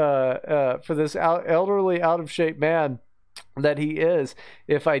out of shape man that he is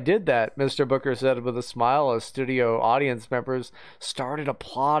if I did that, Mr. Booker said with a smile as studio audience members started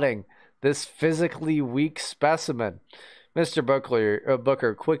applauding this physically weak specimen. Mr.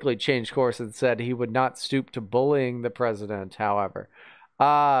 Booker quickly changed course and said he would not stoop to bullying the president, however.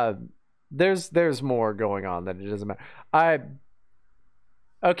 There's more going on that it doesn't matter.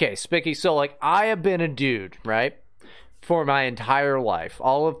 Okay, Spicky, so like I have been a dude, right? For my entire life.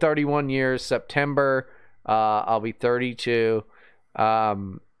 All of 31 years, September, I'll be 32. I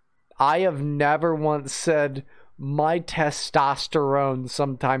have never once said my testosterone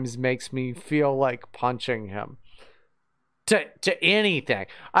sometimes makes me feel like punching him. To anything.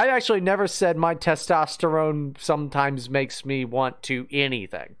 I actually never said my testosterone sometimes makes me want to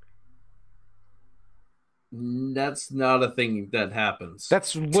anything. That's not a thing that happens.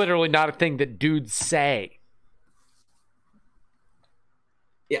 That's literally not a thing that dudes say.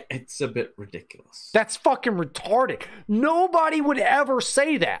 Yeah, it's a bit ridiculous. That's fucking retarded. Nobody would ever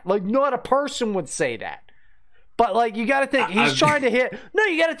say that. Like, not a person would say that. But, like, you got to think. He's trying to hit. No,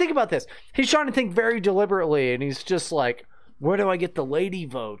 you got to think about this. He's trying to think very deliberately, and he's just like, where do I get the lady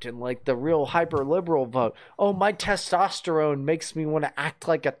vote and, like, the real hyper-liberal vote? Oh, my testosterone makes me want to act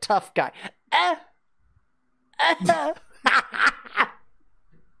like a tough guy.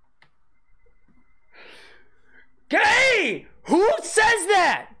 Gay! Who says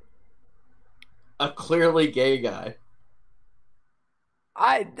that? A clearly gay guy.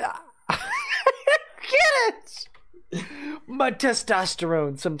 I get it. My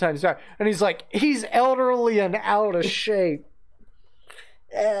testosterone sometimes, and he's like, he's elderly and out of shape.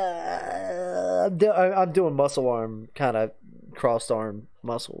 I'm doing muscle arm, kind of crossed arm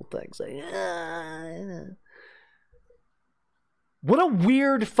muscle things. Like, What a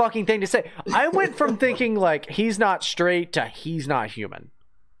weird fucking thing to say. I went from thinking like he's not straight to he's not human.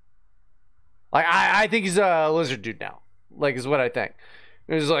 Like I think he's a lizard dude now. Like is what I think.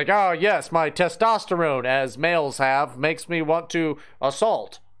 It's like, oh yes, my testosterone, as males have, makes me want to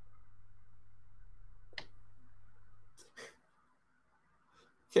assault.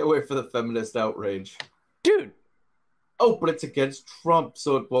 Can't wait for the feminist outrage. Dude. Oh, but it's against Trump,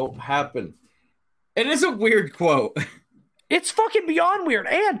 so it won't happen. It is a weird quote. It's fucking beyond weird.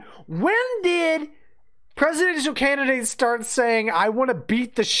 And when did presidential candidates start saying, I want to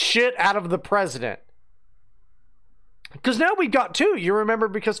beat the shit out of the president? Because now we've got two. You remember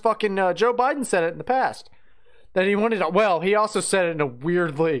because fucking Joe Biden said it in the past. That he wanted to, well, he also said it in a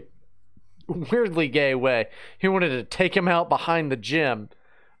weirdly gay way. He wanted to take him out behind the gym.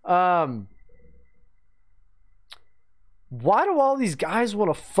 Why do all these guys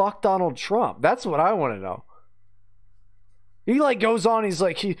want to fuck Donald Trump? That's what I want to know. He like goes on, he's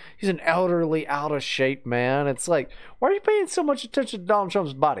like, he's an elderly, out of shape man. It's like, why are you paying so much attention to Donald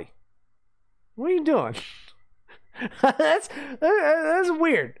Trump's body? What are you doing? That's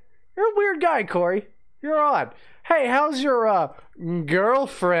weird. You're a weird guy, Corey. You're odd. Hey, how's your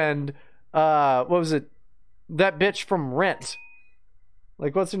girlfriend? What was it? That bitch from Rent.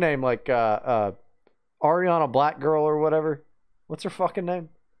 Like, what's her name? Like, Ariana Black Girl or whatever. What's her fucking name?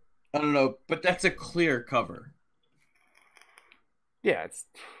 I don't know, but that's a clear cover. Yeah, it's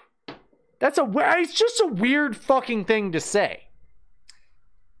just a weird fucking thing to say.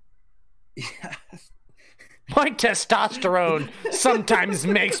 Yeah. My testosterone sometimes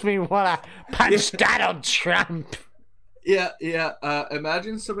makes me want to punch Donald Trump. Yeah.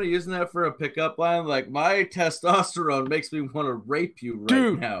 Imagine somebody using that for a pickup line, like, my testosterone makes me want to rape you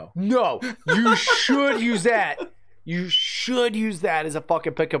right now. No, you should use that. You should use that as a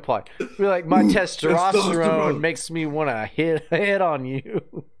fucking pickup line. Be like, my testosterone makes me want to hit on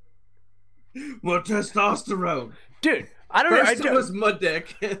you. My testosterone. Dude, I don't know. First it was my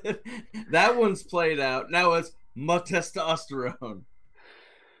dick. That one's played out. Now it's my testosterone.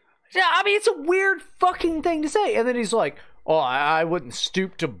 Yeah, I mean, it's a weird fucking thing to say. And then he's like, oh, I wouldn't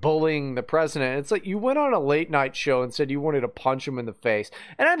stoop to bullying the president. It's like, you went on a late night show and said you wanted to punch him in the face.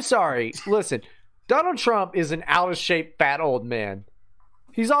 And I'm sorry. Listen, Donald Trump is an out of shape, fat old man.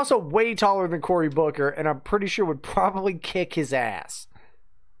 He's also way taller than Cory Booker, and I'm pretty sure would probably kick his ass.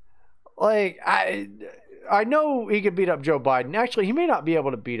 Like, I know he could beat up Joe Biden. Actually, he may not be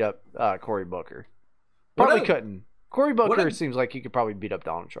able to beat up Cory Booker. Probably couldn't. Cory Booker seems like he could probably beat up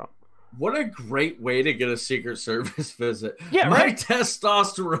Donald Trump. What a great way to get a Secret Service visit. Yeah, my right?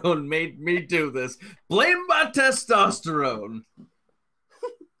 testosterone made me do this. Blame my testosterone.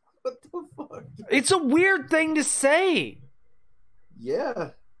 What the fuck? It's a weird thing to say.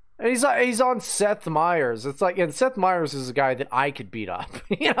 Yeah. And he's on Seth Meyers. It's like, and Seth Meyers is a guy that I could beat up.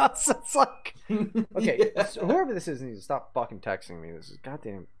 You know, so it's like, okay, Yeah. so whoever this is needs to stop fucking texting me. This is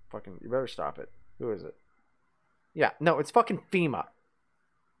goddamn fucking, you better stop it. Who is it? Yeah, no, it's fucking FEMA.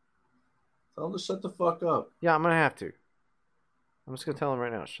 Tell him to shut the fuck up. Yeah, I'm gonna have to. I'm just gonna tell him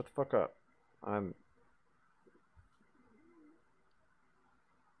right now, shut the fuck up.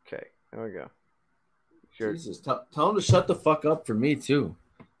 Okay, there we go. Sure. Jesus, tell him to shut the fuck up for me too.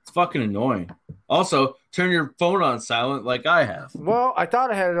 It's fucking annoying. Also, turn your phone on silent like I have. Well, I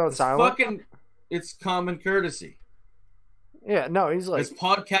thought I had it on silent. It's common courtesy. Yeah, no, he's like, It's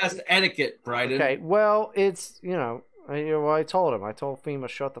podcast etiquette, Bryden. okay, well, it's, I told him. I told FEMA,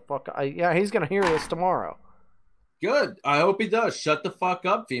 shut the fuck up. Yeah, he's going to hear this tomorrow. Good. I hope he does. Shut the fuck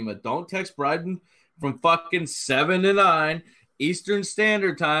up, FEMA. Don't text Bryden from fucking 7 to 9 Eastern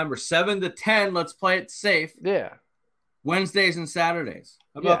Standard Time or 7 to 10. Let's play it safe. Yeah. Wednesdays and Saturdays.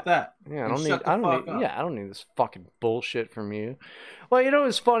 How about that? Yeah, And I don't need this fucking bullshit from you. Well,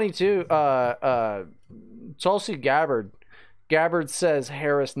 it's funny too. Tulsi Gabbard says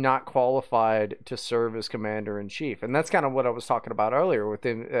Harris not qualified to serve as commander-in-chief. And that's kind of what I was talking about earlier with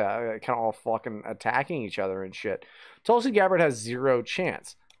them kind of all fucking attacking each other and shit. Tulsi Gabbard has zero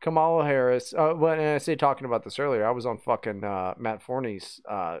chance. Kamala Harris, when I say talking about this earlier, I was on fucking Matt Forney's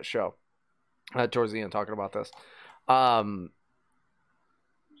show towards the end talking about this.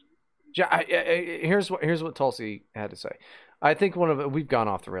 Here's what Tulsi had to say. I think we've gone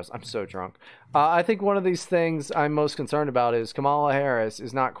off the rails. I'm so drunk. I think one of these things I'm most concerned about is Kamala Harris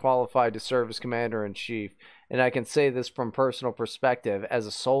is not qualified to serve as commander-in-chief. And I can say this from personal perspective as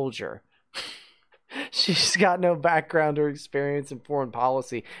a soldier. She's got no background or experience in foreign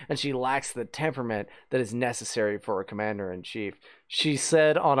policy, and she lacks the temperament that is necessary for a commander-in-chief. She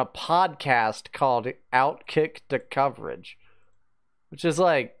said on a podcast called Outkick to Coverage, which is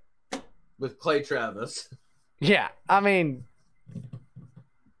like... with Clay Travis. Yeah, I mean...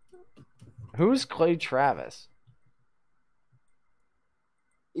 Who's Clay Travis?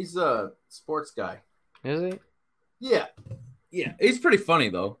 He's a sports guy. Is he? Yeah. He's pretty funny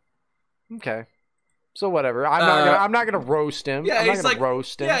though. Okay. So whatever. I'm not gonna roast him. Yeah, I'm not he's gonna like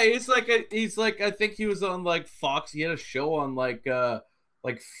roast him. Yeah, he's like I think he was on like Fox. He had a show on like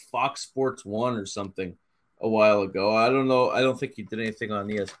Fox Sports 1 or something a while ago. I don't know. I don't think he did anything on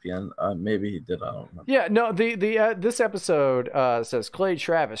ESPN. Maybe he did. I don't remember. Yeah, no. The this episode says Clay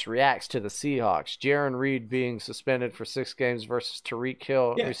Travis reacts to the Seahawks. Jaron Reed being suspended for 6 games versus Tyreek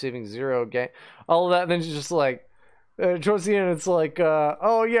Hill receiving 0 game. All of that, and then it's just like towards the end, it's like,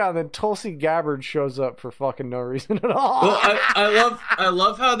 oh yeah, and then Tulsi Gabbard shows up for fucking no reason at all. Well, I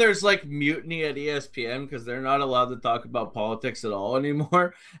love how there's like mutiny at ESPN because they're not allowed to talk about politics at all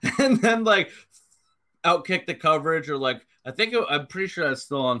anymore, and then like outkick the coverage or like I'm pretty sure that's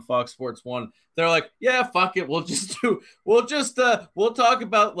still on Fox Sports 1. They're like, yeah, fuck it, we'll talk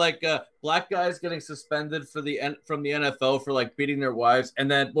about like black guys getting suspended from the NFL for like beating their wives, and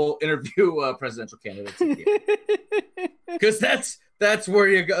then we'll interview presidential candidates because that's where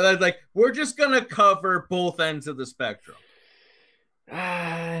you go. Like, we're just gonna cover both ends of the spectrum.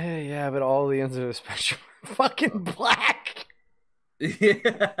 Yeah, but all the ends of the spectrum are fucking black.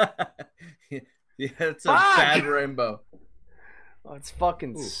 Yeah, it's a bad rainbow. Oh, it's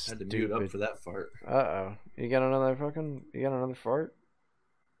fucking stupid. Had to mute up for that fart. Uh-oh. You got another fart?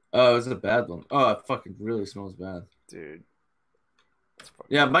 Oh, it's a bad one. Oh, it fucking really smells bad. Dude.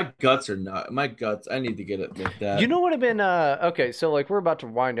 Yeah, my guts. I need to get it like that. You know what have been, okay, so like we're about to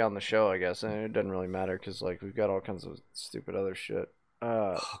wind down the show, I guess, and it doesn't really matter because like we've got all kinds of stupid other shit.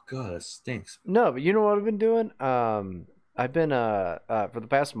 Oh, God, it stinks. No, but you know what I've been doing? I've been for the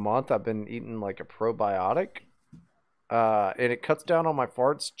past month I've been eating like a probiotic, and it cuts down on my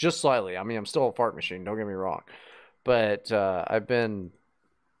farts just slightly. I mean, I'm still a fart machine, don't get me wrong, but I've been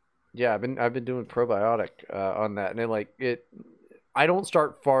doing probiotic on that, and I don't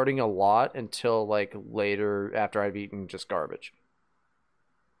start farting a lot until like later after I've eaten just garbage.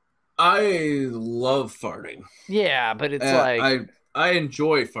 I love farting. Yeah, but it's like I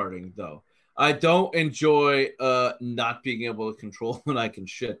enjoy farting though. I don't enjoy not being able to control when I can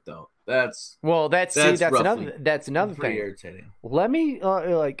shit though. That's another thing. Irritating. Let me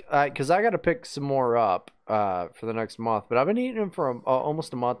because I got to pick some more up for the next month, but I've been eating them for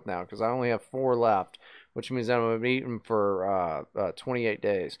almost a month now because I only have 4 left, which means I'm gonna be eating for 28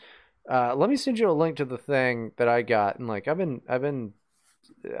 days. Let me send you a link to the thing that I got, and like I don't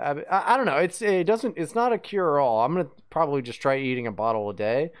know. It's not a cure all. I'm gonna probably just try eating a bottle a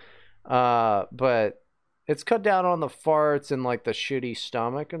day. But it's cut down on the farts and like the shitty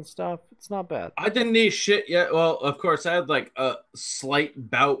stomach and stuff. It's not bad. I didn't eat shit yet. Well, of course, I had like a slight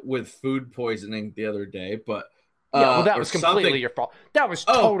bout with food poisoning the other day, but that was completely your fault. That was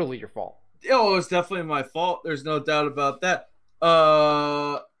totally your fault. Oh, it was definitely my fault. There's no doubt about that.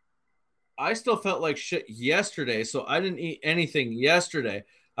 I still felt like shit yesterday, so I didn't eat anything yesterday.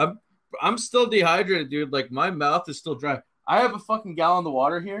 I'm still dehydrated, dude. Like, my mouth is still dry. I have a fucking gallon of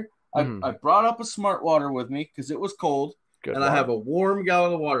water here. I brought up a Smart Water with me because it was cold. I have a warm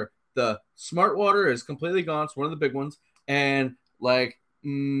gallon of water. The Smart Water is completely gone. It's one of the big ones. And like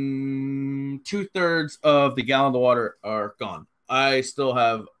 2/3 of the gallon of water are gone. I still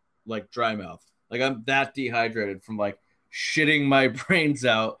have like dry mouth. Like, I'm that dehydrated from like shitting my brains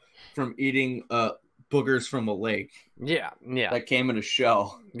out from eating boogers from a lake. Yeah. That came in a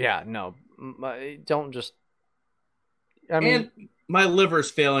shell. Yeah, no. Don't just... I mean... And my liver's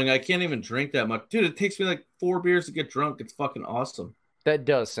failing. I can't even drink that much. Dude, it takes me like 4 beers to get drunk. It's fucking awesome. That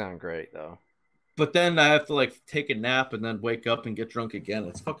does sound great, though. But then I have to like take a nap and then wake up and get drunk again.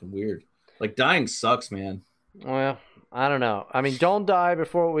 It's fucking weird. Like, dying sucks, man. Well, I don't know. I mean, don't die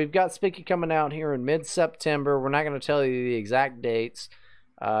before... We've got Spicky coming out here in mid-September. We're not going to tell you the exact dates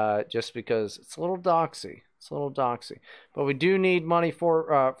just because it's a little doxy. But we do need money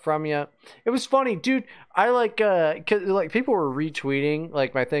from you. It was funny, dude. I cause like people were retweeting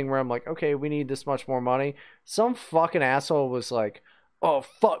like my thing where I'm like, okay, we need this much more money. Some fucking asshole was like, oh,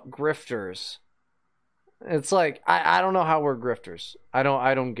 fuck grifters. It's like, I don't know how we're grifters. I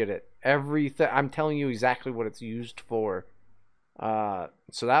don't get it. Everything, I'm telling you exactly what it's used for.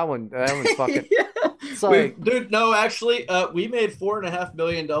 So that one fucking. Yeah. It's like, dude, no, actually, we made $4.5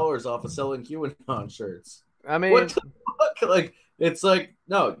 million off of selling QAnon shirts. I mean, what the fuck? Like, it's like,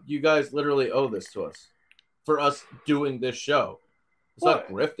 no, you guys literally owe this to us for us doing this show. It's not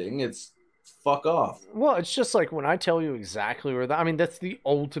grifting. It's fuck off. Well, it's just like when I tell you exactly where I mean, that's the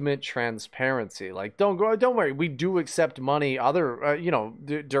ultimate transparency. Like, don't worry. We do accept money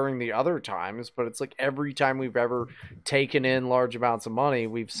during the other times, but it's like every time we've ever taken in large amounts of money,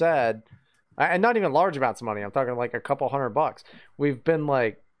 we've said, and not even large amounts of money. I'm talking like a couple $100. We've been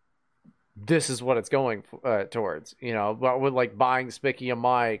like, this is what it's going towards, you know, but with like buying Spicky a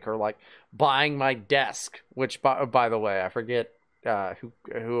mic or like buying my desk, which by the way, I forget who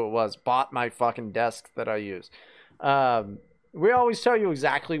it was, bought my fucking desk that I use. We always tell you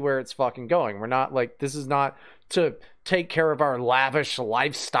exactly where it's fucking going. We're not like, this is not to take care of our lavish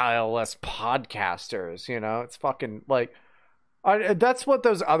lifestyle as podcasters, you know, it's fucking like, that's what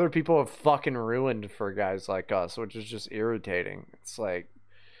those other people have fucking ruined for guys like us, which is just irritating. It's like,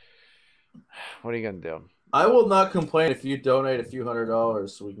 what are you gonna do? I will not complain if you donate a few $100s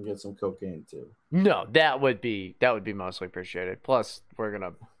so we can get some cocaine too. No, that would be mostly appreciated. Plus, we're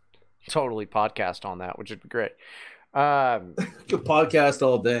gonna totally podcast on that, which would be great. Could podcast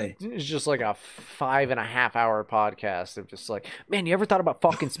all day. It's just like a 5.5 hour podcast of just like, man, you ever thought about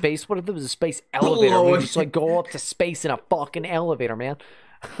fucking space? What if there was a space elevator? We just like go up to space in a fucking elevator, man.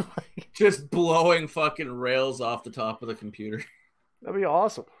 Just blowing fucking rails off the top of the computer. That'd be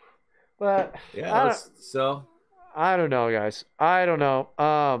awesome. But yeah, I don't know, guys. I don't know.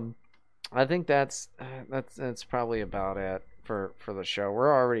 I think that's probably about it for the show.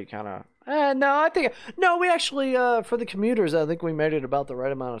 We're already kind of we actually for the commuters, I think we made it about the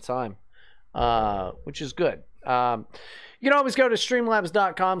right amount of time, which is good. You can always go to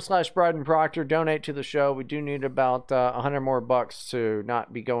streamlabs.com/BridenProctor, donate to the show. We do need about $100 more to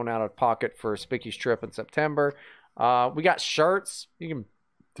not be going out of pocket for Spicky's trip in September. We got shirts. You can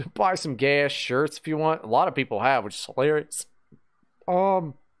buy some gay ass shirts if you want. A lot of people have, which is hilarious.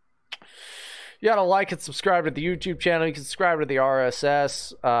 You gotta like and subscribe to the YouTube channel. You can subscribe to the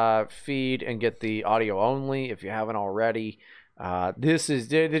RSS feed and get the audio only if you haven't already.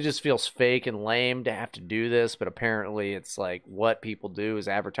 It just feels fake and lame to have to do this, but apparently it's like what people do is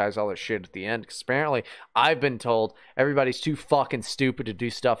advertise all their shit at the end, because apparently I've been told everybody's too fucking stupid to do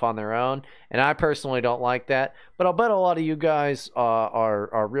stuff on their own, and I personally don't like that, but I'll bet a lot of you guys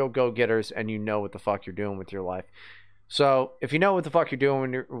are real go-getters and you know what the fuck you're doing with your life. So if you know what the fuck you're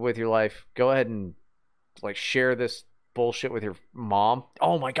doing with your life, go ahead and like share this bullshit with your mom.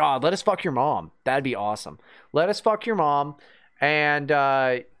 Oh my god, let us fuck your mom. That'd be awesome. Let us fuck your mom. And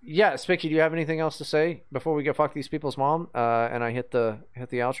yeah, Spicky, do you have anything else to say before we go fuck these people's mom? And I hit the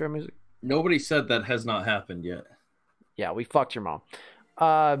outro music. Nobody said that has not happened yet. Yeah, we fucked your mom.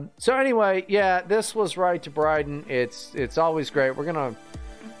 So anyway, yeah, this was Right to Bryden. It's always great. We're gonna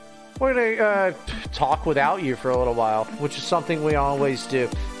talk without you for a little while, which is something we always do.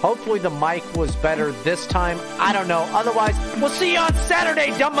 Hopefully the mic was better this time. I don't know. Otherwise, we'll see you on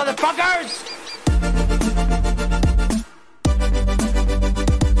Saturday, dumb motherfuckers.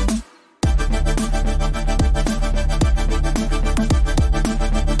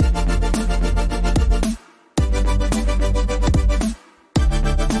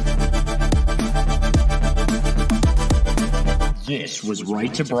 This was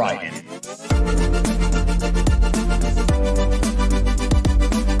Right to Bryden.